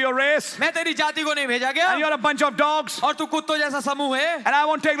sent to your race. मैं तेरी जाति को नहीं भेजा गया And you're a bunch of dogs. और तू कुत्तों जैसा समूह है, And I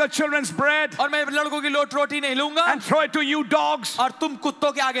won't take the children's bread और मैं लड़कों की लोट रोटी नहीं लूंगा and throw it to you dogs. और तुम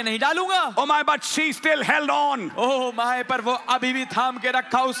कुत्तों के आगे नहीं डालूंगा। Oh my, but she still held on. ओह माए, पर वो अभी भी थाम के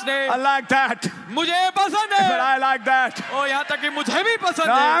रखा उसने। I like that. मुझे ये पसंद But है। I like that. ओ यहाँ तक कि मुझे भी पसंद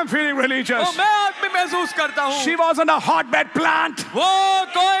Now है। I'm feeling religious. ओ मैं आत्मिक महसूस करता हूँ। She wasn't a hotbed plant. वो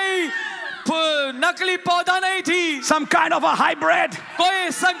कोई नकली पौधा नहीं थी, Some kind of a hybrid.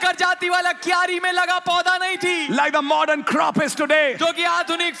 कोई संकर जाति वाला क्यारी में लगा पौधा नहीं थी, Like the modern crop is today. जो कि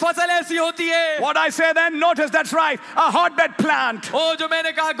आधुनिक फसल ऐसी होती है। What I say then, notice that's right. A hotbed plant ओ जो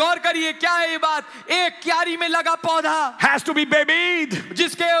मैंने कहा गौर करिए, क्या है ये बात, एक क्यारी में लगा पौधा has to be babied.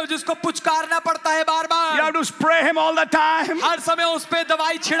 जिसको पुचकारना पड़ता है बार You have bar, to spray him all the time. हर समय उस पे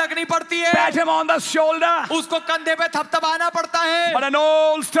दवाई छिड़कनी पड़ती है, Pat him on the shoulder. उसको कंधे पे थपथपाना पड़ता है। But an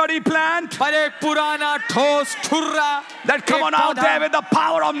old sturdy plant पर एक पुराना ठोस ठुर्रा that come on out there with the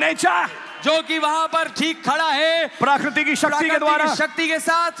power of nature. जो कि वहां पर ठीक खड़ा है प्रकृति की शक्ति के द्वारा। शक्ति के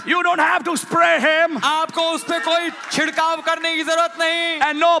साथ। You don't have to spray him. आपको उस पे कोई छिड़काव करने की जरूरत नहीं।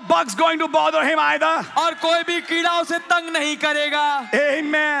 And no bugs going to bother him either. और कोई भी कीड़ा उसे तंग नहीं करेगा।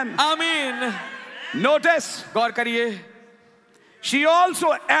 Amen. आमीन। Notice. गौर करिए, she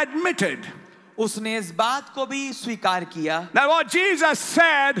also admitted उसने इस बात को भी स्वीकार किया that what Jesus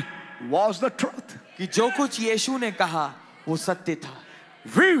said was the truth. कि जो कुछ यीशु ने कहा वो सत्य था।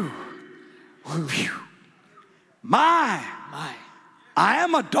 Phew. Phew. My, I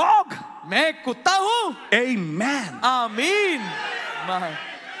am a dog. मैं एक कुत्ता हूं। Amen. आमीन। My,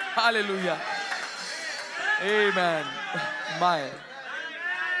 hallelujah. आमेन। माय,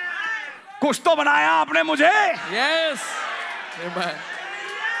 कुछ तो बनाया आपने मुझे। Yes. Amen.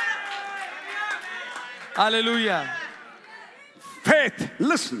 Hallelujah. Faith,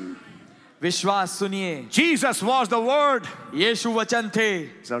 listen. विश्वास सुनिए। Jesus was the word. यीशु वचन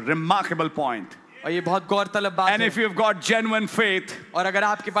थे। It's a remarkable point. और ये बहुत गौरतलब बात And है। if you've got genuine faith, और अगर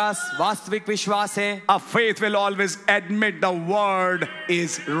आपके पास वास्तविक विश्वास है, a faith will always admit the word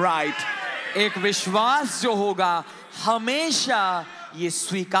is right. एक विश्वास जो होगा हमेशा ये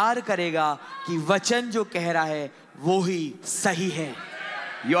स्वीकार करेगा कि वचन जो कह रहा है वो ही सही है।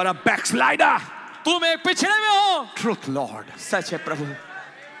 You're a backslider. तुम एक पिछड़े में हो। Truth, Lord. सच है प्रभु।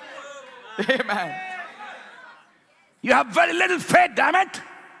 Amen. You have very little faith, damn it.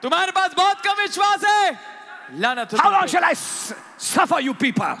 तुम्हारे पास बहुत कम विश्वास है। लानत हो How तुम long पे। shall I suffer you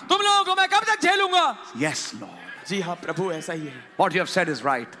people? तुम लोगों को मैं कब तक झेलूंगा? Yes, Lord. जी हाँ प्रभु, ऐसा ही है। What you have said is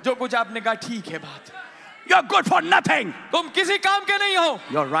right. जो कुछ आपने कहा ठीक है बात। You're good for nothing. तुम किसी काम के नहीं हो।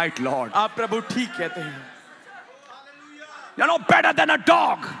 You're right, Lord. आप प्रभु ठीक कहते हैं। You're no better than a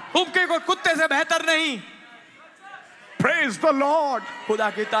dog. तुम के कोई कुत्ते से बेहतर नहीं। Praise the Lord. खुदा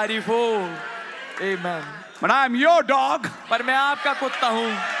की तारीफ हो। Amen. But I'm your dog. पर मैं आपका कुत्ता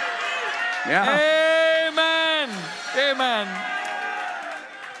हूँ। Yeah. Amen. Amen.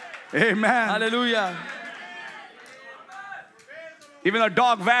 Amen. Hallelujah. Even a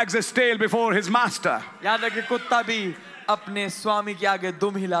dog wags his tail before his master याद रखिए, कुत्ता भी अपने स्वामी के आगे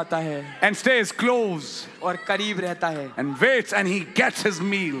दुम हिलाता है and stays close और करीब रहता है and waits and he gets his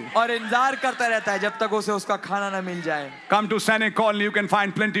meal. और इंतजार करता रहता है जब तक उसे उसका खाना ना मिल जाए। Come to Sainik Colony, you can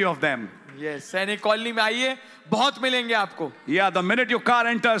find plenty of them. Yes, सैनिक कॉलोनी में आइए, बहुत मिलेंगे आपको। Yeah, the minute your car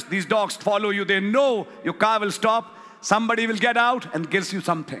enters, these dogs follow you. They know your car will stop. Somebody will get out and gives you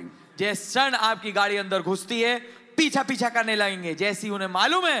something. जिस क्षण आपकी गाड़ी अंदर घुसती है पीछा पीछा करने लगेंगे। जैसी उन्हें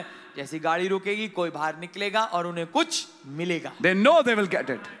मालूम है जैसी गाड़ी रुकेगी कोई बाहर निकलेगा और उन्हें कुछ मिलेगा। They know they will get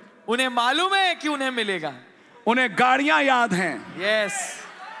it. उन्हें मालूम है कि उन्हें मिलेगा। उन्हें गाड़ियां याद हैं। यस।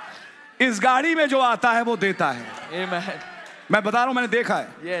 इस गाड़ी में जो आता है वो देता है। आमेन। मैं बता रहा हूं, मैंने देखा है।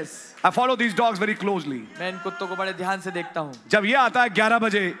 Yes. I follow these dogs very closely. मैं इन कुत्तों को बड़े ध्यान से देखता हूँ। जब ये आता है 11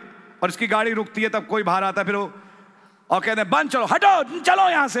 बजे और इसकी गाड़ी रुकती है तब कोई बाहर आता है फिर वो और कहते हैं बंद चलो, हटो, चलो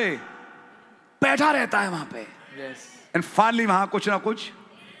यहां से। बैठा रहता है वहां पे। यस। एंड फाइनली वहां कुछ ना कुछ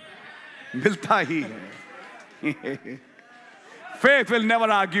मिलता ही है। Faith will never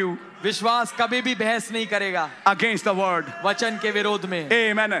argue विश्वास कभी भी बहस नहीं करेगा against the word. वचन के विरोध में।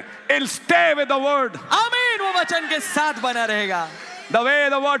 Amen. It'll stay with the word. आमीन। वो वचन के साथ बना रहेगा। The way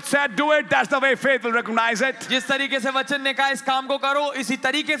the word said do it, that's the way faith will recognize it. जिस तरीके से वचन ने कहा इस काम को करो, इसी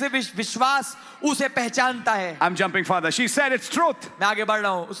तरीके से विश्वास उसे पहचानता है। I'm jumping further. She said it's truth. मैं आगे बढ़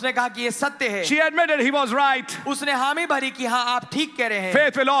रहा हूँ। उसने कहा कि ये सत्य है। She admitted he was right. उसने हामी भरी कि हाँ आप ठीक कह रहे हैं।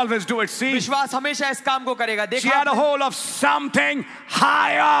 Faith will always do it. See, विश्वास हमेशा इस काम को करेगा। she देखा had a आपने? hold of something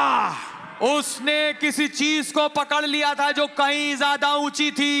higher. उसने किसी चीज को पकड़ लिया था जो कहीं ज्यादा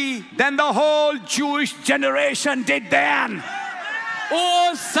ऊंची थी। Than the whole Jewish generation did then.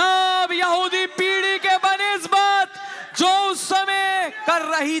 वो सब यहूदी पीढ़ी के बनिस्बत जो उस समय कर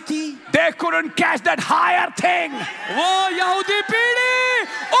रही थी। They couldn't catch that higher thing. वो यहूदी पीढ़ी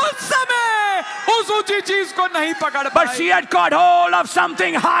उस समय उस ऊंची चीज को नहीं पकड़ But pi. she had got hold of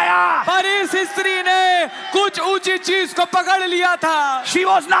something higher. पर इस स्त्री ने कुछ ऊंची चीज को पकड़ लिया था। She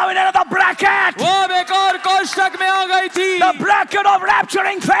was now in another bracket. वो अब एक और कोष्ठक में आ गई थी। The bracket of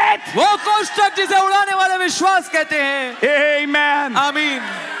rapturing faith. वो कोष्ठक जिसे उड़ाने वाला विश्वास कहते हैं। Amen. आमीन।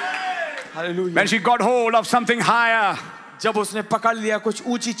 Hallelujah. When she got hold of something higher, जब उसने पकड़ लिया कुछ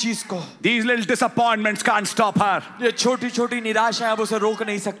ऊंची चीज को, these little disappointments can't stop her. ये छोटी छोटी निराशाएं अब उसे रोक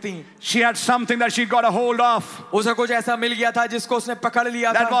नहीं सकती। She had something that she got a hold of उसे कुछ ऐसा मिल गया था जिसको उसने पकड़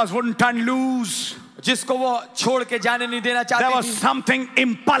लिया that था wouldn't turn loose. जिसको वो छोड़ के जाने नहीं देना There चाहती was थी। something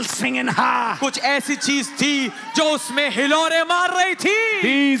impulsing in her. कुछ ऐसी चीज थी जो उसमें हिलोरे मार रही थी।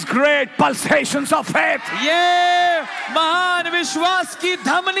 These great pulsations of faith ये महान विश्वास की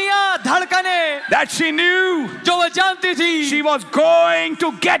धमनियां, धड़कने, that she knew जो वो जानती थी she was going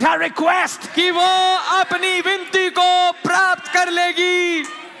to get her request. कि वो अपनी विनती को प्राप्त कर लेगी।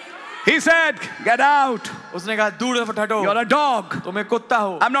 He said, get out. उसने कहा दूर हटो, You're a dog. तुम एक कुत्ता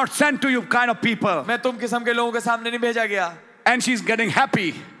हो, I'm not sent to you kind of people. मैं तुम किस्म के लोगों के सामने नहीं भेजा गया। And she's getting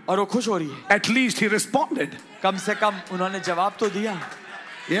happy. और वो खुश हो रही है। At least he responded. कम से कम उन्होंने जवाब तो दिया।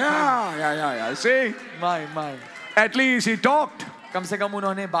 Yeah. See? My At least he talked. कम से कम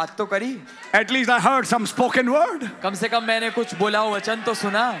उन्होंने बात तो करी। At least I heard some spoken word. कम से कम मैंने कुछ बोला हुआ वचन तो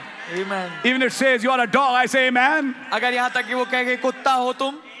सुना। Amen. Even it says you are a dog, I say amen. अगर यहाँ तक कि वो कह गए कुत्ता हो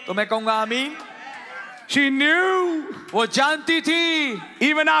तुम, तो मैं कहूँगा आमीन। She knew. वो जानती थी।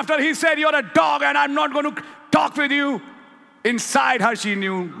 Even after he said you're a dog and I'm not going to talk with you, inside her she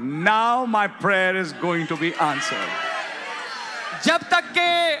knew now my prayer is going to be answered. जब तक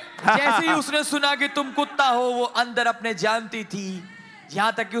के जैसे ही उसने सुना कि तुम कुत्ता हो, वो अंदर अपने जानती थी।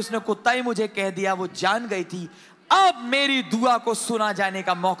 यहाँ तक कि उसने कुत्ता ही मुझे कह दिया, वो जान गई थी अब मेरी दुआ को सुना जाने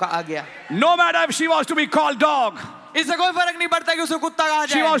का मौका आ गया। No matter if she was to be called dog, इससे कोई फर्क नहीं पड़ता कि उसे कुत्ता कहा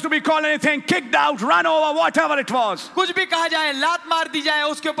she जाए, was to be called anything, kicked out, run over, whatever it was. कुछ भी कहा जाए, लात मार दी जाए,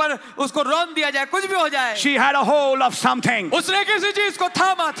 उसके ऊपर उसको रौंद दिया जाए, कुछ भी हो जाए, She had a hold of something उसने किसी चीज को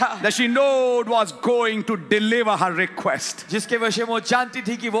थामा था that she knew was going to deliver her request. जिसके विषय में वो जानती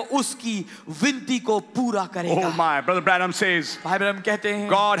थी कि वो उसकी विनती को पूरा करेगा। Oh my, Brother Branham says, भाई ब्रह्म कहते हैं,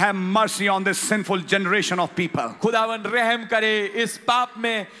 God have mercy on this sinful generation of people. खुदावन रहम करे इस पाप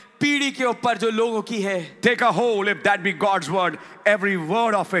में पीढ़ी के ऊपर जो लोगों की है। Take a hold, if that be God's word. Every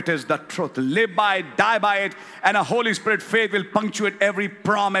word of it is the truth. Live by it, die by it, and a Holy Spirit faith will punctuate every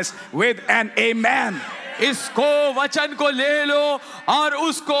promise with an amen. इसको वचन को ले लो और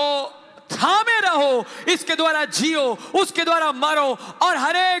उसको थामे रहो, इसके द्वारा जियो, उसके द्वारा मरो, और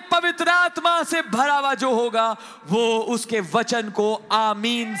हर एक पवित्र आत्मा से भरा हुआ जो होगा वो उसके वचन को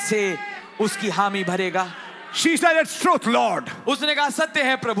आमीन से उसकी हामी भरेगा। She said, it's truth, Lord. उसने कहा सत्य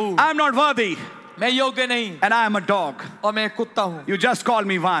है प्रभु, I'm not worthy, मैं योग्य नहीं and I am a dog. और मैं एक कुत्ता हूँ। You just called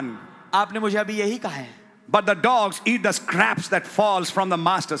me one. आपने मुझे अभी यही कहा है। But the dogs eat the scraps that falls from the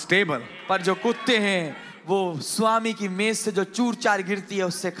master's table. पर जो कुत्ते हैं वो स्वामी की मेज से जो चूर चार गिरती है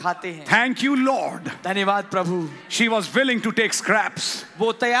उससे खाते हैं। Thank you, Lord. धन्यवाद प्रभु। She was willing to take scraps.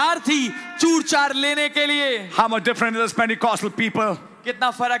 वो तैयार थी चूर चार लेने के लिए। How much different is this Pentecostal people? कितना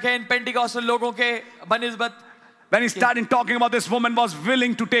फर्क है इन पेंटिकॉस्टल लोगों के बनिस्बत। When he started talking about this woman was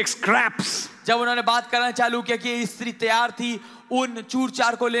willing to take scraps. जब उन्होंने बात करना चालू किया कि ये स्त्री तैयार थी उन चूर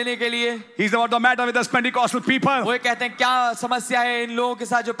चार को लेने के लिए। He's about the matter with us Pentecostal people. वो कहते हैं क्या समस्या है इन लोगों के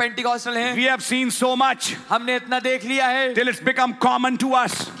साथ जो पेंटिकॉस्टल हैं। We have seen so much हमने इतना देख लिया है till it's become common to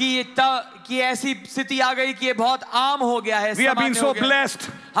us. कि ऐसी स्थिति आ गई कि ये बहुत आम हो गया है। We have been सामान्य so हो गया। blessed.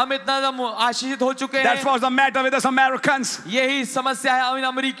 हम इतना आशीषित हो चुके That हैं। was the matter with us Americans. यही समस्या है इन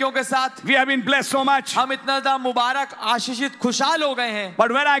अमेरिकियों के साथ। We have been blessed so much. हम इतना मुबारक आशीषित खुशहाल हो गए हैं।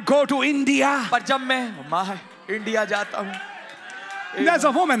 But when I go to India, पर जब मैं इंडिया जाता हूँ, there's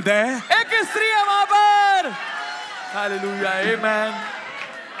a woman there. एक स्त्री है वहां पर। Hallelujah, amen,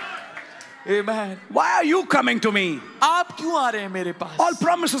 amen. Why are you coming to me? आप क्यों आ रहे हैं मेरे पास? All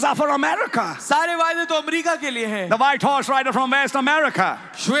promises are for America. सारे वायदे तो अमेरिका के लिए हैं। The white horse rider from West America.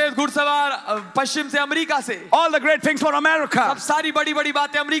 श्वेत घुड़सवार पश्चिम से अमेरिका से। All the great things for America. अब सारी बड़ी बड़ी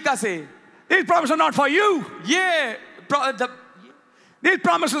बातें अमेरिका से। These promises are not for you. These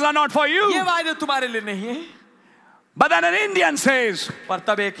promises are not for ये you. वायदे तुम्हारे लिए नहीं है। But then an Indian says, पर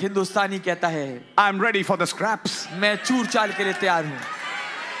तब एक हिंदुस्तानी कहता है I'm ready for the scraps. मैं चूर चाल के लिए तैयार हूँ।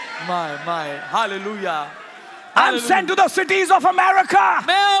 My hallelujah. I'm sent to the cities of America.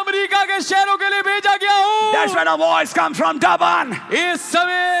 मैं अमेरिका के शहरों के लिए भेजा गया हूँ। That's when a voice comes from Durban. इस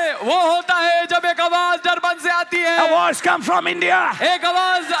समय वो होता है जब एक आवाज डरबन से आती है। A voice comes from India. एक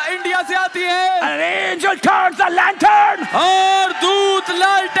आवाज इंडिया से आती है। And an angel turns the lantern. और दूत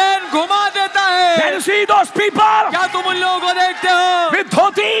लालटेन घुमा देता है। Can you see those people क्या तुम उन लोगों को देखते हो with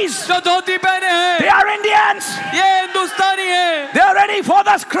dhotis? जो धोती पहने They हैं? are Indians. ये हिंदुस्तानी है। They are ready for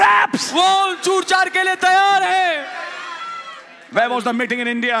the scraps. वो चूर चार के लिए तैयार है। Where was the meeting in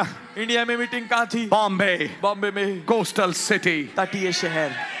India? India में मीटिंग कहाँ थी? Bombay, बॉम्बे में, coastal city. तटीय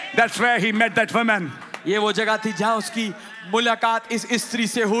शहर। That's where he met that woman. ये वो जगह थी जहाँ उसकी मुलाकात इस स्त्री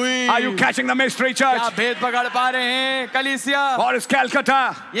से हुई। Are you catching the mystery, church? क्या भेद पकड़ पा रहे हैं कलीसिया? Or is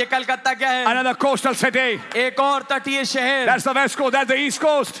Calcutta ये कलकत्ता क्या है? another coastal city? एक और तटीय शहर। That's the west coast. That's the east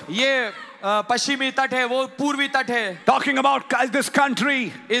coast. ये पश्चिमी तट है, वो पूर्वी तट है। Talking about this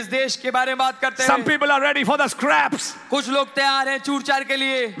country. इस देश के बारे में बात करते Some हैं। people are ready for the scraps कुछ लोग तैयार हैं चूर चार के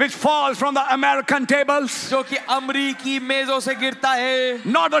लिए, which falls from the American tables. जो कि अमरीकी मेजों से गिरता है।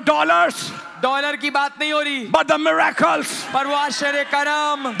 Not the dollars, डॉलर की बात नहीं हो रही, but the miracles, पर वो आश्चर्य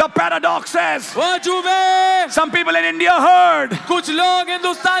कर्म, the paradoxes. वो अजूबे। Some people in India heard कुछ लोग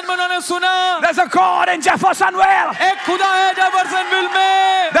हिंदुस्तान में उन्होंने सुना there's a God in Jeffersonville. एक खुदा है जेफरसनविल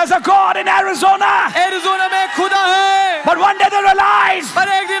में, There's a God in Arizona. Arizona में एक खुदा है। But one day they realized पर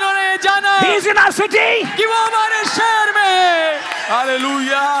एक दिन उन्होंने ये जाना He's in our city. कि वो हमारे शहर में है।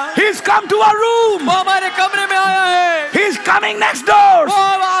 Hallelujah. He's come to our room. वो हमारे कमरे में आया है, He's coming next door. वो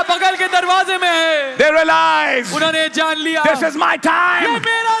वहाँ बगल के दरवाजे में है। They realized उन्होंने जान लिया this is my ये time.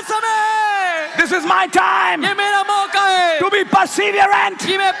 मेरा समय है, This is my time ये मेरा मौका है to be perseverant.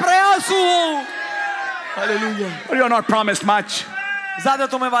 कि मैं प्रयासू हूँ। Hallelujah. But you're not promised much. ज्यादा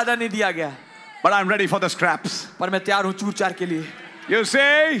तुम्हें वादा नहीं दिया गया, But I'm ready for the scraps. पर मैं तैयार हूँ चूर चार के लिए। You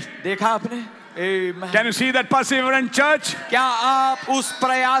see? देखा आपने? Amen. Can you see that perseverant church? क्या आप उस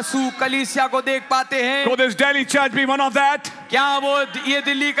प्रयासू कलीसिया को देख पाते हैं? Could this Delhi church be one of that? क्या वो ये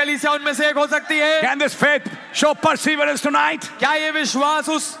दिल्ली कलीसिया उनमें से एक हो सकती है? Can this faith show perseverance tonight? क्या ये विश्वास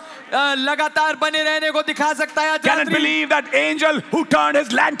उस लगातार बने रहने को दिखा सकता है? Can it believe that angel who turned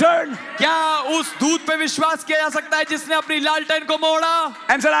his lantern क्या उस दूत पे विश्वास किया जा सकता है जिसने अपनी लालटेन को मोड़ा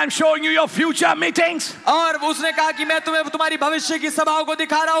and said, I'm showing you your future meetings? और उसने कहा कि मैं तुम्हें तुम्हारी भविष्य की सभाओं को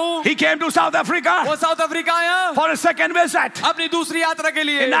दिखा रहा हूँ? He came to South Africa वो साउथ अफ्रीका आया for a second visit अपनी दूसरी यात्रा के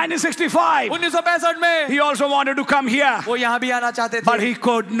लिए in 1965. 1965 में। He also wanted to come here, वो यहाँ भी आना चाहते but थे, he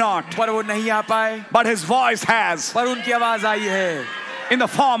could not. पर वो नहीं आ पाए। But his voice has, पर उनकी आवाज आई है in the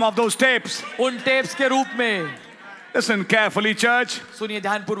form of those tapes. उन टेप्स के रूप में। Listen carefully, church. सुनिए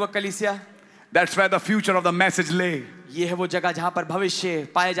ध्यानपूर्वक कलीसिया, That's where the future of the message lay. ये है वो जगह जहां पर भविष्य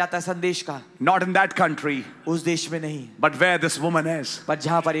पाया जाता है संदेश का। Not in that country, उस देश में नहीं, but where this woman is. पर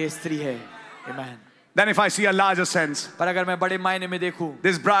जहां पर ये स्त्री है। Amen. Then if I see a larger sense, पर अगर मैं बड़े मायने में देखूं,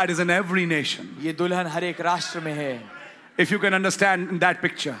 this bride is in every nation. ये दुल्हन हर एक राष्ट्र में है। If you can understand in that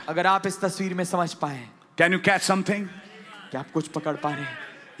picture, अगर आप इस तस्वीर में समझ पाए, can you catch something? क्या आप कुछ पकड़ पा रहे हैं?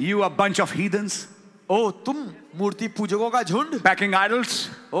 You a bunch of heathens ओ तुम मूर्ति पूजकों का झुंड, packing idols.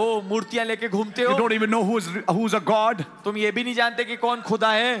 ओ मूर्तियां लेके घूमते You हो, don't even know who's a God. तुम ये भी नहीं जानते कि कौन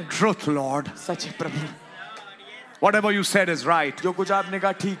खुदा है। Truth, Lord. सच है प्रभु, Whatever you said is right. जो कुछ आपने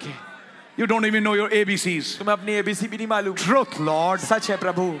कहा ठीक है। You don't even know your ABCs. तुम्हें अपनी एबीसी भी नहीं मालूम। Truth, Lord. सच है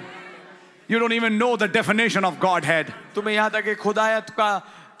प्रभु, You don't even know the definition of Godhead. तुम्हें यहाँ तक कि खुदायत का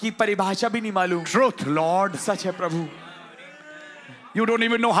की परिभाषा भी नहीं मालूम। Truth, Lord. सच है प्रभु, You don't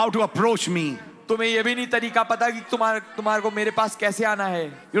even know how to approach me. तुम्हें ये भी नहीं तरीका पता कि तुम्हारे को मेरे पास कैसे आना है।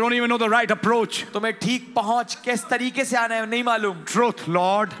 You don't even know the right approach. तुम्हें ठीक पहुंच किस तरीके से आना है नहीं मालूम। Truth,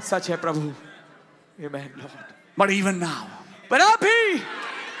 Lord. सच है प्रभु। Amen, Lord. But even now, पर आप ही,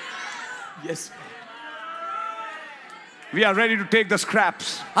 yes, we are ready to take the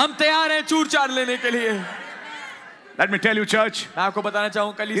scraps. हम तैयार हैं चूर चार लेने के लिए। Let me tell you, church, मैं आपको बताना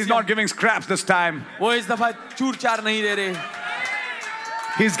चाहूँ he's कलीसिया, not giving scraps this time. वो इस दफा चूर चार नहीं दे रहे,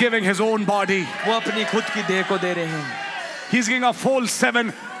 He's giving his own body. वो अपनी खुद की देह को दे रहे हैं। He's giving a full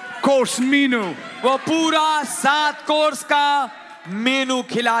 7-course menu. वो पूरा 7 कोर्स का मेनू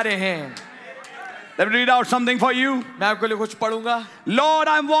खिला रहे हैं। Let me read out something for you. मैं आपके लिए कुछ पढ़ूंगा। Lord,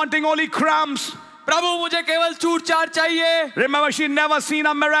 I'm wanting only crumbs. प्रभु मुझे केवल चूर चार चाहिए। Remember, she never seen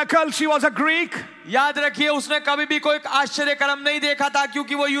a miracle. She was a Greek. याद रखिए उसने कभी भी कोई आश्चर्य कर्म नहीं देखा था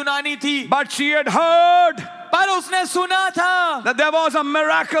क्योंकि वो यूनानी थी, But she had heard पर उसने सुना था that there was a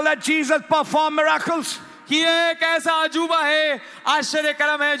miracle, that Jesus performed miracles. कि ये एक ऐसा अजूबा है, आश्चर्य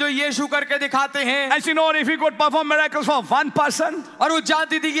कर्म है जो यीशु करके दिखाते हैं। And she know if he could perform miracles for one person, और वो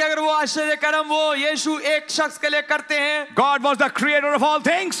जानती थी कि अगर वो आश्चर्य कर्म वो यीशु एक शख्स के लिए करते हैं, God was the creator of all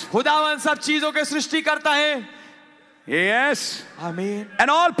things. खुदावन सब चीजों के सृष्टि करता है। Yes. आमीन। And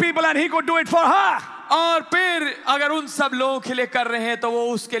all people, and he could do it for her. और फिर अगर उन सब लोगों के लिए कर रहे हैं तो वो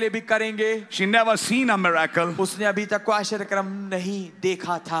उसके लिए भी करेंगे। She never seen a miracle, उसने अभी तक कोई आश्चर्य कर्म नहीं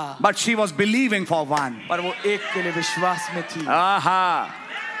देखा था, but she was believing for one. पर वो एक के लिए विश्वास में थी। Aha.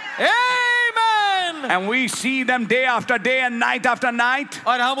 Amen. And we see them day after day and night after night.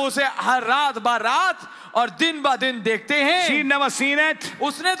 और हम उसे हर रात ब रात और दिन ब दिन देखते हैं। She never seen it.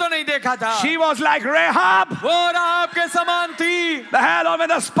 उसने तो नहीं देखा था। She was like Rahab. वो राहाब के समान थी, The hell when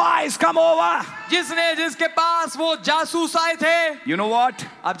the spies come over. जिसके पास वो जासूस आए थे। You know what?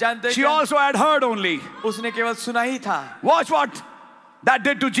 आप जानते हैं She क्या? also had heard only. उसने केवल सुना ही था। Watch what that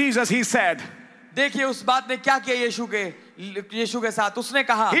did to Jesus, he said. देखिए उस बात ने क्या किया यीशु के साथ। उसने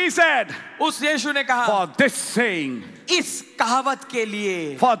कहा, He said, उस यीशु ने कहा, for this saying, इस कहावत के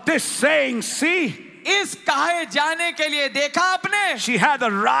लिए, for this saying, see, इस कहे जाने के लिए, देखा आपने, she had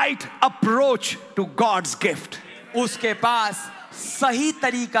the right approach to God's gift. उसके पास सही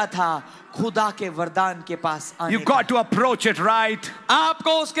तरीका था खुदा के वरदान के पास आने You का। got to approach it right.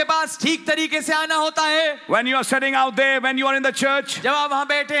 आपको उसके पास ठीक तरीके से आना होता है। When you are sitting out there, when you are in the church, जब आप वहां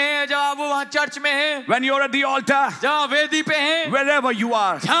बैठे हैं, जब आप वहां चर्च में हैं, when you are at the altar, जब आप वेदी पे हैं, wherever you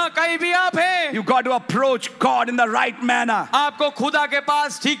are, जहां कहीं भी आप हैं, you got to approach God in the right manner. आपको खुदा के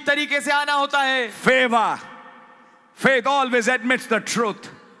पास ठीक तरीके से आना होता है। Favor. Faith always admits the truth.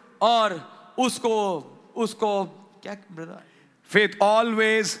 और उसको क्या brother? Faith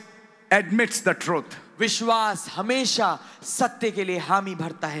always admits the truth. विश्वास हमेशा सत्य के लिए हामी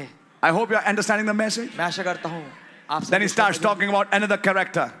भरता है। I hope you are understanding the message. मैं आशा करता हूँ आप Then he सब starts समझ talking about another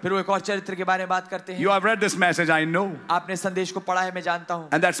character. फिर वो एक और चरित्र के बारे में बात करते हैं। You have read this message, I know. आपने संदेश को पढ़ा है, मैं जानता हूँ।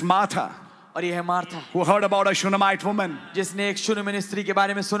 And that's Martha, और ये है Martha, who heard about a Shunammite woman. जिसने एक शूनेमिनी स्त्री के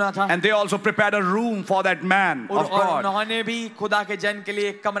बारे में सुना था। And they also prepared a room for that man और of God. उन्होंने भी खुदा के जन के लिए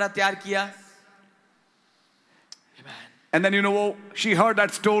एक कमरा तैयार किया। And then she heard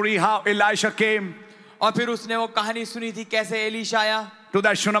that story how Elisha came और फिर उसने वो कहानी सुनी थी कैसे एलीशा आया to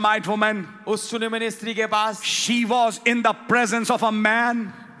that Shunammite woman. उस शूनेमिनी स्त्री के पास। She was in the presence of a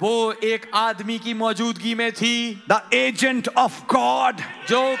man, वो एक आदमी की मौजूदगी में थी, the agent of God,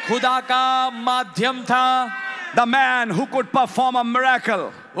 जो खुदा का माध्यम था, the man who could perform a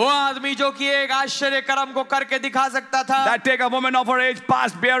miracle. वो आदमी जो कि एक आश्चर्य कर्म को करके दिखा सकता था। That take a woman of her age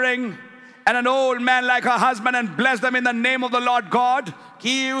past bearing and an old man like her husband and bless them in the name of the Lord God.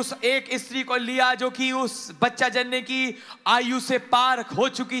 कि उस एक स्त्री को लिया जो कि उस बच्चा जनने की आयु से पार हो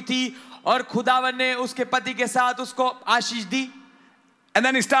चुकी थी और खुदावन ने उसके पति के साथ उसको आशीष दी। And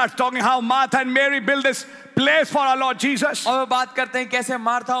then he starts talking how Martha and Mary built this place for our Lord Jesus. और वो बात करते हैं कैसे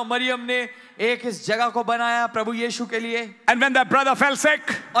मार्था और मरियम ने एक इस जगह को बनाया प्रभु यीशु के लिए। And when their brother fell sick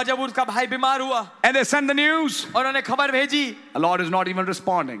और जब उनका भाई बीमार हुआ and they sent the news, और उन्होंने खबर भेजी, the Lord is not even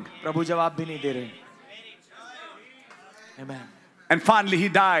responding. प्रभु जवाब भी नहीं दे रहे। Amen. And finally he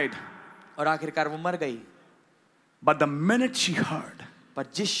died. और आखिरकार वो मर गई। But the minute she heard, पर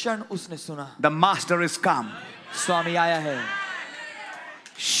जिस क्षण उसने सुना the master is come, स्वामी आया है,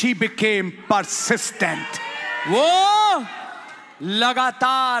 she became persistent. वो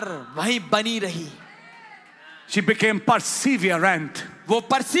लगातार वहीं बनी रही। She became perseverant. वो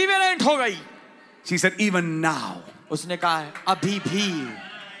परसिवियरेंट हो गई। She said, even now, उसने कहा अभी भी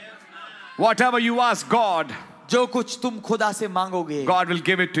whatever you ask God, जो कुछ तुम खुदा से मांगोगे God will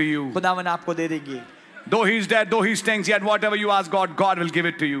give it to you. खुदावन आपको दे देंगे। Though he's dead, though he stinks, yet whatever you ask God, God will give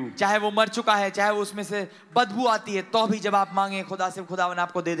it to you. चाहे वो मर चुका है, चाहे वो उसमें से बदबू आती है, तो भी जब आप मांगे खुदा से, खुदावन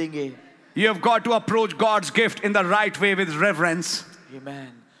आपको दे देंगे। You have got to approach God's gift in the right way with reverence.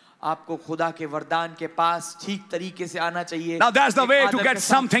 आमीन। आपको खुदा के वरदान के पास ठीक तरीके से आना चाहिए। Now that's the एक way आदर to के get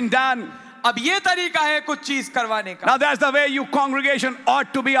साथ। something done. अब ये तरीका है कुछ चीज करवाने का। Now that's the way you congregation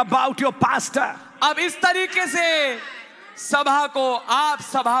ought to be about your pastor. अब इस तरीके से आप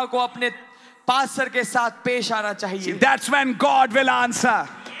सभा को अपने पास्टर के साथ पेश आना चाहिए। That's when God will answer.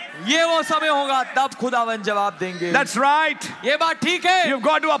 ये वो समय होगा तब खुदावन जवाब देंगे। That's right. ये बात ठीक है। You've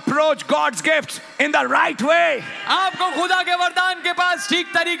got to approach God's gifts in the right way. आपको खुदा के वरदान के पास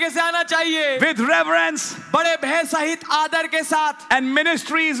ठीक तरीके से आना चाहिए, With reverence. बड़े भय सहित आदर के साथ। And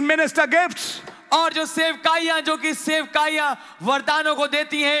ministries, minister gifts. और जो सेवकाइयां, जो कि सेवकाइयां वरदानों को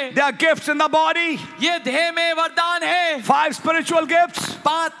देती हैं, There are gifts in the body. ये देह में वरदान है। 5 spiritual gifts.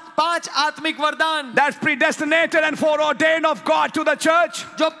 पांच आत्मिक वरदान That's predestinated and foreordained of God to the church.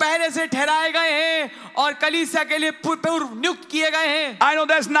 जो पहले से ठहराए गए हैं और कलीसिया के लिए पूर्व नियुक्त किए गए हैं। I know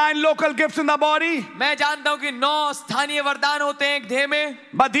there's 9 local gifts in the body. मैं जानता हूं कि 9 स्थानीय वरदान होते हैं एक देह में,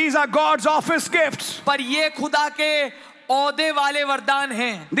 But these are God's office gifts. पर ये खुदा के औदे वाले वरदान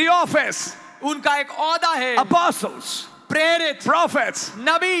हैं। The office. उनका एक औदा है। Apostles. प्रेरित, Prophets.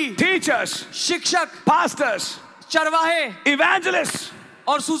 नबी, Teachers. शिक्षक, Pastors. चरवाहे Evangelists.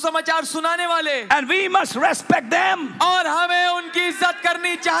 और सुसमाचार सुनाने वाले। And we must respect them. और हमें उनकी इज्जत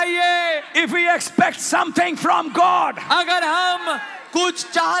करनी चाहिए। If we expect something from God. अगर हम कुछ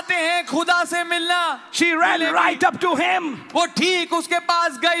चाहते हैं खुदा से मिलना। She ran right up to him. वो ठीक उसके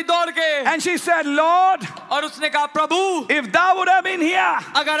पास गई दौड़ के। And she said, Lord, और उसने कहा प्रभु, if thou would have been here,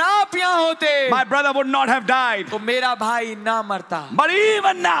 अगर आप यहाँ होते, my brother would not have died. तो मेरा भाई ना मरता। But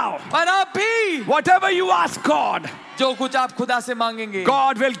even now, पर अब भी whatever you ask God, जो कुछ आप खुदा से मांगेंगे,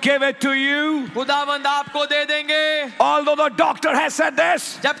 God will give it to you. खुदावंद आपको दे देंगे। Although the doctor has said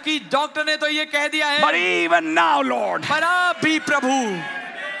this, जबकि डॉक्टर ने तो ये कह दिया but है, even now, Lord, पर आप भी प्रभु,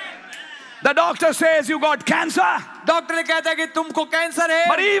 The doctor says you got cancer. Doctor ने कहता है कि तुमको कैंसर है,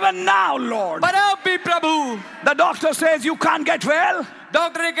 But even now, Lord, पर अब भी प्रभु, the doctor says you can't get well.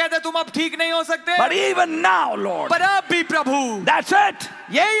 Doctor ने कहता है तुम अब ठीक नहीं हो सकते, But even now, Lord, पर अब भी प्रभु, that's it.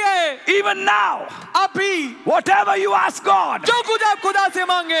 यही है, Even now, अब भी whatever you ask God, जो कुछ आप खुदा से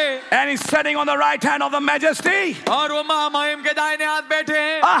मांगे, and He's sitting on the right hand of the Majesty, और वो महामहिम के दाहिने हाथ बैठे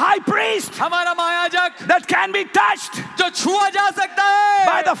हैं, a high priest हमारा महायाजक that can be touched जो छुआ जा सकता है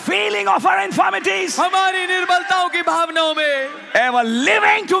by the feeling of our infirmities, हमारी निर्बलताओं की भावनाओं में, ever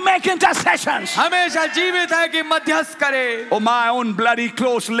living to make intercessions. हमेशा जीवित है कि मध्यस्थ करे। Oh, my own bloody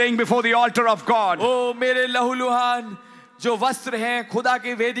clothes laying before the altar of God. ओ मेरे लहूलुहान जो वस्त्र हैं खुदा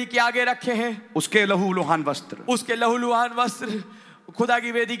की वेदी के आगे रखे हैं, उसके लहूलुहान वस्त्र, उसके लहूलुहान वस्त्र खुदा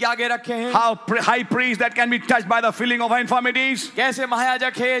की वेदी के आगे रखे हैं। how high priest that can be touched by the feeling of our infirmities. कैसे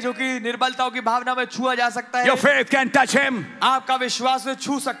महायाजक है जो कि निर्बलताओं की भावना में छुआ जा सकता है, Your faith can touch him. आपका विश्वास में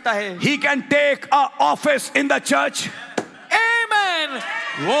छू सकता है। He can take a office in the church. आमेन।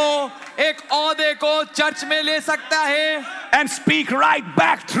 वो एक औहदे को चर्च में ले सकता है And speak right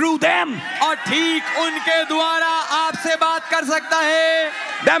back through them. और ठीक उनके द्वारा आपसे बात कर सकता है।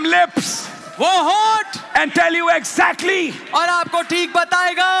 Them lips. वो होठ, And tell you exactly. और आपको ठीक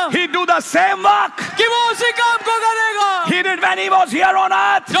बताएगा He do the same work कि वो उसी काम को करेगा He did when He was here on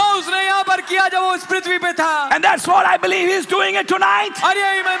earth. जो उसने यहाँ पर किया जब वो इस पृथ्वी पे था। And that's what I believe He's doing it tonight. और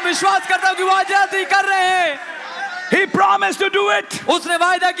यही मैं विश्वास करता हूँ कि वो आज रात ही कर रहे हैं। He promised to do it. उसने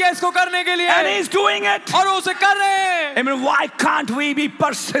वायदा किया इसको करने के लिए, And He's doing it. और वो उसे कर रहे हैं। I mean, why can't we be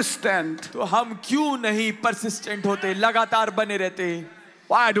persistent? तो हम क्यों नहीं परसिस्टेंट होते, लगातार बने रहते?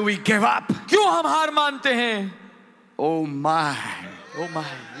 Why do we give up? क्यों हम हार मानते हैं? Oh my. Oh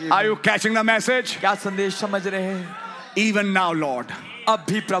my, Are you catching the message? क्या संदेश समझ रहे हैं? Even now, Lord, अब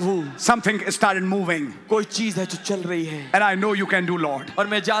भी प्रभु something started moving. कोई चीज है जो चल रही है, And I know you can do, Lord. और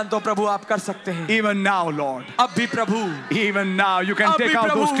मैं जानता हूँ प्रभु आप कर सकते हैं। Even now, Lord. अब भी प्रभु, Even now, you can अब take भी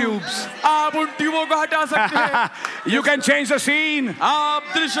out those प्रभु, tubes. आप उन ट्यूबों को हटा सकते हैं, You can change the scene. आप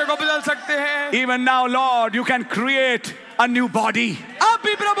दृश्य को बदल सकते हैं। Even now, Lord, you can create a new body. अब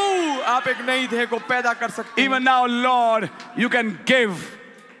भी प्रभु आप एक नई देह को पैदा कर सकते हैं। Even now, Lord, you can give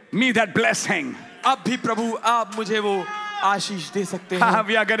me that blessing. अब भी प्रभु आप मुझे वो आशीष दे सकते हैं।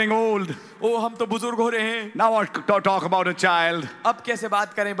 We are getting old. ओ हम तो बुजुर्ग हो रहे हैं। Now what talk about a child? अब कैसे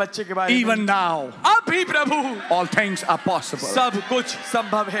बात करें बच्चे के बारे में? Even now, अब भी प्रभु all things are possible. सब कुछ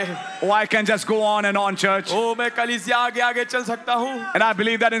संभव है। Oh, I can just go on and on, church. ओ मैं कलीसिया आगे आगे चल सकता हूँ। And I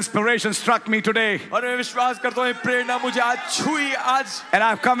believe that inspiration struck me today. और मैं विश्वास करता हूँ प्रेरणा मुझे आज छुई आज। And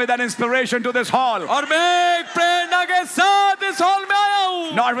I've come with that inspiration to this hall. और मैं एक प्रेरणा के साथ इस हॉल में आया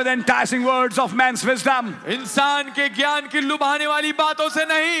हूँ। Not with enticing words of man's wisdom, इंसान के ज्ञान की लुभाने वाली बातों से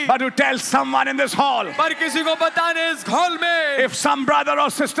नहीं, but to tell someone in this hall, पर किसी को बताने इस हॉल में if some brother or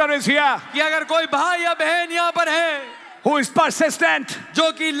sister is here कि अगर कोई भाई या बहन यहाँ पर है who is persistent,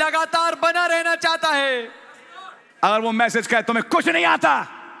 जो कि लगातार बना रहना चाहता है, अगर वो मैसेज कहे तुम्हें कुछ नहीं आता,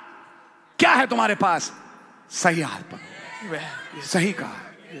 क्या है तुम्हारे पास? सही हाथ पर, सही कहा।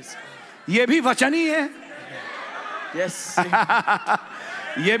 ये भी वचन ही है। यस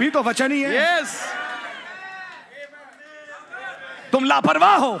ये भी तो वचन ही है। यस। तुम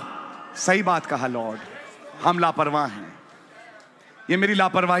लापरवाह हो, सही बात कहा लॉर्ड, हम लापरवाह हैं, ये मेरी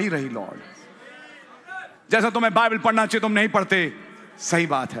लापरवाही रही लॉर्ड। जैसा तुम्हें बाइबल पढ़ना चाहिए तुम नहीं पढ़ते, सही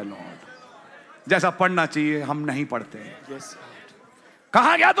बात है लॉर्ड। जैसा पढ़ना चाहिए हम नहीं पढ़ते। यस।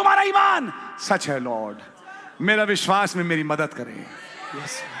 कहां गया तुम्हारा ईमान? सच है लॉर्ड, मेरा विश्वास में मेरी मदद करें।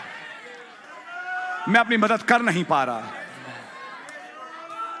 यस। मैं अपनी मदद कर नहीं पा रहा,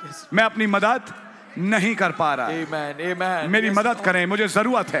 मैं अपनी मदद नहीं कर पा रहा। Amen, amen. मेरी Yes, मदद Lord. करें, मुझे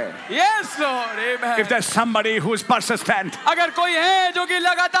जरूरत है। Yes, Lord. Amen. If there's somebody who is persistent, अगर कोई है जो कि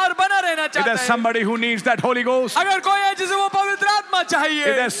लगातार बना रहना if चाहता there's है, somebody who needs that Holy Ghost, अगर कोई है जिसे वो पवित्र आत्मा if चाहिए,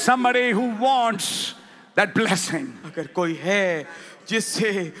 there's somebody who wants that blessing, अगर कोई है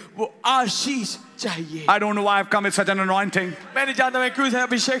जिससे वो आशीष चाहिए, I don't know why I've come with such an anointing, मैं नहीं जानता मैं क्यों इस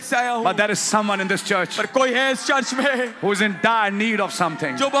अभिषेक से आया हूँ, but there is someone in this church पर कोई है इस चर्च में who is in dire need of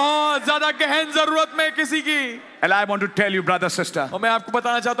something. जो बहुत ज्यादा गहन जरूरत में किसी की। And I want to tell you, brother, sister, और मैं आपको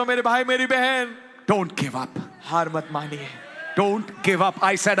बताना चाहता हूँ मेरे भाई मेरी बहन, don't give up. हार मत मानिए। Don't give up.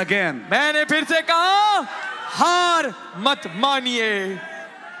 I said again. मैंने फिर से कहा हार मत मानिए।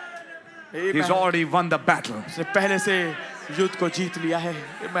 He's already won the battle. उसने पहले से युद्ध को जीत लिया है।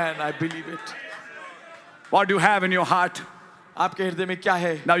 Amen, I believe it. What do you have in your heart? आपके हृदय में क्या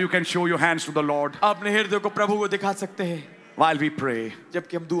है? Now you can show your hands to the Lord अपने हृदय को प्रभु को दिखा सकते हैं while we pray.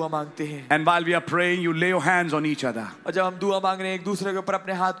 जबकि हम दुआ मांगते हैं। And while we are praying, you lay your hands on each other. और जब हम दुआ मांग रहे हैं एक दूसरे के ऊपर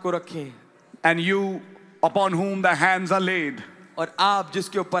अपने हाथ को रखें। And you, upon whom the hands are laid, और आप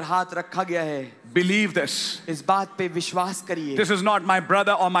जिसके ऊपर हाथ रखा गया है, believe this. इस बात पे विश्वास करिए। This is not my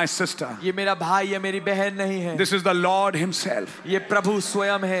brother or my sister. ये मेरा भाई या मेरी बहन नहीं है, This is the Lord Himself ये प्रभु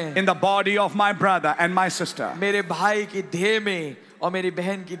स्वयं है। in the body of my brother and my sister, मेरे भाई की देह में और मेरी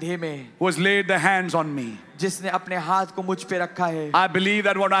बहन की देह में, who has laid their hands on me. जिसने अपने हाथ को मुझ पे रखा है। I believe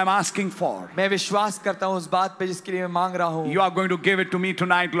that what I'm asking for, मैं विश्वास करता हूँ उस बात पे जिसके लिए मैं मांग रहा हूँ। you are going to give it to me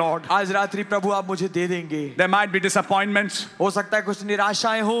tonight, Lord. आज रात्रि प्रभु आप मुझे दे देंगे। There might be disappointments, हो सकता है कुछ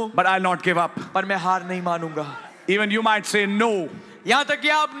निराशाएं हो, but I'll not give up. पर मैं हार नहीं मानूंगा। Even you might say no, यहाँ तक कि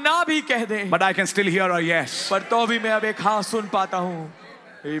आप ना भी कह दें, but I can still hear a yes. पर तो भी मैं अब एक हाँ सुन पाता हूँ।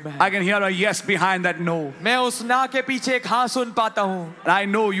 Amen. I can hear a yes behind that no. मैं उस ना के पीछे एक हाँ सुन पाता हूँ। And I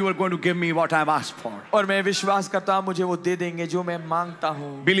know you are going to give me what I've asked for. और मैं विश्वास करता हूँ मुझे वो दे देंगे जो मैं मांगता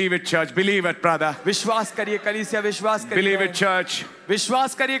हूँ। Believe it, church. Believe it, brother. विश्वास करिए कलीसिया, विश्वास करिए। Believe it, church.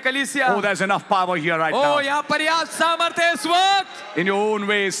 विश्वास करिए कलीसिया। Oh, there's enough power here right now. यहाँ पर्याप्त सामर्थ्य है इस वक्त। In your own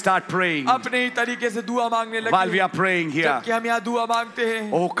ways, start praying. अपने ही तरीके से दुआ मांगने लगे। While we are praying here. जबकि हम यहाँ दुआ मांगते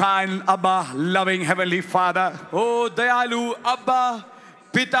हैं। Oh, kind, Abba, loving Heavenly Father. ओ दयालु अब्बा,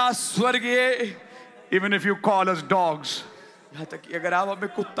 पिता स्वर्गीय। Even if you call us dogs, यहाँ तक कि अगर आप हमें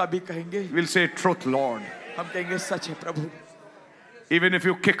कुत्ता भी कहेंगे, we'll say truth, Lord. हम कहेंगे सच है प्रभु। Even if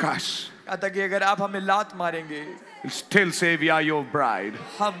you kick us, यहाँ तक कि अगर आप हमें लात मारेंगे, we'll still say we are your bride.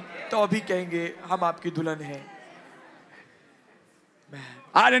 हम तो भी कहेंगे हम आपकी दुल्हन हैं।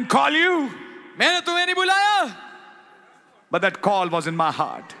 I didn't call you, मैंने तुम्हें नहीं बुलाया, but that call was in my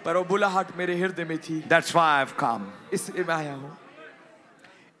heart. पर वो बुलाहट मेरे हृदय में थी, That's why I've come. इसलिए मैं आया हूँ।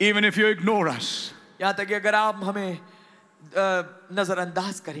 Even if you ignore us, यहाँ तक कि अगर आप हमें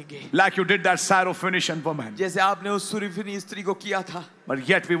नजरअंदाज करेंगे, like you did that Syrophoenician woman, जैसे आपने उस सुरीफिनी स्त्री को किया था, but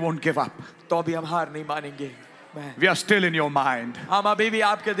yet we won't give up. तो भी हम हार नहीं मानेंगे। We are still in your mind. हम अभी भी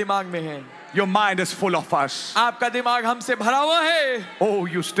आपके दिमाग में हैं। Your mind is full of us. आपका दिमाग हमसे भरा हुआ है। Oh,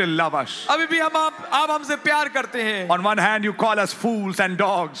 you still love us. अभी भी आप हमसे प्यार करते हैं। On one hand, you call us fools and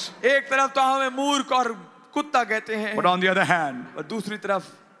dogs, एक तरफ तो हमें मूर्ख और कुत्ता कहते हैं, but on the other hand, और दूसरी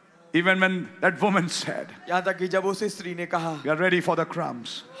तरफ even when that woman said, यहाँ तक कि जब उस स्त्री ने कहा, we are ready for the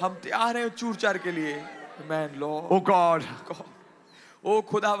crumbs. हम तैयार हैं चूर चार के लिए, मैन लो, Oh God, ओ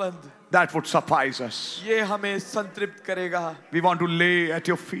खुदावंद, that would suffice us. ये हमें संतृप्त करेगा। We want to lay at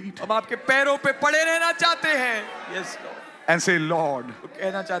your feet हम आपके पैरों पे पड़े रहना चाहते हैं। Yes, Lord. and say, Lord. तो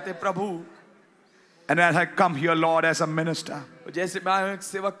कहना चाहते हैं प्रभु। And as I come here, Lord, as a minister, जैसे मैं आया एक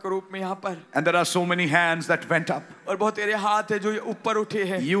सेवक के रूप में यहाँ पर, and there are so many hands that went up. और बहुत तेरे हाथ है जो ऊपर उठे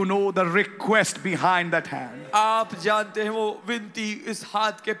हैं। You know the request behind that hand. आप जानते हैं वो विनती इस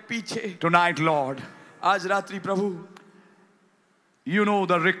हाथ के पीछे। Tonight, Lord, आज रात्रि प्रभु, you know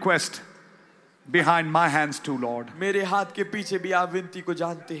the request behind my hands too, Lord. मेरे हाथ के पीछे भी आप विनती को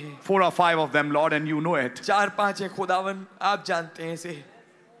जानते हैं। 4 or 5 of them, Lord, and you know it. 4-5 है खुदावन, आप जानते हैं इसे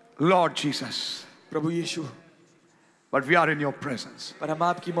Lord Jesus, Prabhu Yeshu, but we are in your presence. पर हम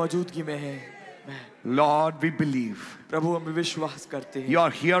आपकी मौजूदगी में हैं। Lord, we believe प्रभु हम विश्वास करते हैं you are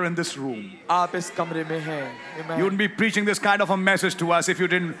here in this room. आप इस कमरे में हैं। Amen. You wouldn't be preaching this kind of a message to us if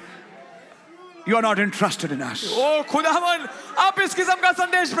you are not interested in us. ओ खुदावन, आप इस किस्म का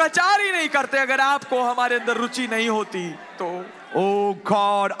संदेश प्रचार ही नहीं करते अगर आपको हमारे अंदर रुचि नहीं होती तो। Oh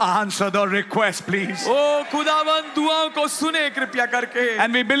God, answer the request, please. ओ खुदावन, दुआओं को सुने कृपया करके।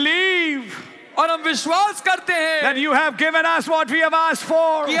 And we believe और हम विश्वास करते हैं that you have given us what we have asked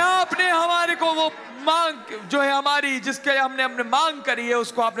for. कि आपने हमारे को वो मांग जो है हमारी, जिसके हमने अपने मांग करी है,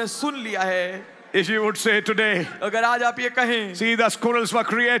 उसको आपने सुन लिया है। If you would say today, अगर आज आप ये कहें, see the squirrels were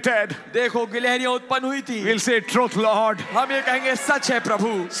created, देखो गिलहरियां उत्पन्न हुई थी, we'll say truth, Lord. हम ये कहेंगे सच है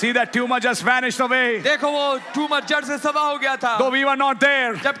प्रभु। See that tumor just vanished away, देखो वो ट्यूमर जड़ से सवा हो गया था, though we were not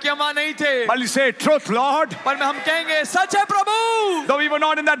there. जबकि हम वहां नहीं थे, But we say truth, Lord. पर हम कहेंगे सच है प्रभु। Though we were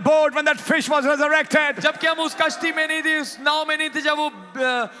not in that boat when that fish was resurrected. जबकि हम उस कश्ती में नहीं थे, उस नाव में नहीं थे जब वो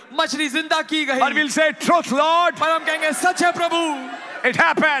मछली जिंदा की गई, But we'll say truth, Lord. पर हम कहेंगे सच है प्रभु। It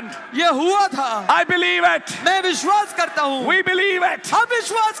happened. ये हुआ था। I believe it. मैं विश्वास करता हूँ। We believe it. हम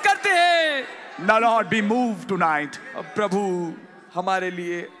विश्वास करते हैं। Now, Lord, be moved tonight. अब प्रभु हमारे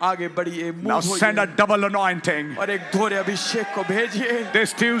लिए आगे बढ़िए, Now मूव send a होइए double anointing. और एक धोरे अभिषेक को भेजिए।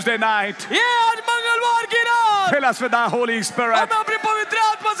 This Tuesday night, ये आज मंगलवार की रात fill us with thy Holy Spirit. हमें अपनी पवित्र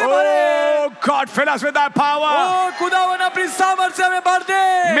आत्मा से भरे। Oh God, fill us with thy power. ओ खुदावन अपनी सामर्थ से हमें भर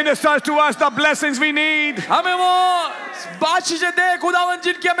दे। Minister to us the blessings we need. हमें वो बातचीतें दे खुदावन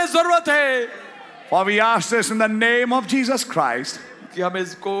जिनकी हमें जरूरत है। For we ask this in the name of Jesus Christ. कि हम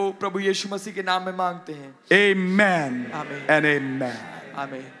इसको प्रभु यीशु मसीह के नाम में मांगते हैं। Amen Amen. and amen.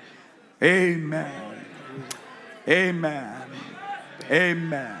 आमीन। Amen. Amen.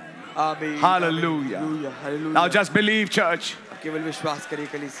 Amen. आमीन। Hallelujah. Hallelujah. Now just believe, church. केवल विश्वास करिए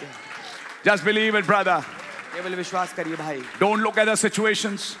कलीसिया, Just believe it, brother. केवल विश्वास करिए भाई। Don't look at the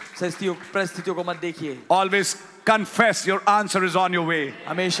situations. परिस्थितियों को मत देखिए, Always confess your answer is on your way.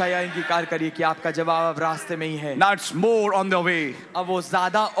 हमेशा यह इंकार करिए कि आपका जवाब अब रास्ते में ही है। Now it's more on the way. अब वो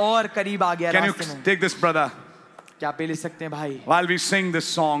ज्यादा और करीब आ गया Can you रास्ते में। take this, brother? क्या आप ले सकते हैं भाई? While we sing this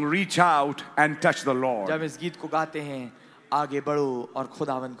song, reach out and touch the Lord. जब इस गीत को गाते हैं, आगे बढ़ो और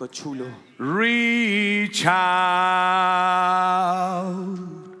खुदावन को छू लो। Reach out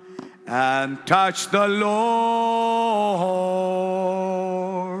and touch the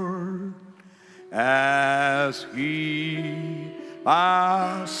Lord as He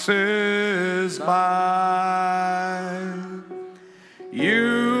passes by.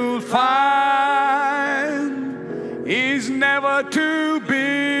 You'll find He's never too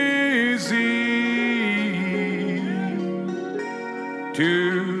busy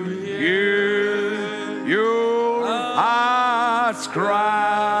to hear your heart's cry.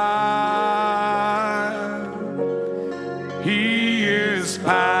 He is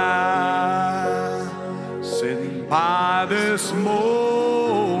passing by this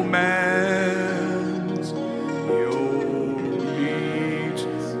moment. Your needs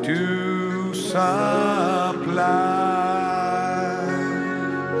to supply.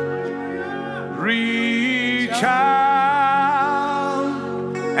 Reach out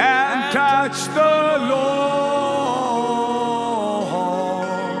and touch the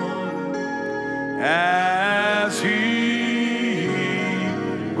Lord as He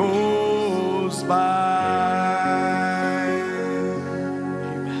goes by.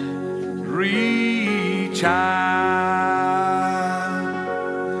 Reach out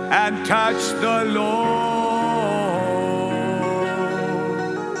and touch the Lord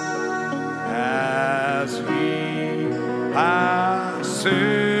as He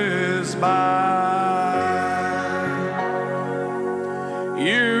passes by.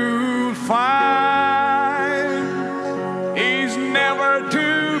 You'll find He's never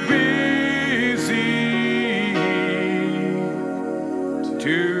too busy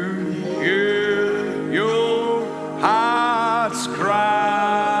to hear your heart's cry.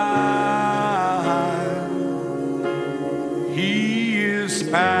 He is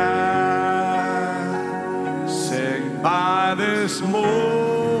passing by this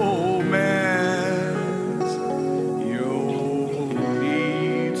moment. Your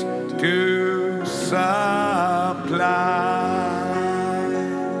needs to supply.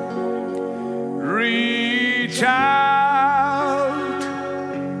 Reach out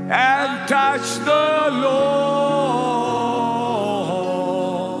and touch the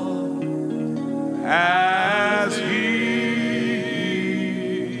Lord as He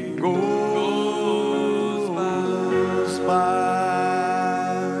goes by.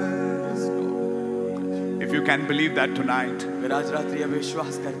 If you can believe that tonight, अगर आज रात्रि अब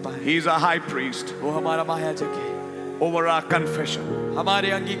विश्वास कर पाए, He's a high priest वो हमारा महायाजक है over our confession.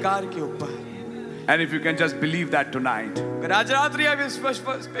 हमारे अंगीकार के ऊपर। And if you can just believe that tonight, अगर आज रात्रि अब इस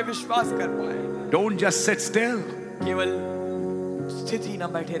पे विश्वास कर पाए, don't just sit still. केवल स्थिति न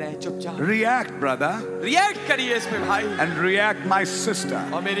बैठे रहे, चुपचाप React, brother, रिएक्ट करिए इस पे भाई, and react, my sister.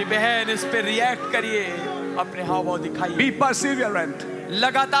 और मेरी बहन इस पे रिएक्ट करिए, अपने हाव भाव दिखाइए, Be perseverant.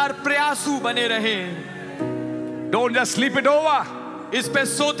 लगातार प्रयासू बने रहें, Don't just sleep it over. इस पे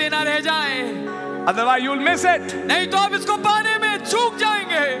सोते ना रह जाएं, Otherwise, you'll miss it. नहीं तो आप इसको पाने में चूक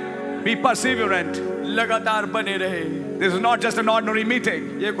जाएंगे। Be perseverant. लगातार बने रहे। This is not just an ordinary meeting.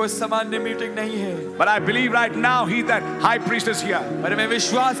 ये कोई सामान्य मीटिंग नहीं है। But I believe right now, He, that high priest, is here. पर मैं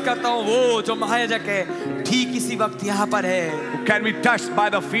विश्वास करता हूँ वो जो महायाजक है ठीक इसी वक्त यहाँ पर है, Who can be touched by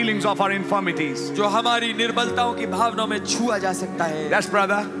the feelings of our infirmities. जो हमारी निर्बलताओं की भावनाओं में छुआ जा सकता है। Yes,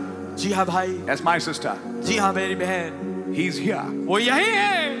 brother. जी हाँ भाई, Yes, my sister. जी हाँ मेरी बहन, He's here. वो यही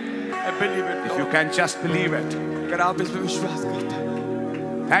है। I believe it, If you Lord. can just believe it. अगर आप इस पे विश्वास करते हैं,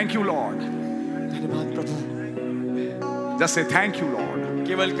 Thank you, Lord. धन्यवाद प्रभु। Just say thank you, Lord.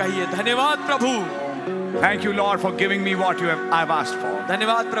 केवल कहिए धन्यवाद प्रभु। Thank you, Lord, for giving me what I've asked for.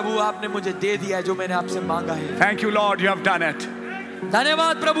 धन्यवाद प्रभु, आपने मुझे दे दिया है जो मैंने आपसे मांगा है। Thank you, Lord, you have done it.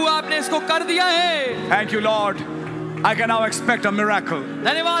 धन्यवाद प्रभु, आपने इसको कर दिया है। Thank you, Lord. I can now expect a miracle.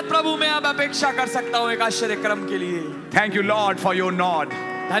 धन्यवाद प्रभु, मैं अब अपेक्षा कर सकता हूँ एक आश्चर्य क्रम के लिए। Thank you, Lord, for your nod.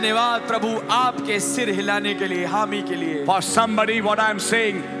 धन्यवाद प्रभु आपके सिर हिलाने के लिए, हामी के लिए। For somebody, what I'm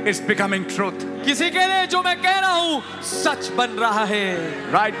saying is becoming truth. किसी के लिए जो मैं कह रहा हूँ सच बन रहा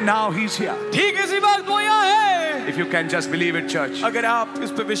है। Right now, He's here. ठीक इसी वक्त वो यहाँ है। If you can just believe it, church. अगर आप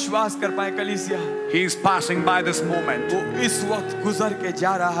इस पे विश्वास कर पाए कलीसिया, He's passing by this moment. वो इस वक्त गुजर के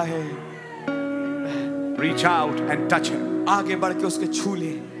जा रहा है। Reach out and touch Him. आगे बढ़ के उसके छू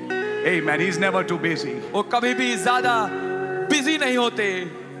ले। Amen. He's never too busy. वो कभी भी ज्यादा बिजी नहीं होते।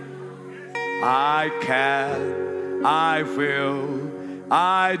 I can, I will,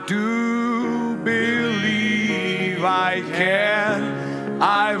 I do believe. I can,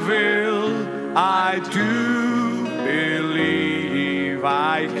 I will, I do believe.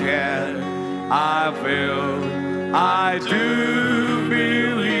 I can, I will, I do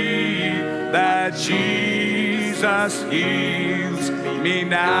believe that Jesus heals me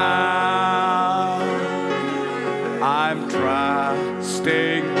now. I'm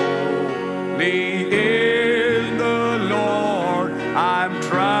trusting only in the Lord. I'm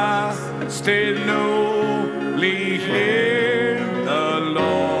trusting only in the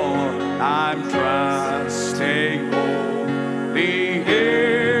Lord. I'm trusting only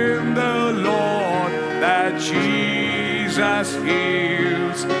in the Lord that Jesus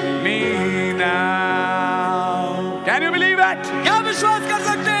heals me now. Can you believe it? क्या विश्वास कर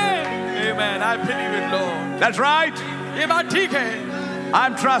सकते हैं? Amen. I believe it, Lord. That's right. ये बात ठीक है।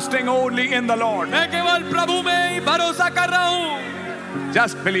 I'm trusting only in the Lord. मैं केवल प्रभु में ही भरोसा कर रहा हूँ।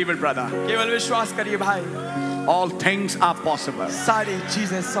 Just believe it, brother. केवल विश्वास करिए भाई। All things are possible. सारी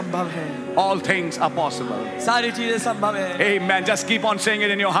चीजें संभव हैं। All things are possible. सारी चीजें संभव हैं। Amen. Just keep on saying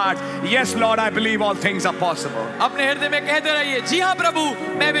it in your heart. Yes, Lord, I believe all things are possible. अपने हृदय में कहते रहिए, जी हाँ प्रभु,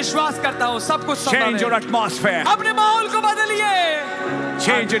 मैं विश्वास करता हूँ, सब कुछ संभव है। Change your atmosphere. अपने माहौल को बदलिए।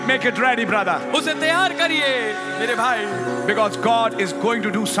 Change it. Make it ready, brother. उसे तैयार करिए मेरे भाई। Because God is going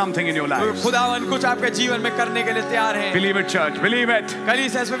to do something in your life. खुदावन कुछ आपके जीवन में करने के लिए तैयार है। Believe it, church. Believe it.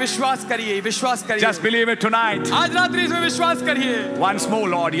 कलीसिया इसमें विश्वास करिए, विश्वास करिए। Just believe it tonight. आज रात्रि इसमें विश्वास करिए। Once more,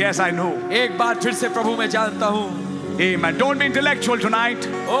 Lord. Yes, I know. एक बार फिर से प्रभु मैं जानता हूँ। Amen. Don't be intellectual tonight.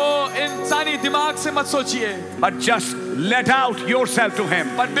 ओ इंसानी दिमाग से मत सोचिए। But just let out yourself to Him.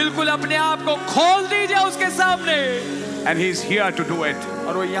 पर बिल्कुल अपने आप को खोल दीजिए उसके सामने। And He's here to do it.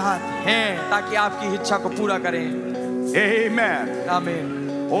 और वो यहाँ हैं ताकि आपकी इच्छा को पूरा करें। Amen.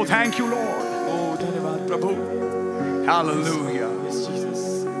 आमीन। Oh, thank you, Lord. ओ धन्यवाद प्रभु। Hallelujah. Yes, Jesus।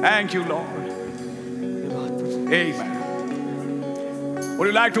 Thank you, Lord. धन्यवाद प्रभु। Amen. Would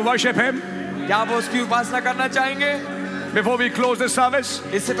you like to worship Him क्या आप उसकी उपासना करना चाहेंगे? before we close this service?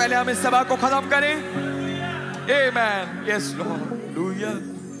 इससे पहले हम इस सभा को खत्म करें। Amen. Yes, Lord. Hallelujah.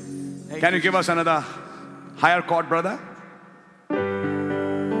 Can you give us another higher chord, brother?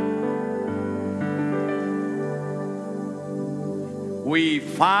 We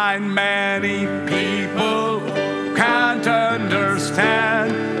find many people who can't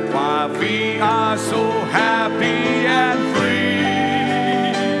understand why we are so happy and free.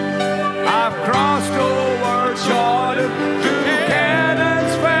 I've crossed over Jordan to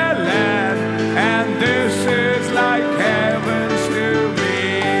Canaan's fair land, and this is like heavens to me.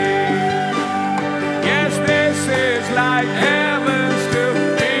 Yes, this is like heavens to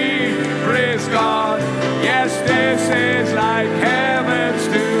me. Praise God. Yes, this is like heavens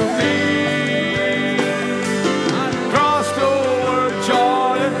to me. I've crossed over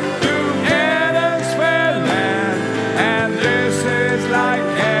Jordan to Canaan's fair land, and this is like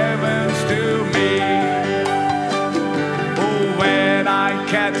heavens to me. Oh, when I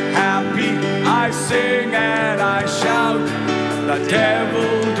get happy, I sing and I shout. The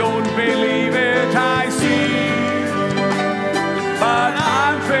devil don't believe it, I see. But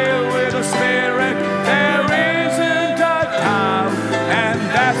I'm filled with the Spirit, there isn't a doubt, and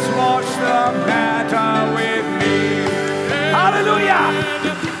that's what's the matter with me. Hallelujah!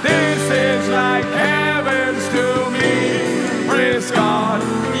 This is like heavens to me. Praise God.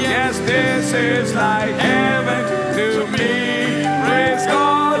 Yes, this is like heaven to me. Praise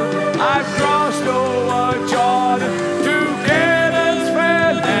God. I've crossed over Jordan to Canaan's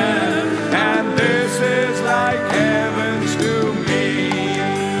fair land, and this is like heavens to me.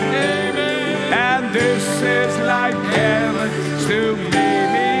 Amen. And this is like heavens to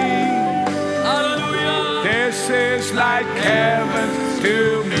me. Hallelujah. This is like heavens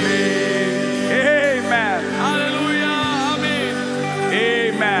to me. Amen. Hallelujah. Amen.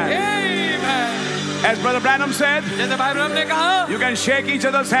 Amen. Amen. As Brother Branham said, जैसे भाई ब्रह्म ने कहा, you can shake each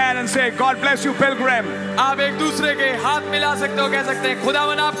other's hand and say, God bless you, pilgrim. आप एक दूसरे के हाथ मिला सकते हो, कह सकते हैं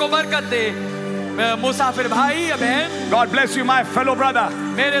खुदावन आपको बरकत दे। मुसाफिर भाई या बहन, God bless you, my fellow brother.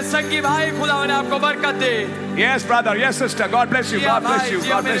 मेरे संगी भाई, खुदावन आपको बरकत दे। Yes, brother. Yes, sister. God bless you. God bless you.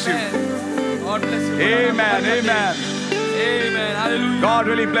 God bless you. God bless you. Amen. Amen. Amen. Hallelujah. God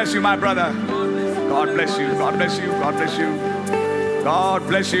really bless you, my brother. God bless you. God bless you. God bless you. God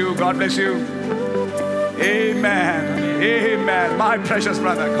bless you. God bless you. Amen. Amen. My precious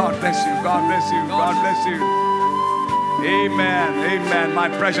brother. God bless you. God bless you. God bless you. Amen. Amen. My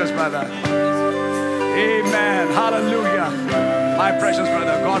precious brother. Amen. Hallelujah. My precious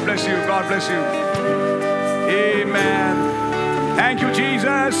brother. God bless you. God bless you. Amen. Thank you,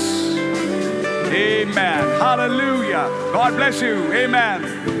 Jesus. Amen. Hallelujah. God bless you. Amen.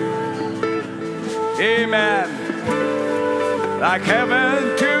 Amen. Like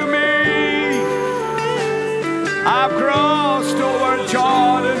heaven to me, I've crossed over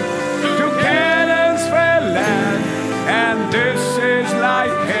Jordan to Canaan's fair land, and this is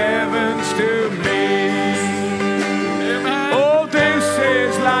like heavens to me. Amen. Oh, this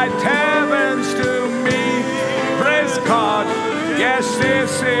is like heavens to me. Praise God. Yes,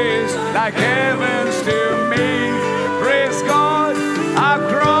 this is like heavens to me. Praise God. I've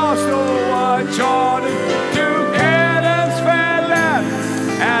crossed over Jordan to Canaan's fair land,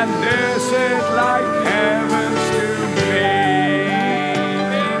 and this is like heavens to me.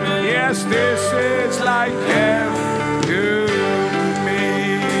 Yes, this is like heaven to me.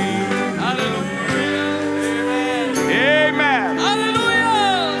 Hallelujah. Amen. Hallelujah.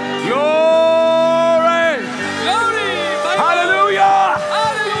 Glory. Glory. Hallelujah.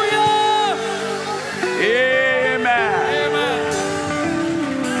 Hallelujah. Amen. Amen.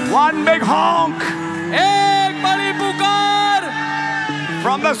 One big honk एक बड़ी पुकार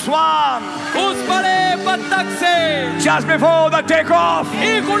from the swan उस बड़े बत्तख से just before the takeoff.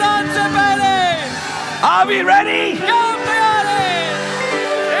 एक उड़ान से पहले Are we ready? क्या हम तैयार हैं?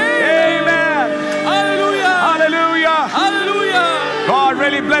 Amen. Hallelujah Hallelujah. Hallelujah God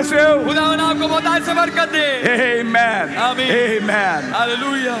really bless you. खुदावन आपको बहुत से बरकत दे Amen. Amen. Amen.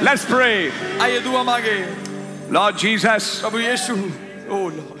 Hallelujah Let's pray. आइए दुआ मांगे Lord Jesus, Prabhu Yeshu O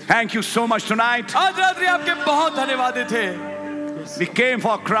Lord thank you so much tonight. आज रात्रि आपके बहुत धन्यवाद थे We came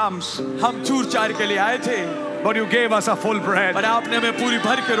for crumbs, हम चूर चार के लिए आए थे but you gave us a full bread. पर आपने हमें पूरी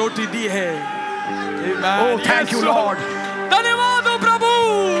भर के रोटी दी है Amen. Oh, thank you, Lord. धन्यवाद हो प्रभु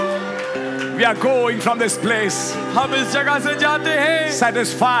We are going from this place हम इस जगह से जाते हैं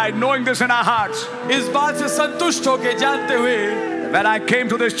satisfied, knowing this in our hearts. इस बात से संतुष्ट होके जानते हुए When I came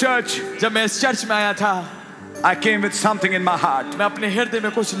to this church, जब मैं इस चर्च में आया था I came with something in my heart. मैं अपने हृदय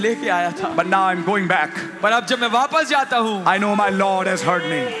में कुछ लेके आया था But now I'm going back. पर अब जब मैं वापस जाता हूँ I know my Lord has heard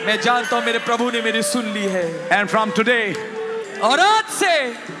me. मैं जानता हूँ मेरे प्रभु ने मेरी सुन ली है And from today, और आज से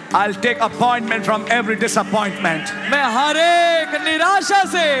I'll take appointment from every disappointment. मैं हर एक निराशा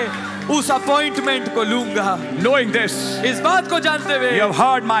से उस अपॉइंटमेंट को लूंगा Knowing this, इस बात को जानते हुए you have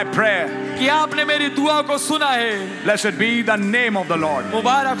heard my prayer. कि आपने मेरी दुआ को सुना है Blessed be the name of the Lord.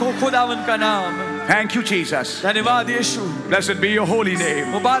 मुबारक हो खुदावन का नाम Thank you, Jesus. धन्यवाद यीशु Blessed be your holy name.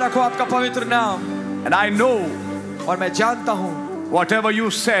 मुबारक हो आपका पवित्र नाम And I know और मैं जानता हूँ whatever you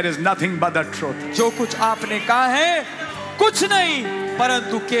said is nothing but the truth. जो कुछ आपने कहा है कुछ नहीं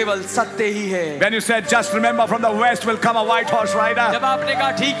परंतु केवल सत्य ही है When you said, just remember from the west will come a white horse rider, जब आपने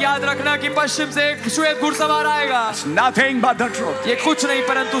कहा ठीक याद रखना कि पश्चिम से एक श्वेत घुड़सवार आएगा it's nothing but the truth. ये कुछ नहीं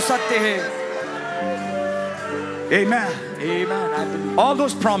परंतु सत्य है Amen. Amen. I believe. All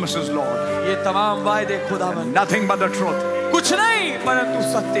those promises, Lord, ये तमाम वायदे खुदावन nothing but the truth. कुछ नहीं परंतु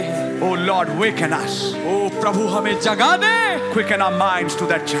सत्य है Oh Lord, waken us. ओ प्रभु हमें जगा दे Quicken our minds to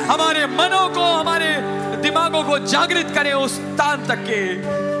that channel, हमारे मनों को हमारे दिमागों को जागृत करें उस स्थान तक के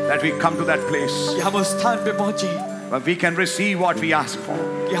that we come to that place कि हम उस स्थान पे पहुंचे where we can receive what we ask for.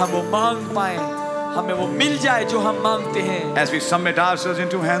 कि हम वो मांग पाए हमें वो मिल जाए जो हम मांगते हैं As we submit ourselves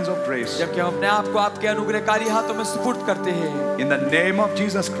into hands of grace, जबकि हम अपने आप को आपके अनुग्रहकारी हाथों में सुपुर्द करते हैं in the name of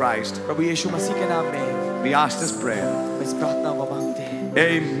Jesus Christ, प्रभु यीशु मसीह के नाम में we ask this prayer. हम इस प्रार्थना को मांगते हैं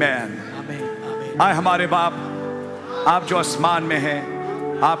Amen. आमीन आमीन आए हमारे बाप, आप जो आसमान में हैं,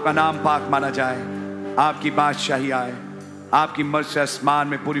 आपका नाम पाक माना जाए, आपकी बादशाही आए, आपकी मर्जी आसमान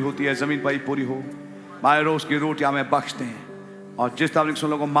में पूरी होती है, जमीन पर ही पूरी हो। हमारे रोज की रोटी हमें बख्श दें और जिस तरह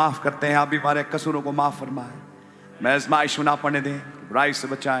कसूरों को माफ करते हैं, आप भी हमारे कसूरों को माफ फरमाएं। मैं आज़माइश में ना पड़ने दें, बुराई से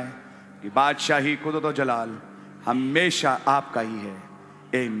बचाएं, कि बादशाही कुदरत और जलाल हमेशा आपका ही है।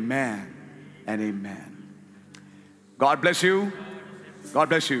 Amen and amen. God bless you. God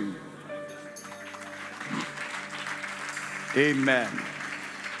bless you. Amen.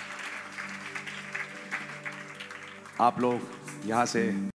 आप लोग यहाँ से